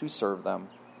opportunity to serve them.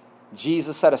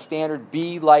 Jesus set a standard,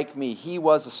 be like me. He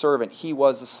was a servant. He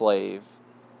was a slave.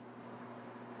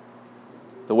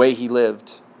 The way He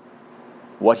lived,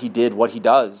 what He did, what He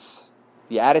does.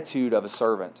 The attitude of a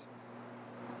servant.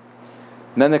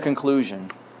 And then the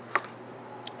conclusion.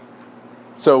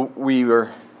 So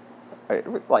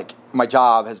my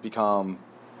job has become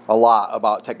a lot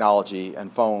about technology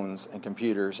and phones and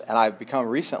computers, and I've become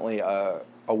recently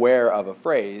aware of a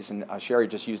phrase, and Sherry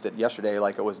just used it yesterday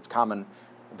like it was common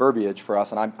verbiage for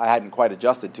us, and I hadn't quite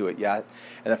adjusted to it yet.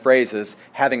 And the phrase is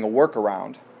having a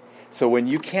workaround. So when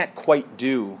you can't quite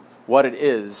do what it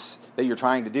is that you're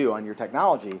trying to do on your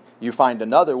technology, you find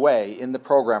another way in the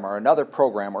program or another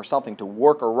program or something to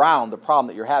work around the problem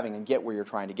that you're having and get where you're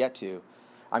trying to get to.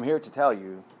 I'm here to tell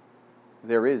you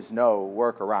there is no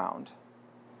workaround.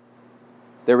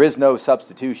 There is no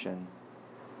substitution.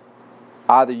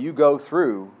 Either you go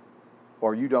through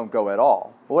or you don't go at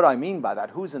all. What do I mean by that?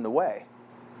 Who's in the way?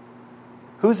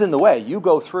 Who's in the way? You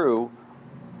go through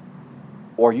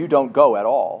or you don't go at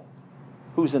all.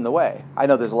 Who's in the way? I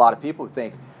know there's a lot of people who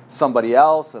think somebody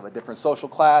else of a different social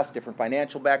class, different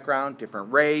financial background,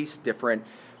 different race, different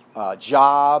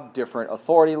job, different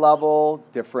authority level,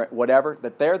 different whatever,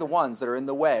 that they're the ones that are in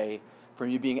the way from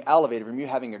you being elevated, from you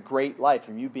having a great life,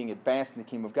 from you being advanced in the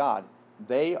kingdom of God.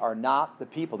 They are not the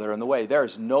people that are in the way. There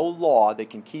is no law that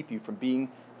can keep you from being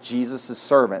Jesus'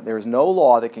 servant. There is no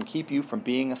law that can keep you from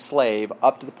being a slave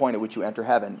up to the point at which you enter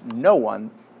heaven. No one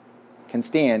can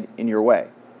stand in your way.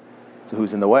 So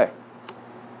who's in the way?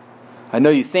 I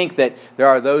know you think that there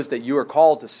are those that you are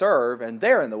called to serve, and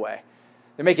they're in the way.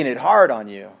 They're making it hard on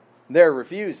you. They're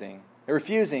refusing. They're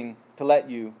refusing to let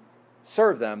you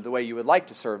serve them the way you would like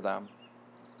to serve them.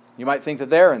 You might think that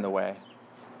they're in the way.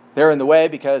 They're in the way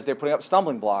because they're putting up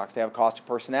stumbling blocks. They have a caustic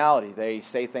personality. They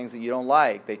say things that you don't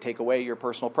like. They take away your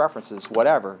personal preferences,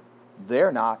 whatever.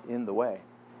 They're not in the way.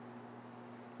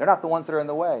 They're not the ones that are in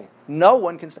the way. No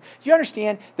one can... Do you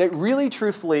understand that really,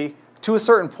 truthfully, to a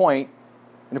certain point,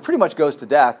 and it pretty much goes to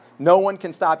death, no one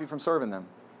can stop you from serving them?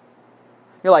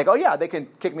 You're like, oh yeah, they can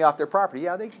kick me off their property.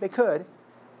 Yeah, they could.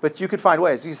 But you could find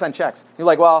ways. You can send checks. You're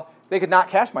like, well, they could not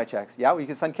cash my checks. Yeah, well, you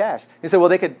can send cash. You say, well,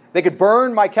 they could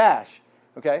burn my cash.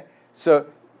 Okay? So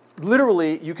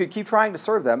literally, you could keep trying to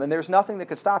serve them, and there's nothing that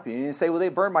could stop you. And you say, well, they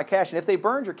burned my cash. And if they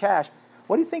burned your cash,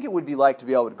 what do you think it would be like to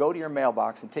be able to go to your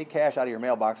mailbox and take cash out of your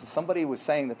mailbox, and somebody was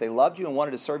saying that they loved you and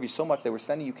wanted to serve you so much they were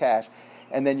sending you cash,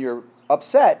 and then you're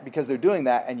upset because they're doing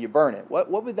that and you burn it? What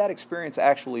would that experience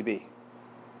actually be?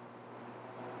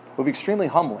 It would be extremely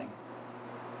humbling.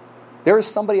 There is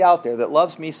somebody out there that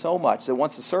loves me so much, that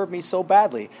wants to serve me so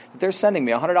badly, that they're sending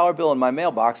me a $100 bill in my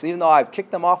mailbox, even though I've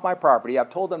kicked them off my property, I've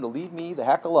told them to leave me the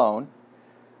heck alone,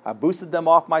 I've boosted them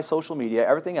off my social media,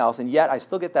 everything else, and yet I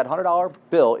still get that $100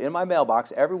 bill in my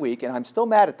mailbox every week, and I'm still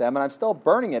mad at them, and I'm still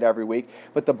burning it every week.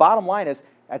 But the bottom line is,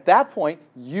 at that point,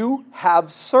 you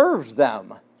have served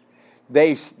them.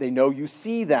 They know you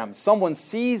see them. Someone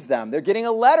sees them. They're getting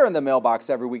a letter in the mailbox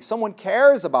every week. Someone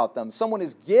cares about them. Someone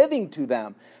is giving to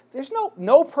them. There's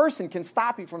no person can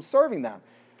stop you from serving them.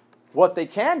 What they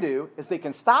can do is they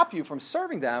can stop you from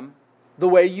serving them the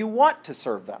way you want to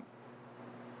serve them.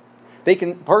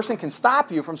 Person can stop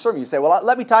you from serving you. You say, well,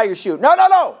 let me tie your shoe.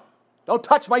 No. Don't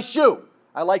touch my shoe.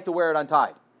 I like to wear it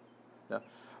untied. No.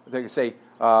 They can say,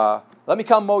 let me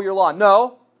come mow your lawn.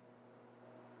 No.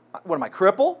 What, am I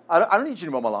crippled? I don't need you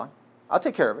to mow my lawn. I'll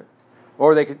take care of it.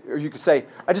 Or you could say,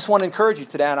 I just want to encourage you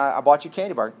today, and I bought you a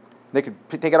candy bar. They could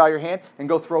take it out of your hand and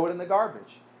go throw it in the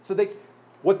garbage. So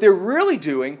what they're really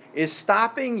doing is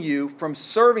stopping you from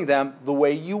serving them the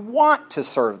way you want to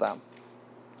serve them.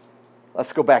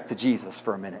 Let's go back to Jesus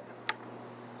for a minute.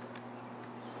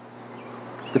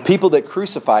 The people that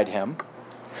crucified him,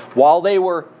 while they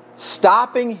were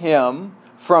stopping him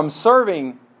from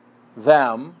serving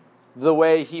them the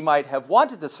way he might have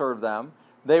wanted to serve them,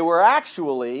 they were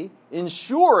actually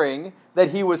ensuring that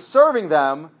he was serving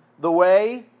them the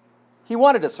way he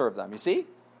wanted to serve them. You see?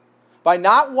 By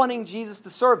not wanting Jesus to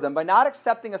serve them, by not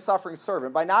accepting a suffering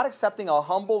servant, by not accepting a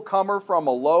humble comer from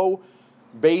a low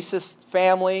basis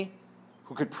family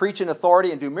who could preach in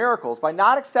authority and do miracles, by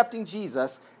not accepting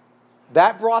Jesus,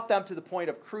 that brought them to the point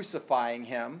of crucifying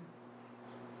him,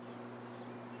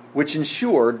 which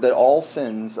ensured that all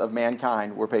sins of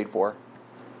mankind were paid for.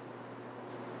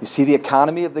 You see the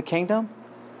economy of the kingdom?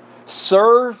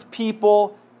 Serve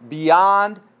people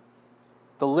beyond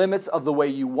the limits of the way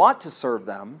you want to serve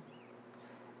them,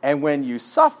 and when you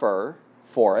suffer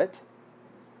for it,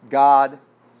 God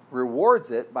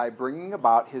rewards it by bringing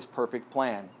about his perfect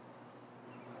plan.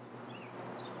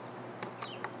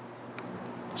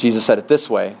 Jesus said it this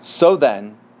way, so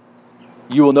then,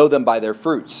 you will know them by their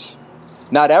fruits.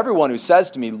 Not everyone who says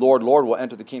to me, Lord, Lord, will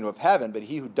enter the kingdom of heaven, but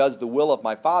he who does the will of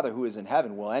my Father who is in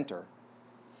heaven will enter.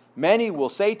 Many will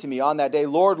say to me on that day,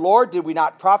 Lord, Lord, did we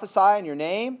not prophesy in your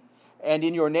name, and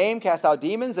in your name cast out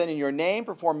demons, and in your name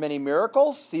perform many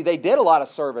miracles. See, they did a lot of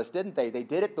service, didn't they? They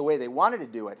did it the way they wanted to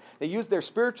do it. They used their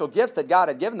spiritual gifts that God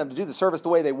had given them to do the service the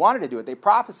way they wanted to do it. They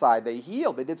prophesied, they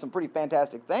healed, they did some pretty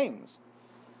fantastic things.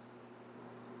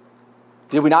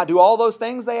 Did we not do all those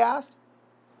things, they asked?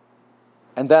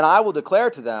 And then I will declare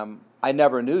to them, I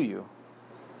never knew you.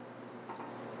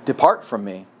 Depart from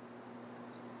me,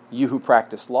 you who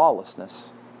practice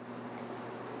lawlessness.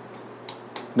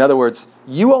 In other words,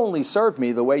 you only served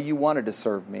me the way you wanted to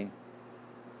serve me.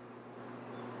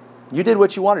 You did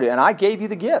what you wanted to, and I gave you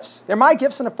the gifts. They're my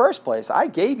gifts in the first place. I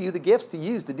gave you the gifts to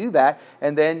use to do that,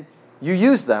 and then you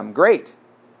used them. Great.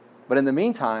 But in the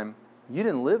meantime, you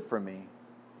didn't live for me.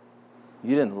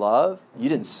 You didn't love. You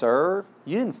didn't serve.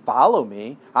 You didn't follow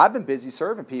me. I've been busy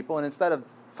serving people, and instead of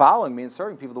following me and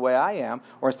serving people the way I am,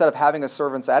 or instead of having a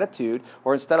servant's attitude,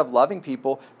 or instead of loving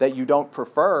people that you don't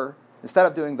prefer, instead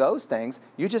of doing those things,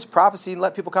 you just prophesied and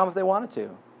let people come if they wanted to.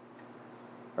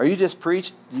 Or you just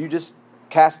preached, you just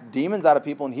cast demons out of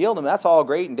people and healed them. That's all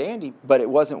great and dandy, but it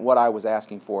wasn't what I was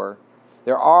asking for.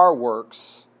 There are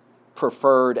works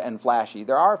preferred and flashy.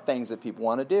 There are things that people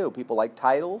want to do. People like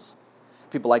titles.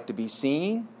 People like to be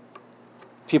seen.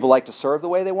 People like to serve the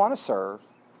way they want to serve.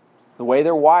 The way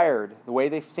they're wired, the way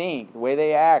they think, the way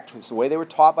they act, the way they were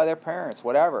taught by their parents,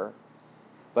 whatever.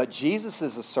 But Jesus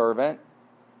is a servant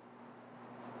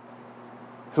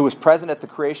who was present at the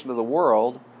creation of the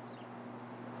world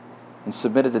and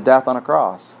submitted to death on a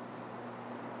cross.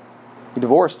 He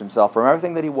divorced himself from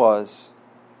everything that he was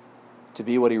to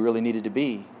be what he really needed to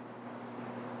be.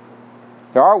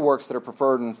 There are works that are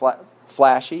preferred and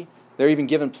flashy. They're even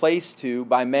given place to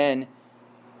by men.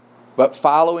 But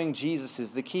following Jesus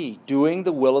is the key. Doing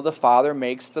the will of the Father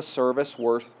makes the service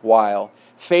worthwhile.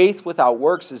 Faith without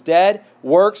works is dead.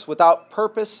 Works without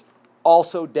purpose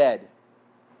also dead.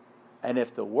 And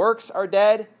if the works are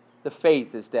dead, the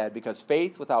faith is dead, because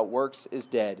faith without works is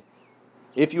dead.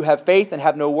 If you have faith and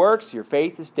have no works, your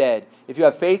faith is dead. If you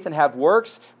have faith and have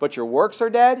works, but your works are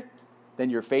dead, then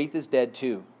your faith is dead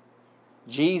too.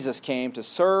 Jesus came to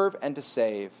serve and to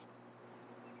save.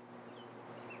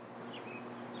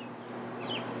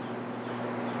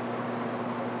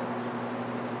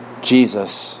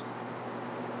 Jesus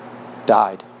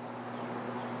died.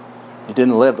 He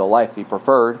didn't live the life he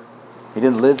preferred. He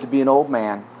didn't live to be an old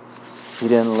man. He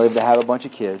didn't live to have a bunch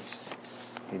of kids.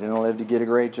 He didn't live to get a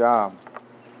great job.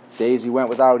 Days he went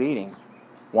without eating,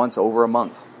 once over a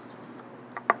month.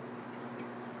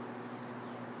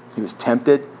 He was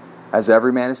tempted as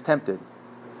every man is tempted,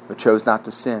 but chose not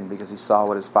to sin because he saw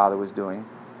what his Father was doing.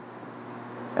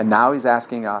 And now he's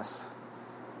asking us,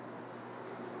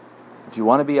 if you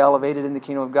want to be elevated in the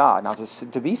kingdom of God, now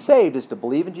to be saved is to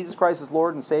believe in Jesus Christ as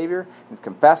Lord and Savior and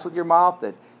confess with your mouth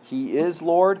that He is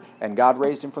Lord and God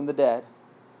raised Him from the dead.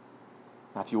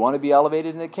 Now, if you want to be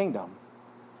elevated in the kingdom,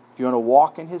 if you want to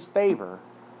walk in His favor,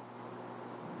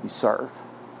 you serve.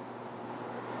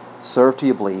 Serve till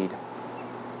you bleed.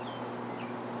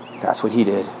 That's what He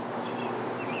did.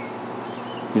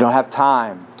 You don't have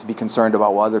time to be concerned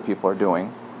about what other people are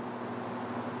doing.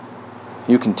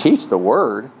 You can teach the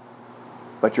Word,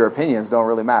 but your opinions don't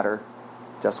really matter.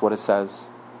 Just what it says.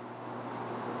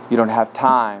 You don't have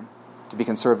time to be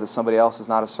concerned that somebody else is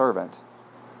not a servant,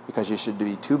 because you should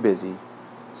be too busy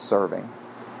serving.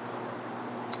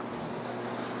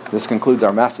 This concludes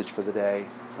our message for the day.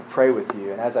 I'll pray with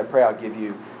you, and as I pray, I'll give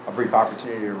you a brief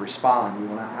opportunity to respond. We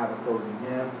will not have a closing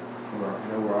hymn. I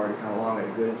know we're already kind of long, at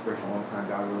a good inspiration, a long time.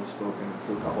 God really spoken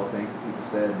through a couple of things that people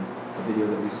said in the video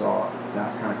that we saw.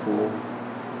 That's kind of cool.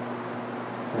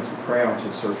 As we pray, I want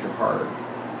you to search your heart.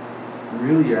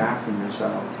 Really, you're asking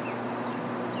yourself,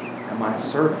 am I a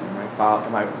servant?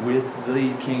 Am I with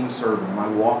the King serving? Am I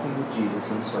walking with Jesus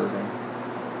and serving?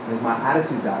 And is my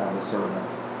attitude that of a servant,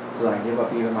 so that I give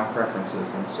up even my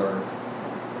preferences and serve?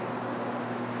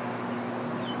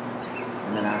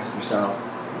 And then ask yourself,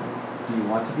 do you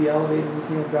want to be elevated in the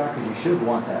kingdom of God? Because you should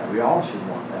want that. We all should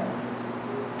want that.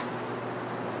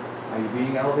 Are you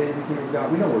being elevated in the kingdom of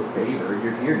God? We know we're favored.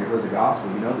 You're here, you heard the gospel.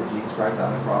 You know that Jesus Christ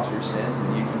died on the cross for your sins,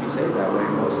 and you can be saved that way.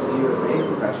 Most of you have made a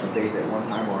profession of faith at one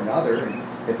time or another, and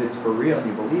if it's for real and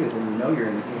you believe it, then you know you're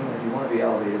in the kingdom. If you want to be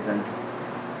elevated, then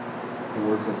the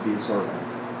word says be a servant.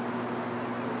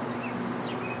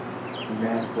 You may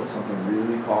have to put something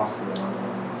really costly on the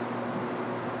line.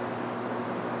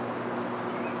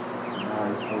 I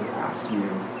would ask you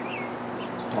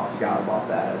to talk to God about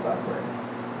that as I pray.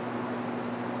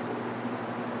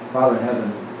 Father in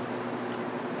heaven,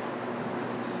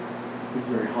 it's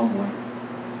very humbling.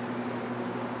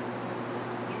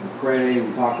 We pray,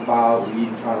 we talk about, we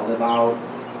even try to live out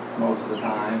most of the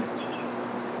time.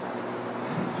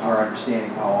 our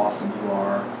understanding of how awesome you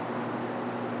are,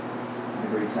 the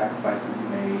great sacrifice that you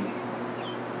made,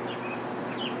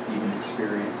 even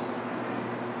experienced.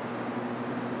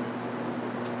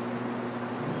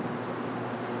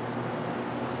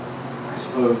 I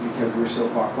suppose because we're so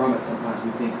far from it, sometimes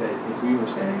we think that if we were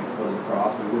standing at the foot of the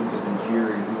cross, we wouldn't have been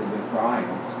jeering, we would have been crying.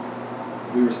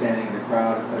 If we were standing in the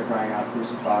crowd, instead of crying out,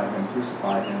 crucify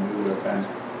him, we would have been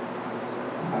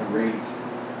irate,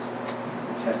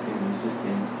 protesting,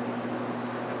 resisting.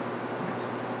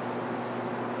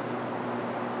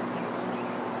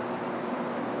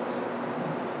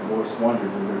 I've always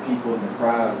wondered, were there people in the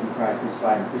crowd who cried,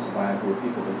 crucify him, who were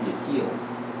people that he had healed?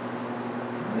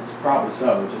 And it's probably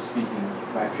so, just speaking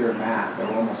by pure math. There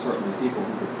were almost certainly people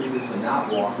who could previously not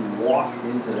walk, who walked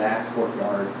into that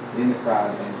courtyard in the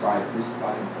crowd and cried,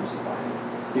 crucify him, crucify him.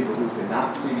 People who could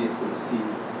not previously see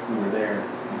who were there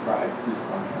and cried,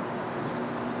 crucify him.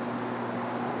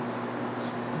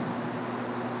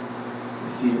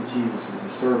 We see that Jesus was a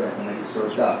servant and that he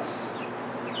served us.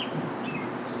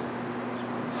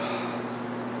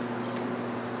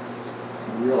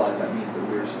 We realize that means that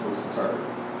we're supposed to serve.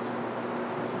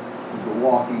 If we're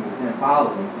walking with him,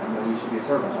 following him, then we should be a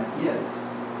servant like he is.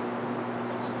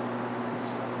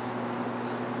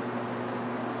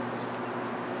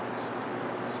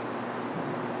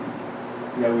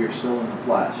 Yet we are still in the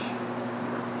flesh.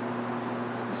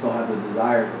 We still have the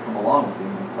desires that come along with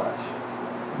being in the flesh.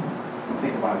 We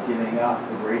think about giving up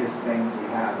the greatest things we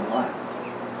have in life.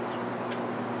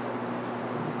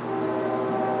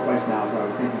 Twice now, as I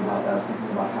was thinking about that, I was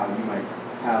thinking about how you might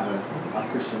have a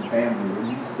Christian family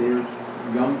release their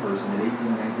young person at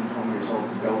 18, 19, 20 years old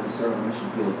to go and serve a mission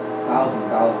field thousands of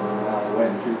miles away.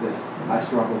 And the truth is, I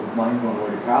struggled with mine going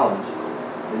away to college.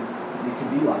 It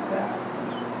could be like that.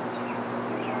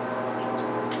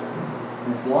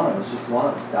 And if just one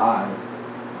of us died,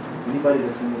 anybody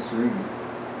that's in this room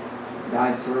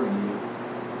died serving you,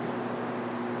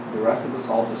 the rest of us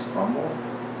all just crumble,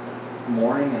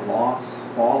 mourning and loss,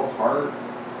 fall apart.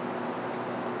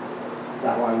 Is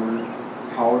that why we're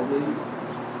cowardly?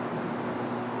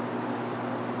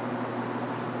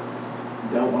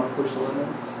 Don't want to push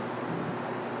limits?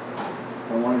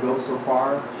 Don't want to go so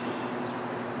far?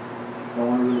 Don't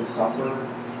want to really suffer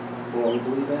for what we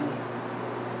believe in?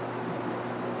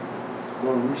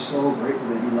 Lord, we're so grateful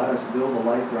that you let us build a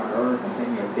life here on earth. I'm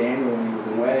thinking of Daniel when he was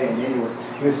away, and Daniel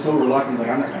was so reluctant. He's like,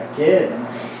 I'm not going to have kids. I'm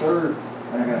not going to serve.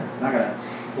 I'm not going to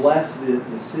bless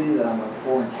the city that I'm a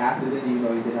foreign captive in, even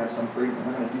though he did have some freedom. I'm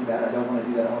not going to do that. I don't want to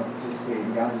do that. I want to participate.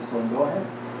 And God just told him, go ahead.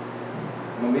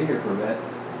 I'm going to be here for a bit.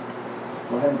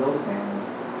 Go ahead and build a family.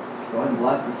 Go ahead and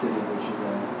bless the city in which you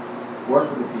live. Work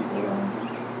with the people around you.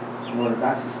 Lord, if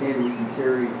that's the standard we can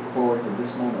carry forward to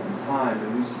this moment in time, and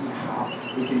we see how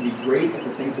we can be great at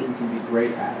the things that we can be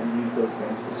great at and use those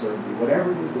things to serve you.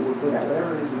 Whatever it is that we're good at,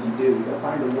 whatever it is we can do, we've got to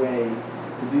find a way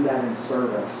to do that in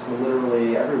service to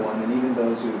literally everyone, and even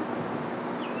those who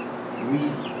we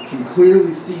can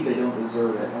clearly see they don't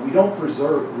deserve it. And we don't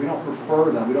prefer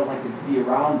them, we don't like to be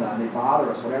around them, they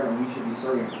bother us, whatever, and we should be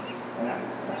serving. And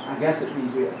I guess it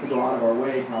means we have to go out of our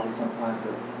way probably sometimes,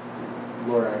 but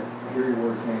Lord, I hear your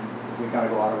word saying, we've got to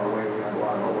go out of our way, we've got to go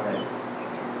out of our way.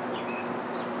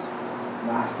 I'm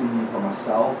asking you for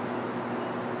myself,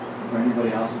 and for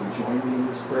anybody else who would join me in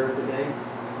this prayer today,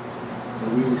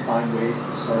 that we would find ways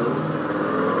to serve.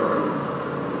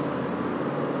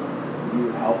 You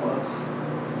would help us.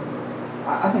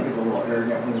 I think it's a little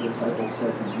arrogant when the disciples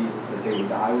said to Jesus that they would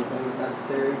die with him if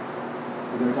necessary.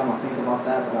 Because every time I think about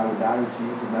that I would die with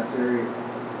Jesus if necessary,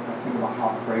 I think about how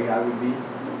afraid I would be,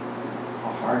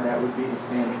 how hard that would be to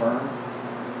stand firm.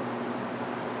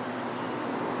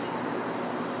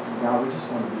 God, we just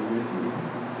want to be with you.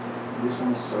 We just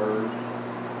want to serve.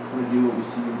 We want to do what we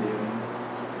see you doing.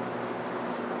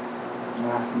 I'm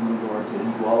asking you, Lord, to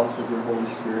indwell us with your Holy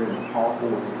Spirit in a powerful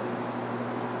way.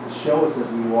 To show us as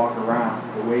we walk around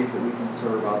the ways that we can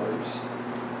serve others,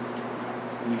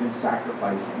 even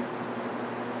sacrificing,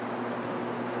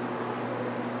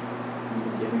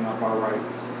 even giving up our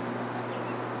rights.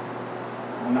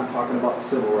 I'm not talking about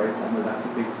civil rights. I know that's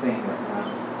a big thing right now.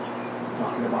 I'm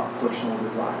talking about personal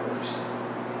desires.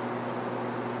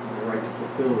 And the right to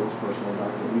fulfill those personal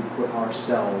desires, that we put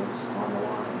ourselves on the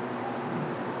line.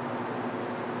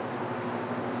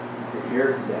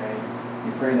 Here today,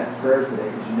 you're praying that prayer today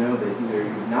because you know that either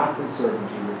you've not been serving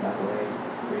Jesus that way,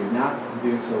 or you've not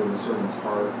been doing so with a servant's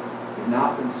heart, you've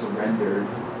not been surrendered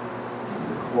to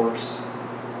the course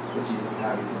that Jesus would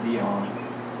have you to be on.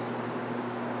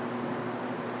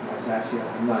 And I just ask you,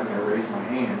 I'm not going to raise my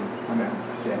hand. I'm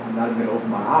not even going to open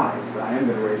my eyes, but I am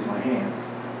going to raise my hand.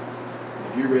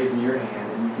 If you're raising your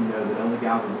hand and you can know that only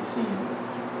God will be seen.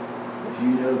 If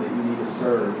you know that you need to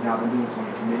serve, and I've been doing some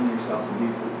committing yourself to do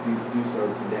so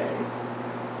today.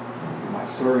 By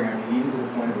serving, I mean even to the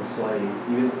point of a slave,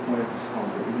 even to the point of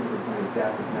discomfort, even to the point of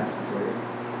death if necessary.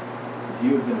 If you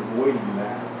have been avoiding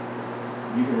that,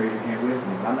 you can raise your hand with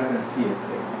me, but I'm not going to see it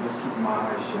today. So I'm just keeping my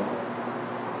eyes shut.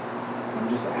 I'm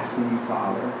just asking you,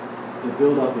 Father, to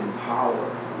build up in power,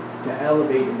 to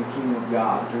elevate in the kingdom of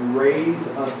God, to raise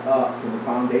us up from the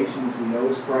foundation which we know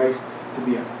is Christ, to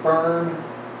be a firm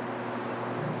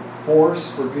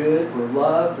force for good, for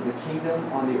love, for the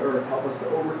kingdom on the earth. Help us to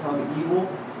overcome evil.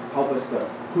 Help us to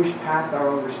push past our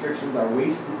own restrictions, our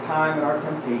wasted time and our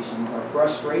temptations, our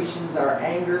frustrations, our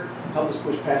anger. Help us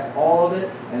push past all of it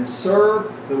and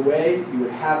serve the way you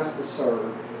would have us to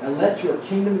serve. And let your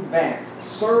kingdom advance,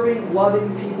 serving,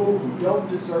 loving people who don't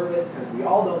deserve it, because we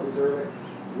all don't deserve it,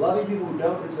 loving people who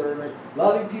don't deserve it,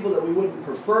 loving people that we wouldn't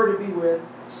prefer to be with,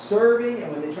 serving,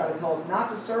 and when they try to tell us not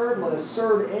to serve, let us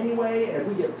serve anyway. And if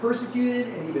we get persecuted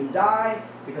and even die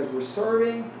because we're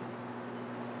serving,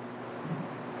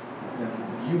 then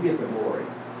you get the glory.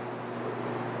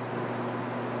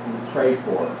 And we pray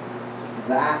for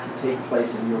that to take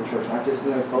place in your church, not just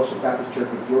New Fellowship Baptist Church,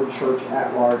 but your church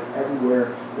at large,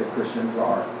 everywhere that Christians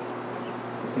are.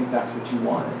 I think that's what you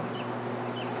wanted.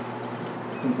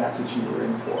 I think that's what you were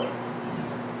in for.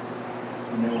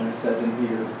 And then when it says in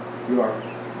Peter, you are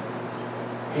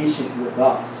patient with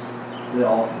us, that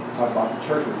all talk about the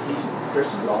church, we're patient with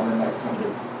Christians, that all men might come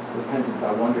to repentance.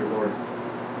 I wonder, Lord,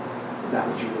 is that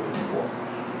what you were looking for?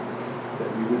 That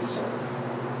we would serve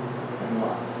and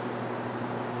love.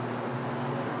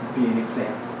 Be an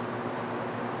example.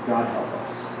 God help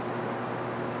us.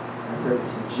 I pray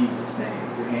this in Jesus' name.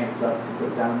 If your hand is up, you put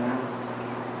it down now.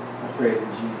 I pray it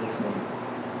in Jesus' name.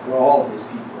 For all of his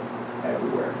people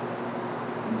everywhere.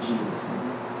 In Jesus'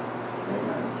 name.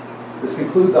 Amen. This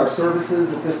concludes our services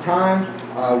at this time.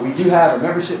 We do have a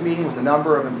membership meeting with a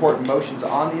number of important motions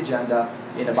on the agenda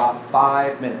in about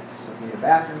 5 minutes. So if you need a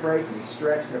bathroom break, you need to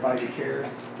stretch, get up out of your chair,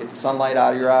 get the sunlight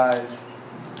out of your eyes,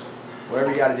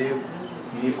 whatever you got to do.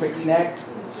 You need a quick snack?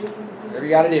 Whatever you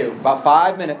got to do. About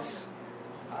 5 minutes.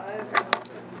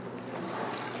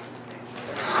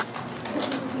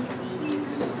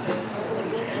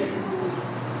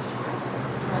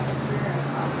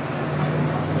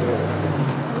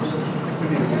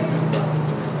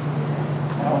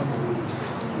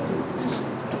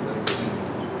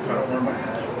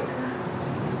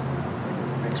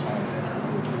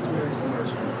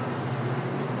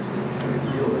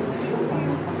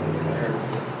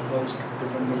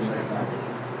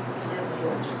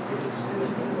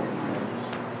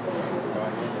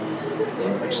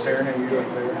 Like staring at you up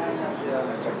there. Yeah,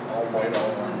 that's like all white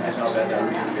all around. That's how that it's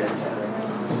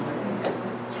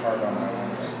hard on that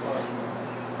one.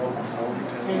 Oh, before we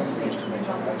did it, we used to make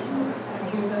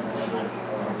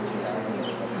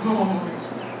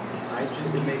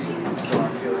It makes it so I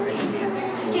feel like I can't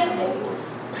see.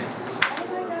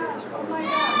 Oh my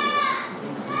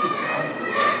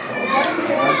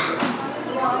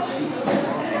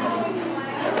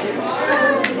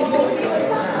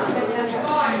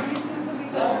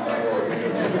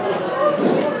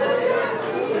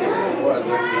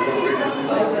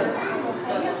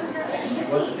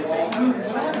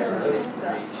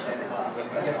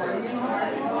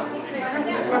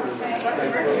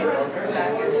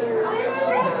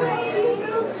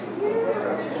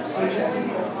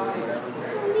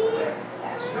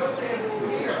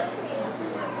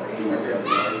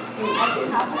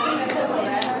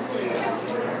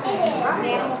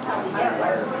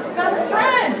Best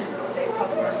friend!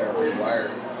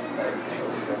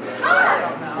 Hi!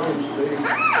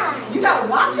 You got a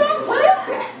watch on? What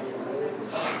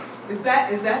is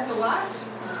that? Is that the watch?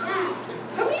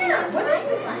 Come here. What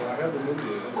is it?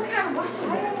 What kind of watch is it?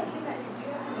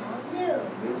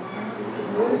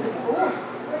 What is it for?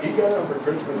 He got it for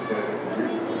Christmas Day.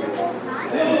 Oh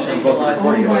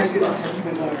my goodness, have you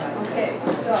been going? Okay,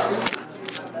 so.